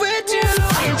 unless it's with you.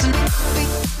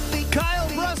 Kyle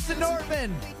Brust and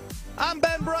Nortman. I'm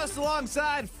Ben Brust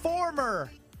alongside former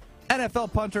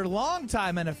NFL punter,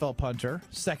 longtime NFL punter,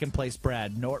 second place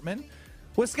Brad Nortman,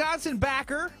 Wisconsin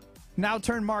backer, now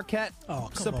turned Marquette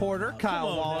supporter, on,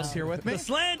 Kyle Wallace, here with me. The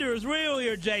slander is real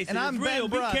here, Jason. And I'm it's real.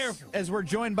 Ben Bruss, Be careful. as we're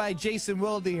joined by Jason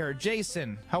Wilde here.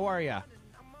 Jason, how are you?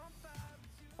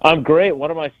 I'm great.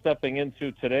 What am I stepping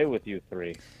into today with you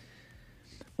three?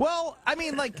 Well, I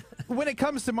mean, like, when it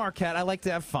comes to Marquette, I like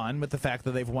to have fun with the fact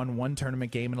that they've won one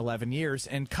tournament game in 11 years.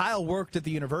 And Kyle worked at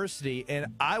the university, and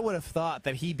I would have thought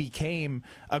that he became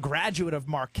a graduate of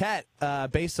Marquette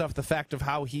based off the fact of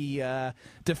how he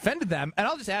defended them. And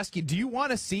I'll just ask you, do you want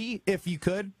to see, if you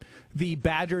could, the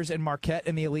Badgers and Marquette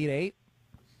in the Elite Eight?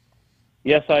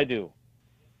 Yes, I do.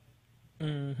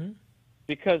 Mm-hmm.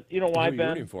 Because, you know why, Who are you Ben?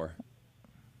 rooting for?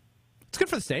 It's good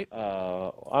for the state.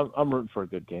 I'm rooting for a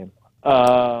good game.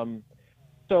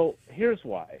 So here's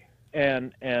why.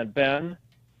 And Ben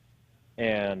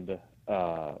and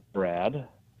Brad,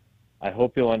 I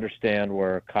hope you'll understand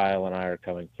where Kyle and I are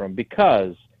coming from,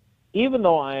 because even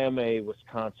though I am a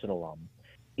Wisconsin alum,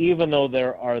 even though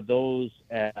there are those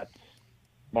at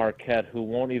Marquette who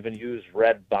won't even use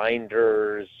red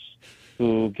binders,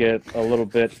 who get a little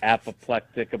bit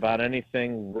apoplectic about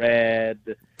anything red,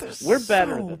 we're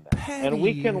better than that. Petty, and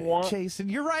we can want Jason,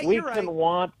 you're right. We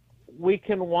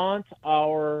can want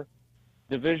our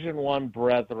Division I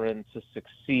brethren to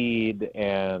succeed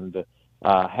and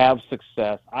have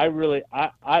success. I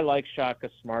like Shaka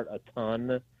Smart a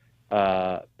ton.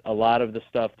 A lot of the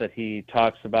stuff that he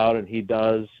talks about and he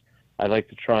does, I like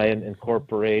to try and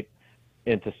incorporate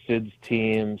into Sid's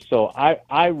team. So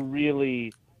I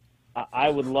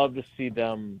would love to see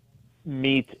them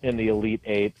meet in the Elite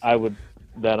Eight. I would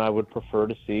prefer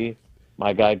to see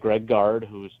my guy Greg Gard,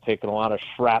 who's taken a lot of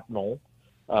shrapnel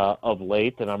of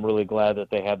late, and I'm really glad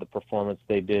that they had the performance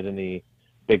they did in the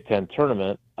Big Ten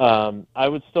tournament. I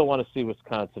would still want to see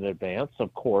Wisconsin advance,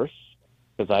 of course,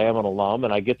 because I am an alum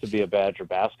and I get to be a Badger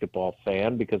basketball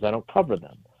fan because I don't cover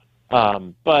them.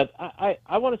 But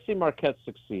I want to see Marquette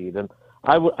succeed, and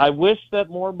I wish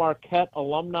that more Marquette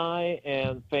alumni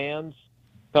and fans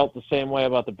felt the same way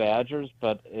about the Badgers,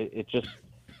 but it just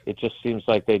seems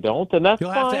like they don't, and that's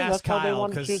You'll fine. have to ask That's how they Kyle,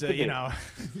 want to because, choose to you be. know.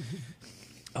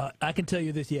 I can tell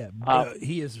you this,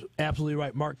 he is absolutely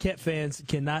right. Marquette fans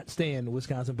cannot stand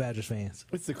Wisconsin Badgers fans.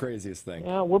 It's the craziest thing.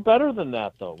 Yeah, we're better than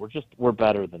that, though. We're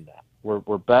better than that.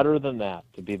 We're better than that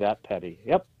to be that petty.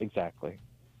 Yep, exactly.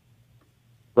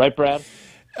 Right, Brad?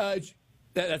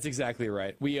 That's exactly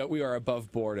right. We are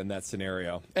above board in that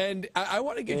scenario. And I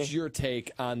want to get your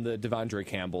take on the Devondre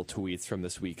Campbell tweets from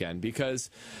this weekend, because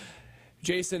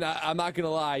Jason, I'm not going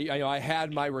to lie. I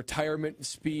had my retirement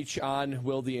speech on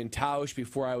Wilde and Tausch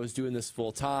before I was doing this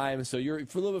full time, so you're a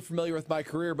little bit familiar with my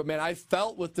career. But man, I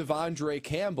felt with Devondre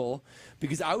Campbell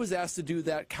because I was asked to do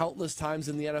that countless times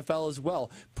in the NFL as well.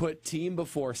 Put team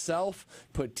before self,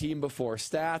 put team before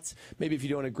stats. Maybe if you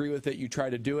don't agree with it, you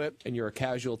try to do it, and you're a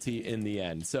casualty in the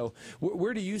end. So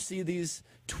where do you see these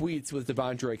tweets with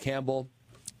Devondre Campbell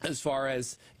as far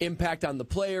as impact on the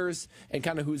players and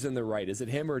kind of who's in the right? Is it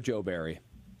him or Joe Barry?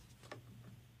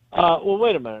 Well,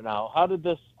 wait a minute now.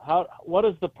 What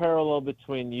is the parallel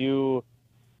between you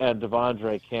and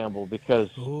Devondre Campbell? Because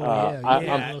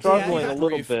I'm struggling a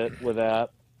little bit with that.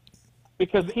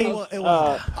 Because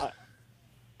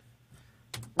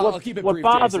I'll keep it what brief,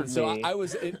 bothered Jason. me. So I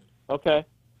was okay.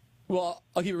 Well,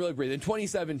 I'll keep it really brief. In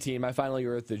 2017, my final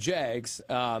year at the Jags,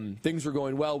 things were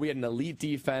going well. We had an elite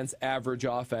defense, average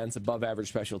offense, above average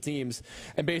special teams.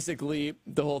 And basically,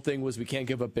 the whole thing was we can't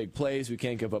give up big plays. We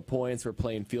can't give up points. We're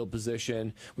playing field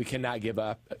position. We cannot give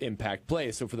up impact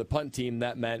plays. So for the punt team,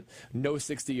 that meant no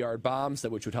 60-yard bombs,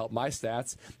 which would help my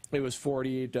stats. It was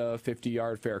 40 to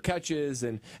 50-yard fair catches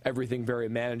and everything very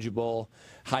manageable,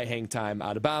 high hang time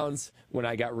out of bounds. When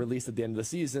I got released at the end of the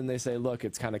season, they say, look,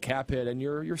 it's kind of cap hit and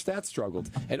your stats struggled.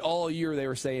 And all year they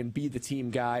were saying, be the team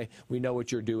guy. We know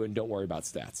what you're doing. Don't worry about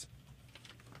stats.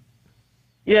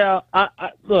 Yeah,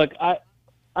 look,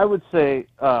 I would say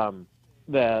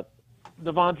that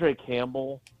Devondre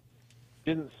Campbell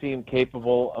didn't seem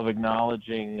capable of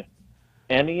acknowledging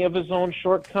any of his own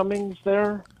shortcomings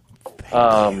there.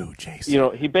 Thank you, Jason. You know,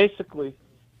 he basically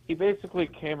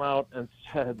came out and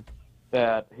said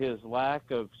that his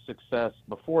lack of success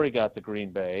before he got to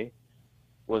Green Bay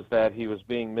was that he was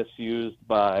being misused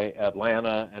by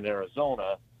Atlanta and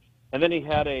Arizona. And then he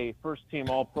had a first-team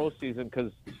All-Pro season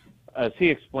because, as he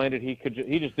explained it, he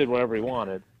just did whatever he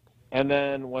wanted. And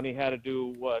then when he had to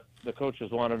do what the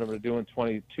coaches wanted him to do in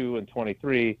 22 and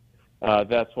 23,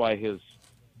 that's why his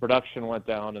production went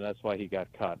down and that's why he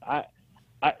got cut.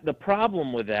 The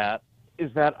problem with that is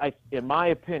that, in my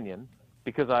opinion,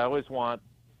 because I always want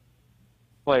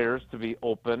players to be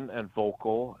open and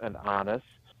vocal and honest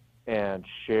and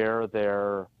share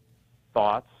their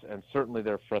thoughts and certainly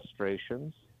their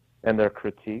frustrations. and their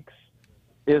critiques,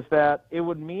 is that it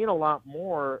would mean a lot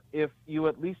more if you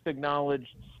at least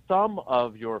acknowledged some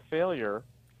of your failure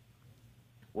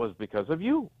was because of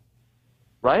you,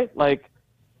 right? Like,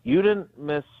 you didn't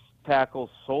miss tackles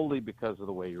solely because of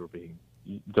the way you were being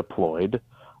deployed.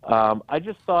 I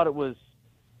just thought it was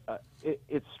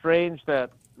it's strange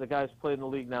that the guy's played in the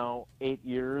league now 8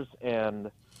 years,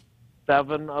 and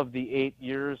 7 of the 8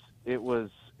 years it was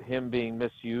him being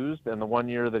misused, and the 1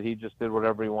 year that he just did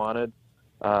whatever he wanted,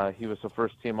 he was a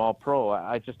first-team All-Pro.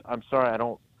 I'm sorry, I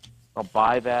don't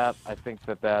buy that. I think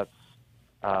that that's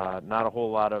not a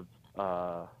whole lot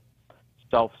of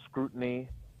self-scrutiny,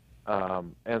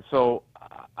 and so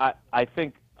I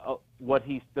think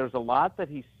there's a lot that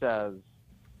he says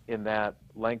in that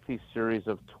lengthy series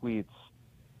of tweets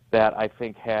that I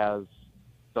think has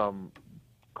some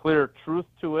clear truth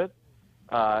to it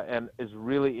and is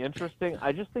really interesting.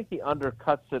 I just think he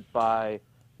undercuts it by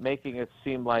making it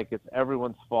seem like it's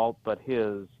everyone's fault but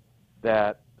his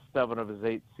that 7 of his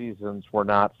 8 seasons were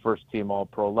not first-team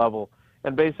All-Pro level,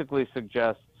 and basically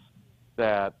suggests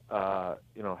that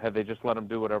had they just let him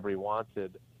do whatever he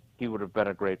wanted, he would have been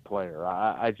a great player.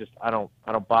 I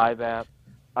don't buy that.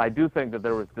 I do think that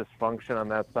there was dysfunction on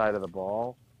that side of the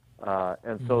ball,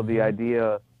 and so the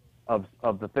idea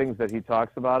of the things that he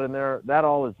talks about in there, that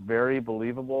all is very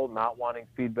believable. Not wanting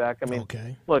feedback. I mean,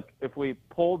 look, if we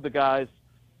polled the guys,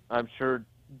 I'm sure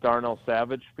Darnell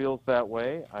Savage feels that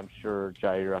way. I'm sure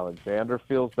Jair Alexander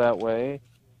feels that way.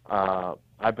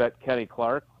 I bet Kenny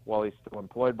Clark, while he's still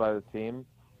employed by the team,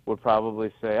 would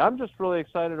probably say, I'm just really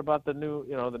excited about the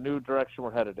new direction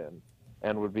we're headed in,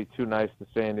 and would be too nice to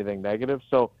say anything negative.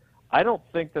 So I don't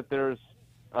think that there's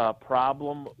a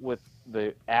problem with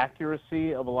the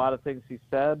accuracy of a lot of things he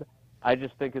said. I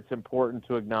just think it's important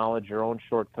to acknowledge your own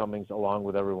shortcomings along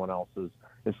with everyone else's,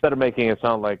 instead of making it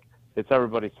sound like it's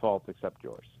everybody's fault except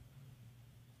yours.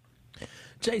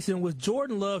 Jason, with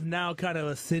Jordan Love now kind of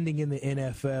ascending in the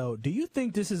NFL, do you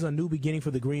think this is a new beginning for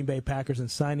the Green Bay Packers in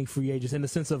signing free agents in the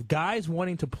sense of guys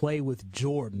wanting to play with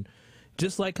Jordan,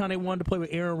 just like how they wanted to play with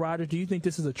Aaron Rodgers? Do you think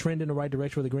this is a trend in the right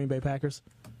direction for the Green Bay Packers?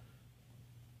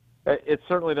 It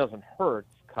certainly doesn't hurt,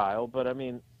 Kyle, but I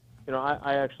mean,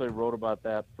 I actually wrote about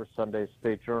that for Sunday's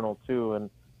State Journal too,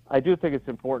 and I do think it's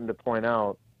important to point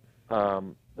out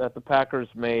that the Packers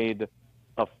made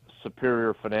a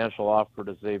superior financial offer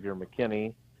to Xavier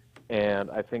McKinney,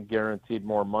 and I think guaranteed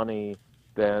more money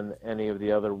than any of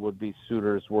the other would-be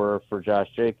suitors were for Josh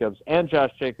Jacobs. And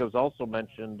Josh Jacobs also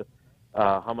mentioned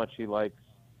how much he likes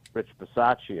Rich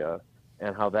Bisaccia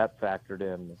and how that factored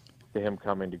in to him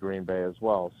coming to Green Bay as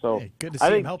well. So hey, good to see I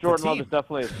him think help Jordan the Love team. is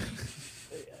definitely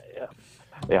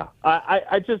yeah.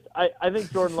 I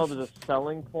think Jordan Love is a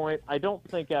selling point. I don't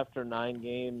think after 9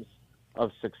 games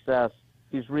of success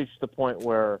he's reached the point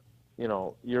where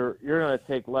you're going to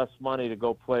take less money to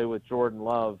go play with Jordan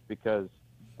Love because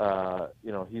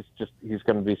he's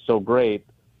going to be so great.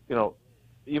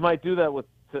 You might do that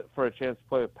for a chance to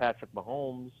play with Patrick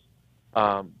Mahomes,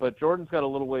 but Jordan's got a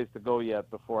little ways to go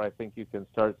yet before I think you can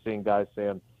start seeing guys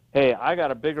saying, "Hey, I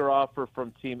got a bigger offer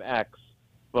from Team X,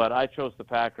 but I chose the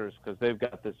Packers because they've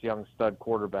got this young stud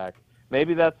quarterback."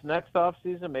 Maybe that's next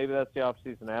offseason. Maybe that's the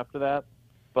offseason after that.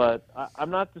 But I'm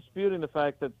not disputing the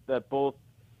fact that both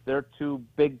their 2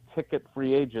 big-ticket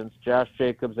free agents, Josh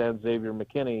Jacobs and Xavier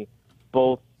McKinney,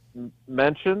 both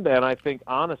mentioned, and I think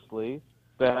honestly,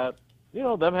 that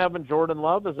them having Jordan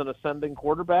Love as an ascending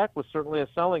quarterback was certainly a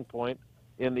selling point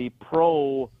in the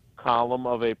pro column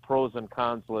of a pros and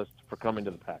cons list for coming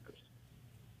to the Packers.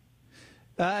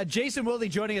 Jason Wilde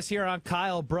joining us here on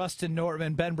Kyle Brust and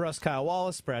Nortman. Ben Brust, Kyle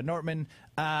Wallace, Brad Nortman.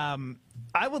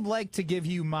 I would like to give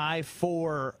you my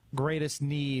 4 greatest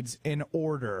needs in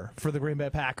order for the Green Bay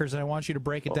Packers, and I want you to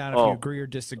break it down if you agree or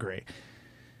disagree.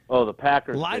 Oh, the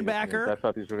Packers. Linebacker. I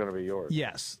thought these were going to be yours.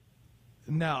 Yes.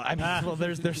 No, I mean, well,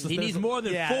 there's he needs more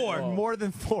than 4. More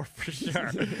than 4 for sure.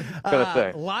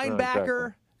 Exactly.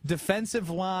 Linebacker, defensive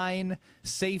line,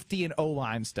 safety, and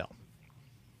O-line still.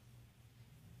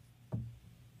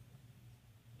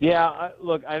 Yeah,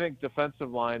 look, I think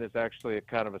defensive line is actually a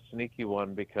kind of a sneaky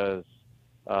one because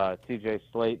T.J.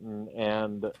 Slayton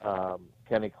and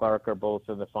Kenny Clark are both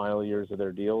in the final years of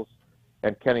their deals.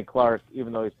 And Kenny Clark,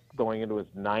 even though he's going into his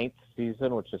 9th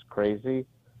season, which is crazy,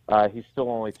 he's still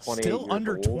only 28 Still years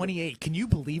under old. 28. Can you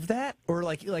believe that? Or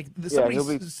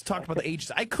somebody's talked about the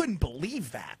ages. I couldn't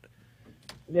believe that.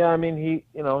 Yeah, I mean,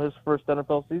 his first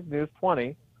NFL season, he was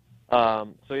 20.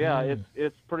 So yeah,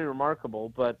 it's pretty remarkable.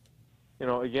 But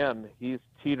again, he's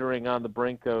teetering on the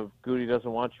brink of Goody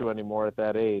doesn't want you anymore at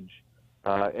that age.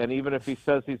 And even if he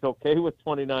says he's okay with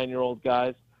 29-year-old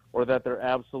guys, or that they're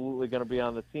absolutely going to be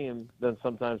on the team, then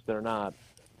sometimes they're not.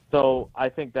 So I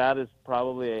think that is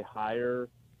probably a higher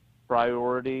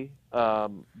priority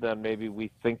than maybe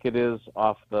we think it is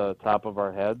off the top of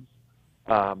our heads.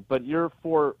 But your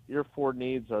four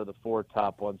needs are the four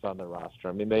top ones on the roster.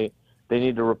 I mean, they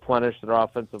need to replenish their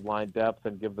offensive line depth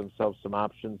and give themselves some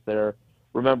options there.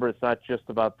 Remember, it's not just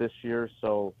about this year.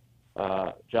 So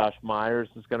Josh Myers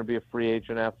is going to be a free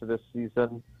agent after this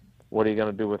season. What are you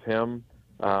going to do with him?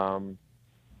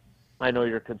 I know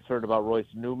you're concerned about Royce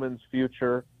Newman's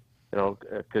future,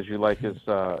 because you like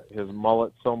his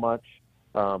mullet so much.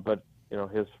 But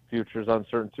his future is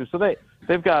uncertain too. So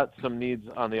they've got some needs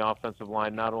on the offensive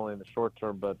line, not only in the short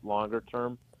term but longer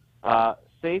term.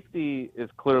 Safety is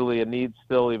clearly a need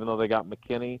still, even though they got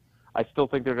McKinney. I still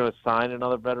think they're going to sign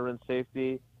another veteran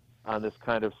safety on this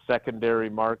kind of secondary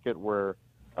market where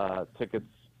tickets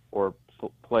or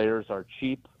players are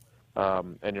cheap,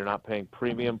 and you're not paying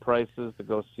premium prices to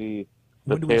go see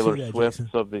the Taylor Swifts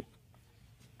of the.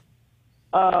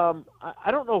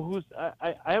 I don't know who's.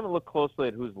 I haven't looked closely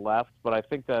at who's left, but I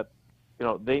think that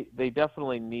they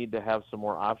definitely need to have some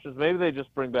more options. Maybe they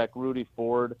just bring back Rudy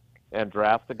Ford and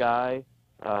draft a guy,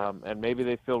 and maybe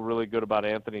they feel really good about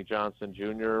Anthony Johnson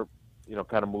Jr.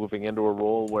 Kind of moving into a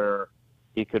role where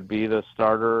he could be the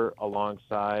starter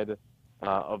alongside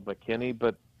of McKinney.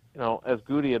 But as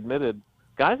Goody admitted,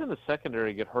 guys in the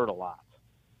secondary get hurt a lot,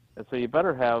 and so you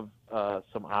better have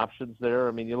some options there.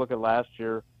 I mean, you look at last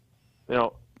year.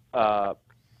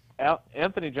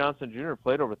 Anthony Johnson Jr.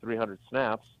 played over 300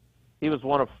 snaps. He was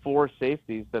one of four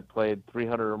safeties that played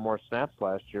 300 or more snaps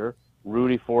last year.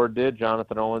 Rudy Ford did,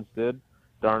 Jonathan Owens did,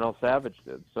 Darnell Savage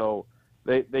did. So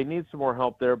they need some more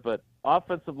help there, but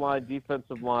offensive line,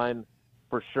 defensive line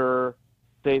for sure,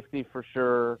 safety for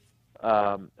sure,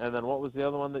 and then what was the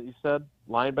other one that you said?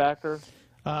 Linebacker?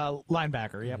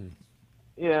 Linebacker, yep.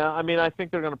 Yeah, I mean, I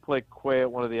think they're going to play Quay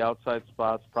at one of the outside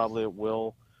spots, probably at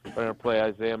will. They're going to play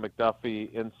Isaiah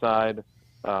McDuffie inside.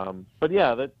 But,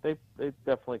 yeah, they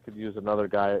definitely could use another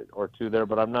guy or two there,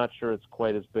 but I'm not sure it's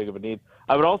quite as big of a need.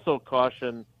 I would also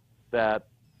caution that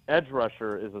edge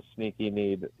rusher is a sneaky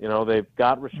need. They've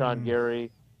got Rashawn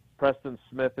Gary. Preston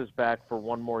Smith is back for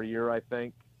one more year, I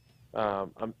think.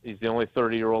 He's the only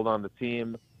 30-year-old on the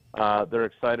team. They're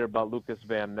excited about Lucas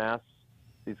Van Ness.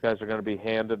 These guys are going to be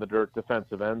hand-in-the-dirt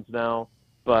defensive ends now,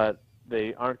 but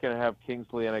they aren't going to have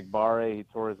Kingsley Enagbare. He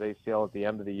tore his ACL at the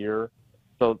end of the year.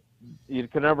 So you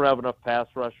can never have enough pass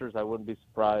rushers. I wouldn't be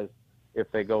surprised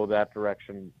if they go that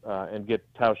direction and get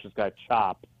Tausch's guy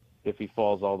Chop if he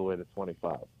falls all the way to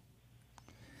 25.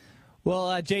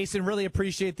 Well, Jason, really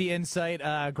appreciate the insight.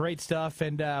 Great stuff,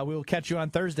 and we will catch you on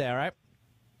Thursday, all right?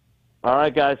 All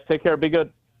right, guys. Take care. Be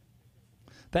good.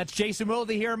 That's Jason Wilde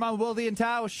here among Wilde and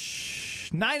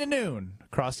Tausch, 9 to noon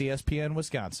across ESPN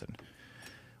Wisconsin.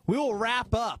 We will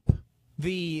wrap up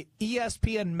the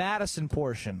ESPN Madison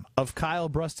portion of Kyle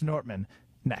Brust-Nortman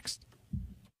next.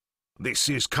 This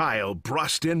is Kyle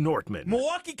Brust-Nortman.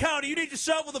 Milwaukee County, you need to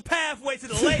shovel the pathway to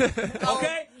the lake,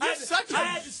 okay? I had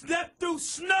to step through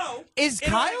snow in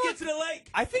order to get to the lake.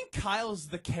 I think Kyle's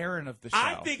the Karen of the show.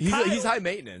 I think he's high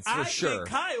maintenance, for sure. I think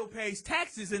Kyle pays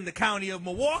taxes in the county of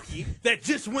Milwaukee that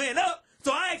just went up,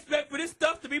 so I expect for this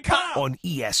stuff to be piled. On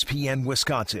ESPN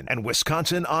Wisconsin and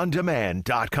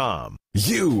WisconsinOnDemand.com.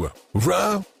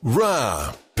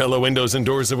 Rah. Pella Windows and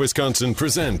Doors of Wisconsin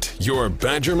present your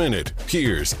Badger Minute.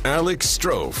 Here's Alex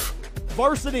Strofe.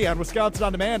 Varsity on Wisconsin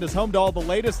On Demand is home to all the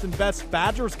latest and best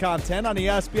Badgers content on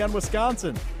ESPN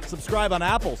Wisconsin. Subscribe on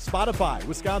Apple, Spotify,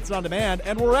 Wisconsin On Demand,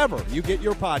 and wherever you get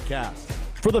your podcasts.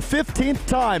 For the 15th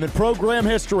time in program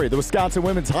history, the Wisconsin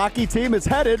women's hockey team is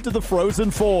headed to the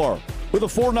Frozen Four. With a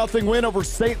 4-0 win over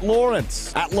St.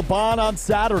 Lawrence at LeBon on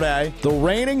Saturday, the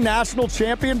reigning national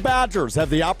champion Badgers have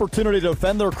the opportunity to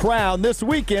defend their crown this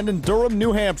weekend in Durham,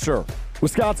 New Hampshire.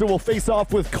 Wisconsin will face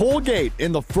off with Colgate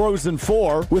in the Frozen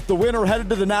Four, with the winner headed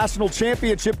to the national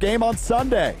championship game on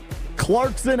Sunday.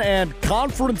 Clarkson and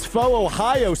conference foe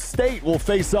Ohio State will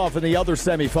face off in the other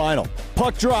semifinal.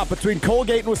 Puck drop between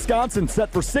Colgate and Wisconsin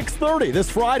set for 6:30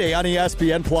 this Friday on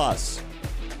ESPN+.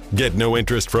 Get no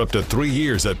interest for up to 3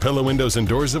 years at Pella Windows and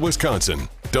Doors of Wisconsin.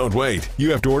 Don't wait. You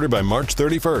have to order by March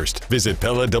 31st. Visit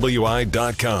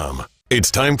PellaWI.com. It's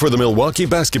time for the Milwaukee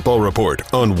Basketball Report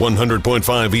on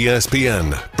 100.5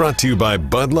 ESPN. Brought to you by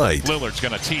Bud Light. Lillard's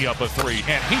going to tee up a three,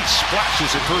 and he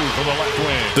splashes it through for the left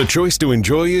wing. The choice to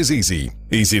enjoy is easy.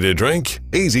 Easy to drink,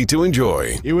 easy to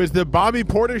enjoy. It was the Bobby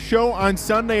Portis Show on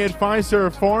Sunday at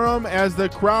Fiserv Forum as the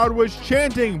crowd was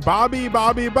chanting Bobby,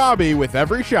 Bobby, Bobby with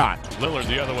every shot. Lillard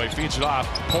the other way feeds it off.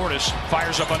 Portis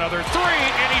fires up another three,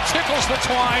 and he tickles the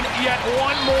twine yet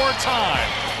one more time.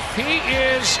 He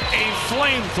is a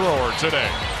flamethrower today.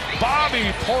 Bobby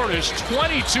Portis,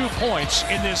 22 points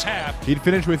in this half. He'd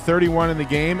finished with 31 in the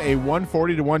game, a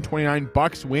 140-129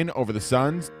 Bucks win over the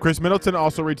Suns. Chris Middleton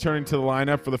also returning to the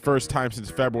lineup for the first time since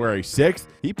February 6th.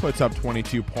 He puts up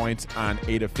 22 points on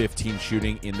 8 of 15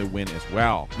 shooting in the win as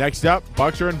well. Next up,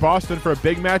 Bucks are in Boston for a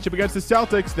big matchup against the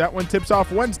Celtics. That one tips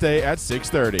off Wednesday at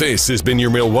 6:30. This has been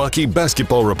your Milwaukee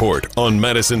Basketball Report on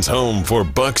Madison's home for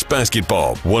Bucks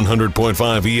basketball,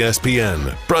 100.5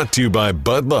 ESPN. Brought to you by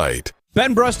Bud Light.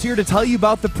 Ben Brust here to tell you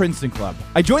about the Princeton Club.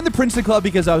 I joined the Princeton Club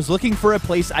because I was looking for a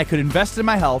place I could invest in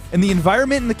my health, and the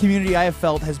environment and the community I have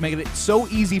felt has made it so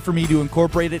easy for me to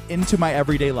incorporate it into my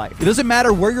everyday life. It doesn't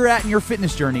matter where you're at in your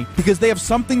fitness journey because they have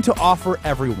something to offer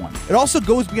everyone. It also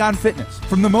goes beyond fitness.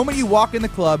 From the moment you walk in the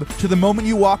club to the moment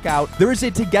you walk out, there is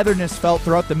a togetherness felt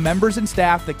throughout the members and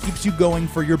staff that keeps you going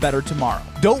for your better tomorrow.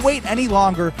 Don't wait any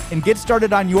longer and get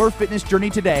started on your fitness journey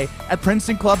today at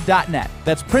PrincetonClub.net.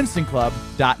 That's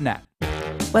PrincetonClub.net.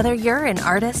 Whether you're an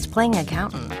artist playing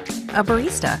accountant, a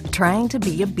barista trying to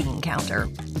be a bean counter,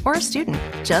 or a student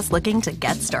just looking to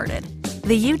get started,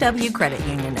 the UW Credit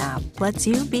Union app lets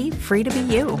you be free to be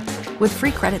you. With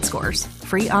free credit scores,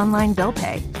 free online bill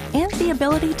pay, and the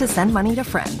ability to send money to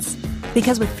friends.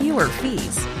 Because with fewer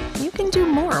fees, you can do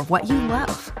more of what you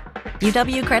love.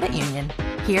 UW Credit Union,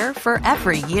 here for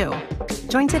every you.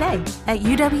 Join today at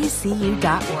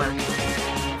uwcu.org.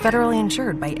 Federally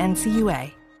insured by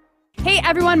NCUA. Hey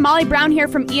everyone, Molly Brown here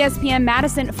from ESPN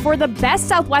Madison. For the best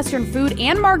Southwestern food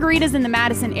and margaritas in the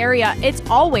Madison area, it's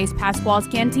always Pasquale's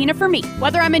Cantina for me.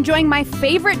 Whether I'm enjoying my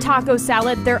favorite taco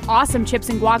salad, their awesome chips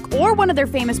and guac, or one of their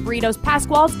famous burritos,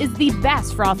 Pasquale's is the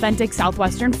best for authentic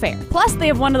Southwestern fare. Plus, they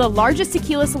have one of the largest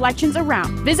tequila selections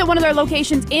around. Visit one of their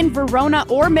locations in Verona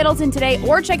or Middleton today,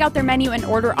 or check out their menu and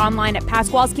order online at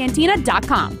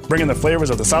Pasquale'sCantina.com. Bringing the flavors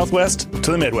of the Southwest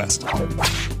to the Midwest.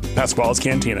 Pasquale's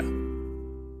Cantina.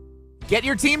 Get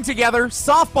your team together.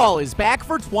 Softball is back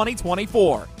for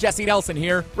 2024. Jesse Nelson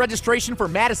here. Registration for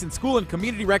Madison School and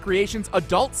Community Recreation's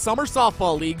Adult Summer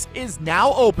Softball Leagues is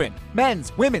now open.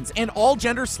 Men's, women's, and all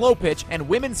gender slow pitch and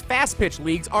women's fast pitch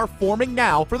leagues are forming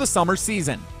now for the summer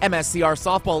season. MSCR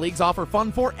softball leagues offer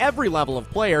fun for every level of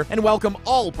player and welcome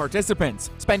all participants.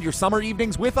 Spend your summer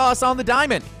evenings with us on the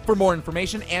diamond. For more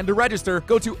information and to register,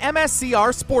 go to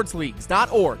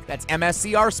mscrsportsleagues.org. That's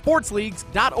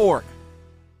mscrsportsleagues.org.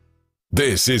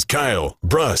 This is Kyle,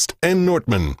 Brust, and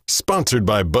Nortman, sponsored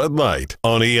by Bud Light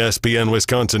on ESPN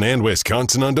Wisconsin and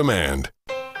Wisconsin On Demand.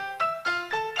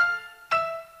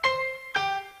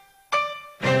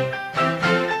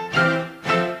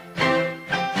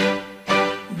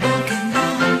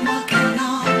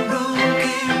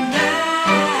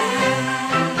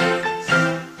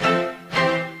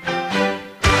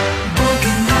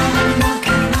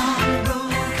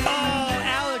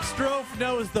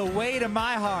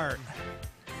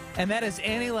 And that is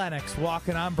Annie Lennox,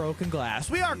 Walking on Broken Glass.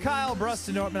 We are Kyle, Brust,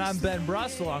 and Nortman. I'm Ben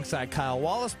Brust alongside Kyle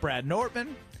Wallace, Brad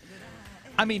Nortman.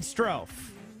 I mean, Strofe,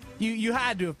 you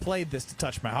had to have played this to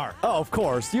touch my heart. Oh, of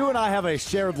course. You and I have a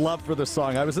shared love for this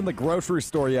song. I was in the grocery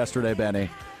store yesterday,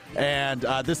 Benny, and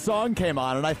this song came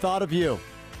on, and I thought of you.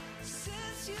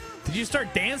 Did you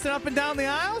start dancing up and down the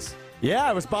aisles? Yeah,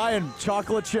 I was buying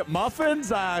chocolate chip muffins,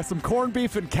 some corned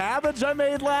beef and cabbage I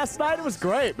made last night. It was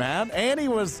great, man. Annie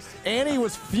was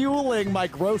fueling my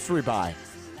grocery buy.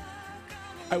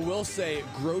 I will say,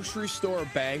 grocery store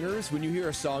bangers, when you hear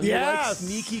a song, yes, you're like,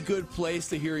 sneaky good place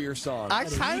to hear your song. I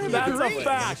kind of That's agree. a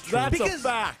fact. That's a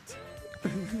fact.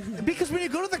 Because when you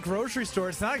go to the grocery store,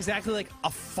 it's not exactly like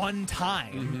a fun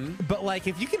time. But like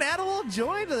if you can add a little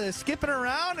joy to skipping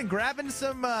around and grabbing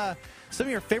some of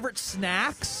your favorite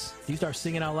snacks. Do you start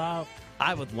singing out loud?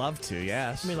 I would love to,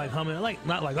 yes. I mean, like humming, like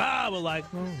not like but like.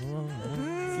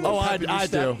 Oh, I do. I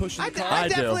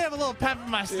definitely have a little pep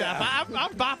in my step. Yeah.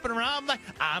 I'm bopping around. I'm like,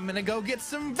 I'm gonna go get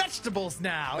some vegetables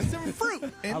now, and some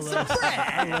fruit, and some bread.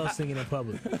 I love singing in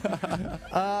public.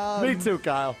 Me too,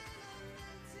 Kyle.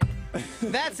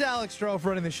 That's Alex Strofe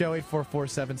running the show,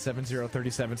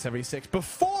 844-770-3776.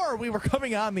 Before we were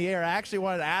coming on the air, I actually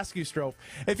wanted to ask you, Strofe,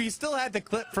 if you still had the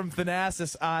clip from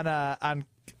Thanasis on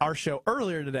our show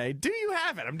earlier today. Do you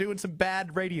have it? I'm doing some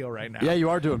bad radio right now. Yeah, you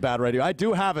are doing bad radio. I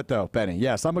do have it, though, Benny.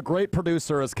 Yes, I'm a great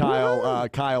producer, as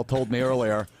Kyle told me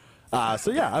earlier.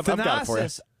 So, yeah, I've got it for you.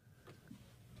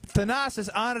 Thanasis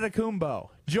Antetokounmpo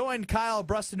joined Kyle,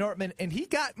 Brust, and Nortman, and he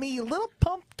got me a little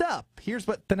pumped up. Here's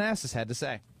what Thanasis had to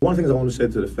say. One thing I want to say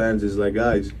to the fans is, like,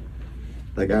 guys,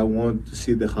 like, I want to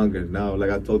see the hunger now. Like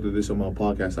I told you this on my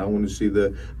podcast, I want to see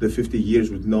the 50 years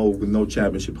with no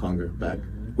championship hunger back.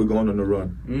 We're going on a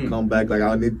run. Come back. Like,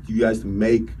 I need you guys to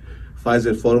make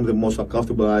Pfizer Forum, the most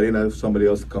uncomfortable arena for somebody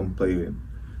else to come play in.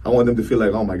 I want them to feel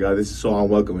like, oh my God, this is so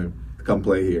unwelcoming to come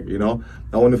play here. You know,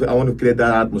 I want to create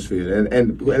that atmosphere. And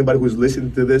anybody who's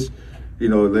listening to this, you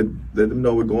know, let them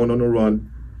know we're going on a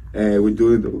run. And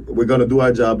we're gonna do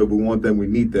our job, but we want them, we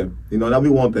need them. You know, not we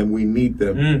want them, we need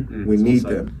them. We need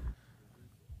them.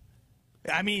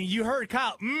 I mean, you heard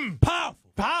Kyle.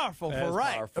 Powerful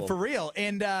for real.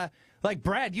 And like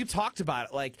Brad, you talked about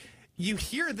it. Like, you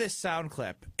hear this sound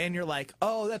clip and you're like,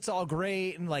 oh, that's all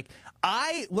great. And like,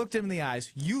 I looked him in the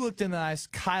eyes, you looked in the eyes,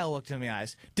 Kyle looked in the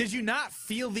eyes. Did you not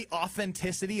feel the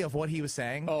authenticity of what he was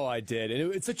saying? Oh, I did.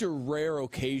 And it's such a rare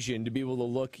occasion to be able to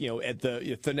look, you know, at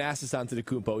the Thanasis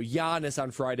Antetokounmpo, Giannis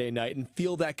on Friday night and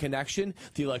feel that connection,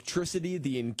 the electricity,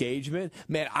 the engagement.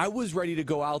 Man, I was ready to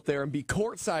go out there and be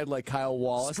courtside like Kyle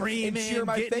Wallace Screaming, and cheer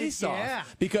my face off. Yeah.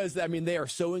 Because, I mean, they are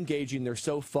so engaging, they're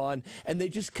so fun, and they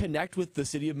just connect with the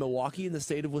city of Milwaukee and the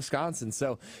state of Wisconsin.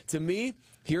 So, to me,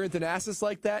 hearing Thanasis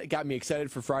like that, it got me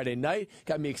excited for Friday night,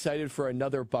 got me excited for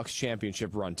another Bucks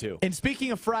championship run, too. And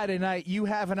speaking of Friday night, you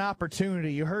have an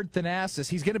opportunity. You heard Thanasis.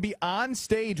 He's going to be on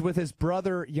stage with his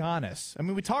brother, Giannis. I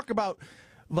mean, we talk about,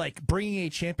 like, bringing a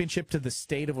championship to the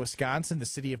state of Wisconsin, the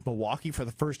city of Milwaukee, for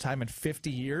the first time in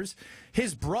 50 years.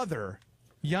 His brother,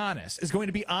 Giannis, is going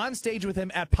to be on stage with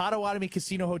him at Potawatomi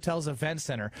Casino Hotel's Event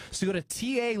Center. So go to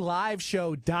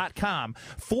TALiveshow.com.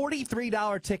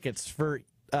 $43 tickets for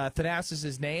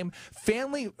Thanasis' name,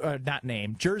 not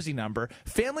name, jersey number,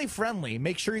 family friendly.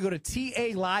 Make sure you go to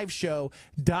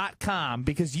TALiveshow.com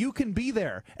because you can be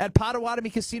there at Potawatomi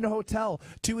Casino Hotel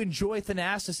to enjoy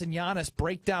Thanasis and Giannis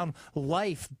break down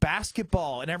life,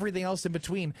 basketball, and everything else in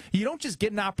between. You don't just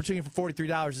get an opportunity for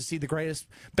 $43 to see the greatest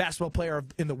basketball player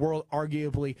in the world,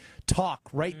 arguably, talk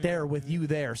right there with you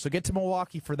there. So get to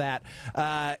Milwaukee for that.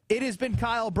 It has been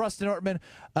Kyle Brust-Nortman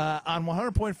on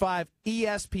 100.5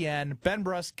 ESPN. Ben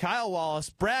Brust, Kyle Wallace,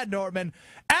 Brad Nortman,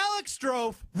 Alex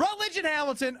Strofe, Rutledge and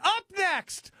Hamilton up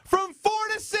next from 4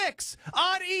 to 6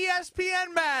 on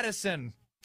ESPN Madison.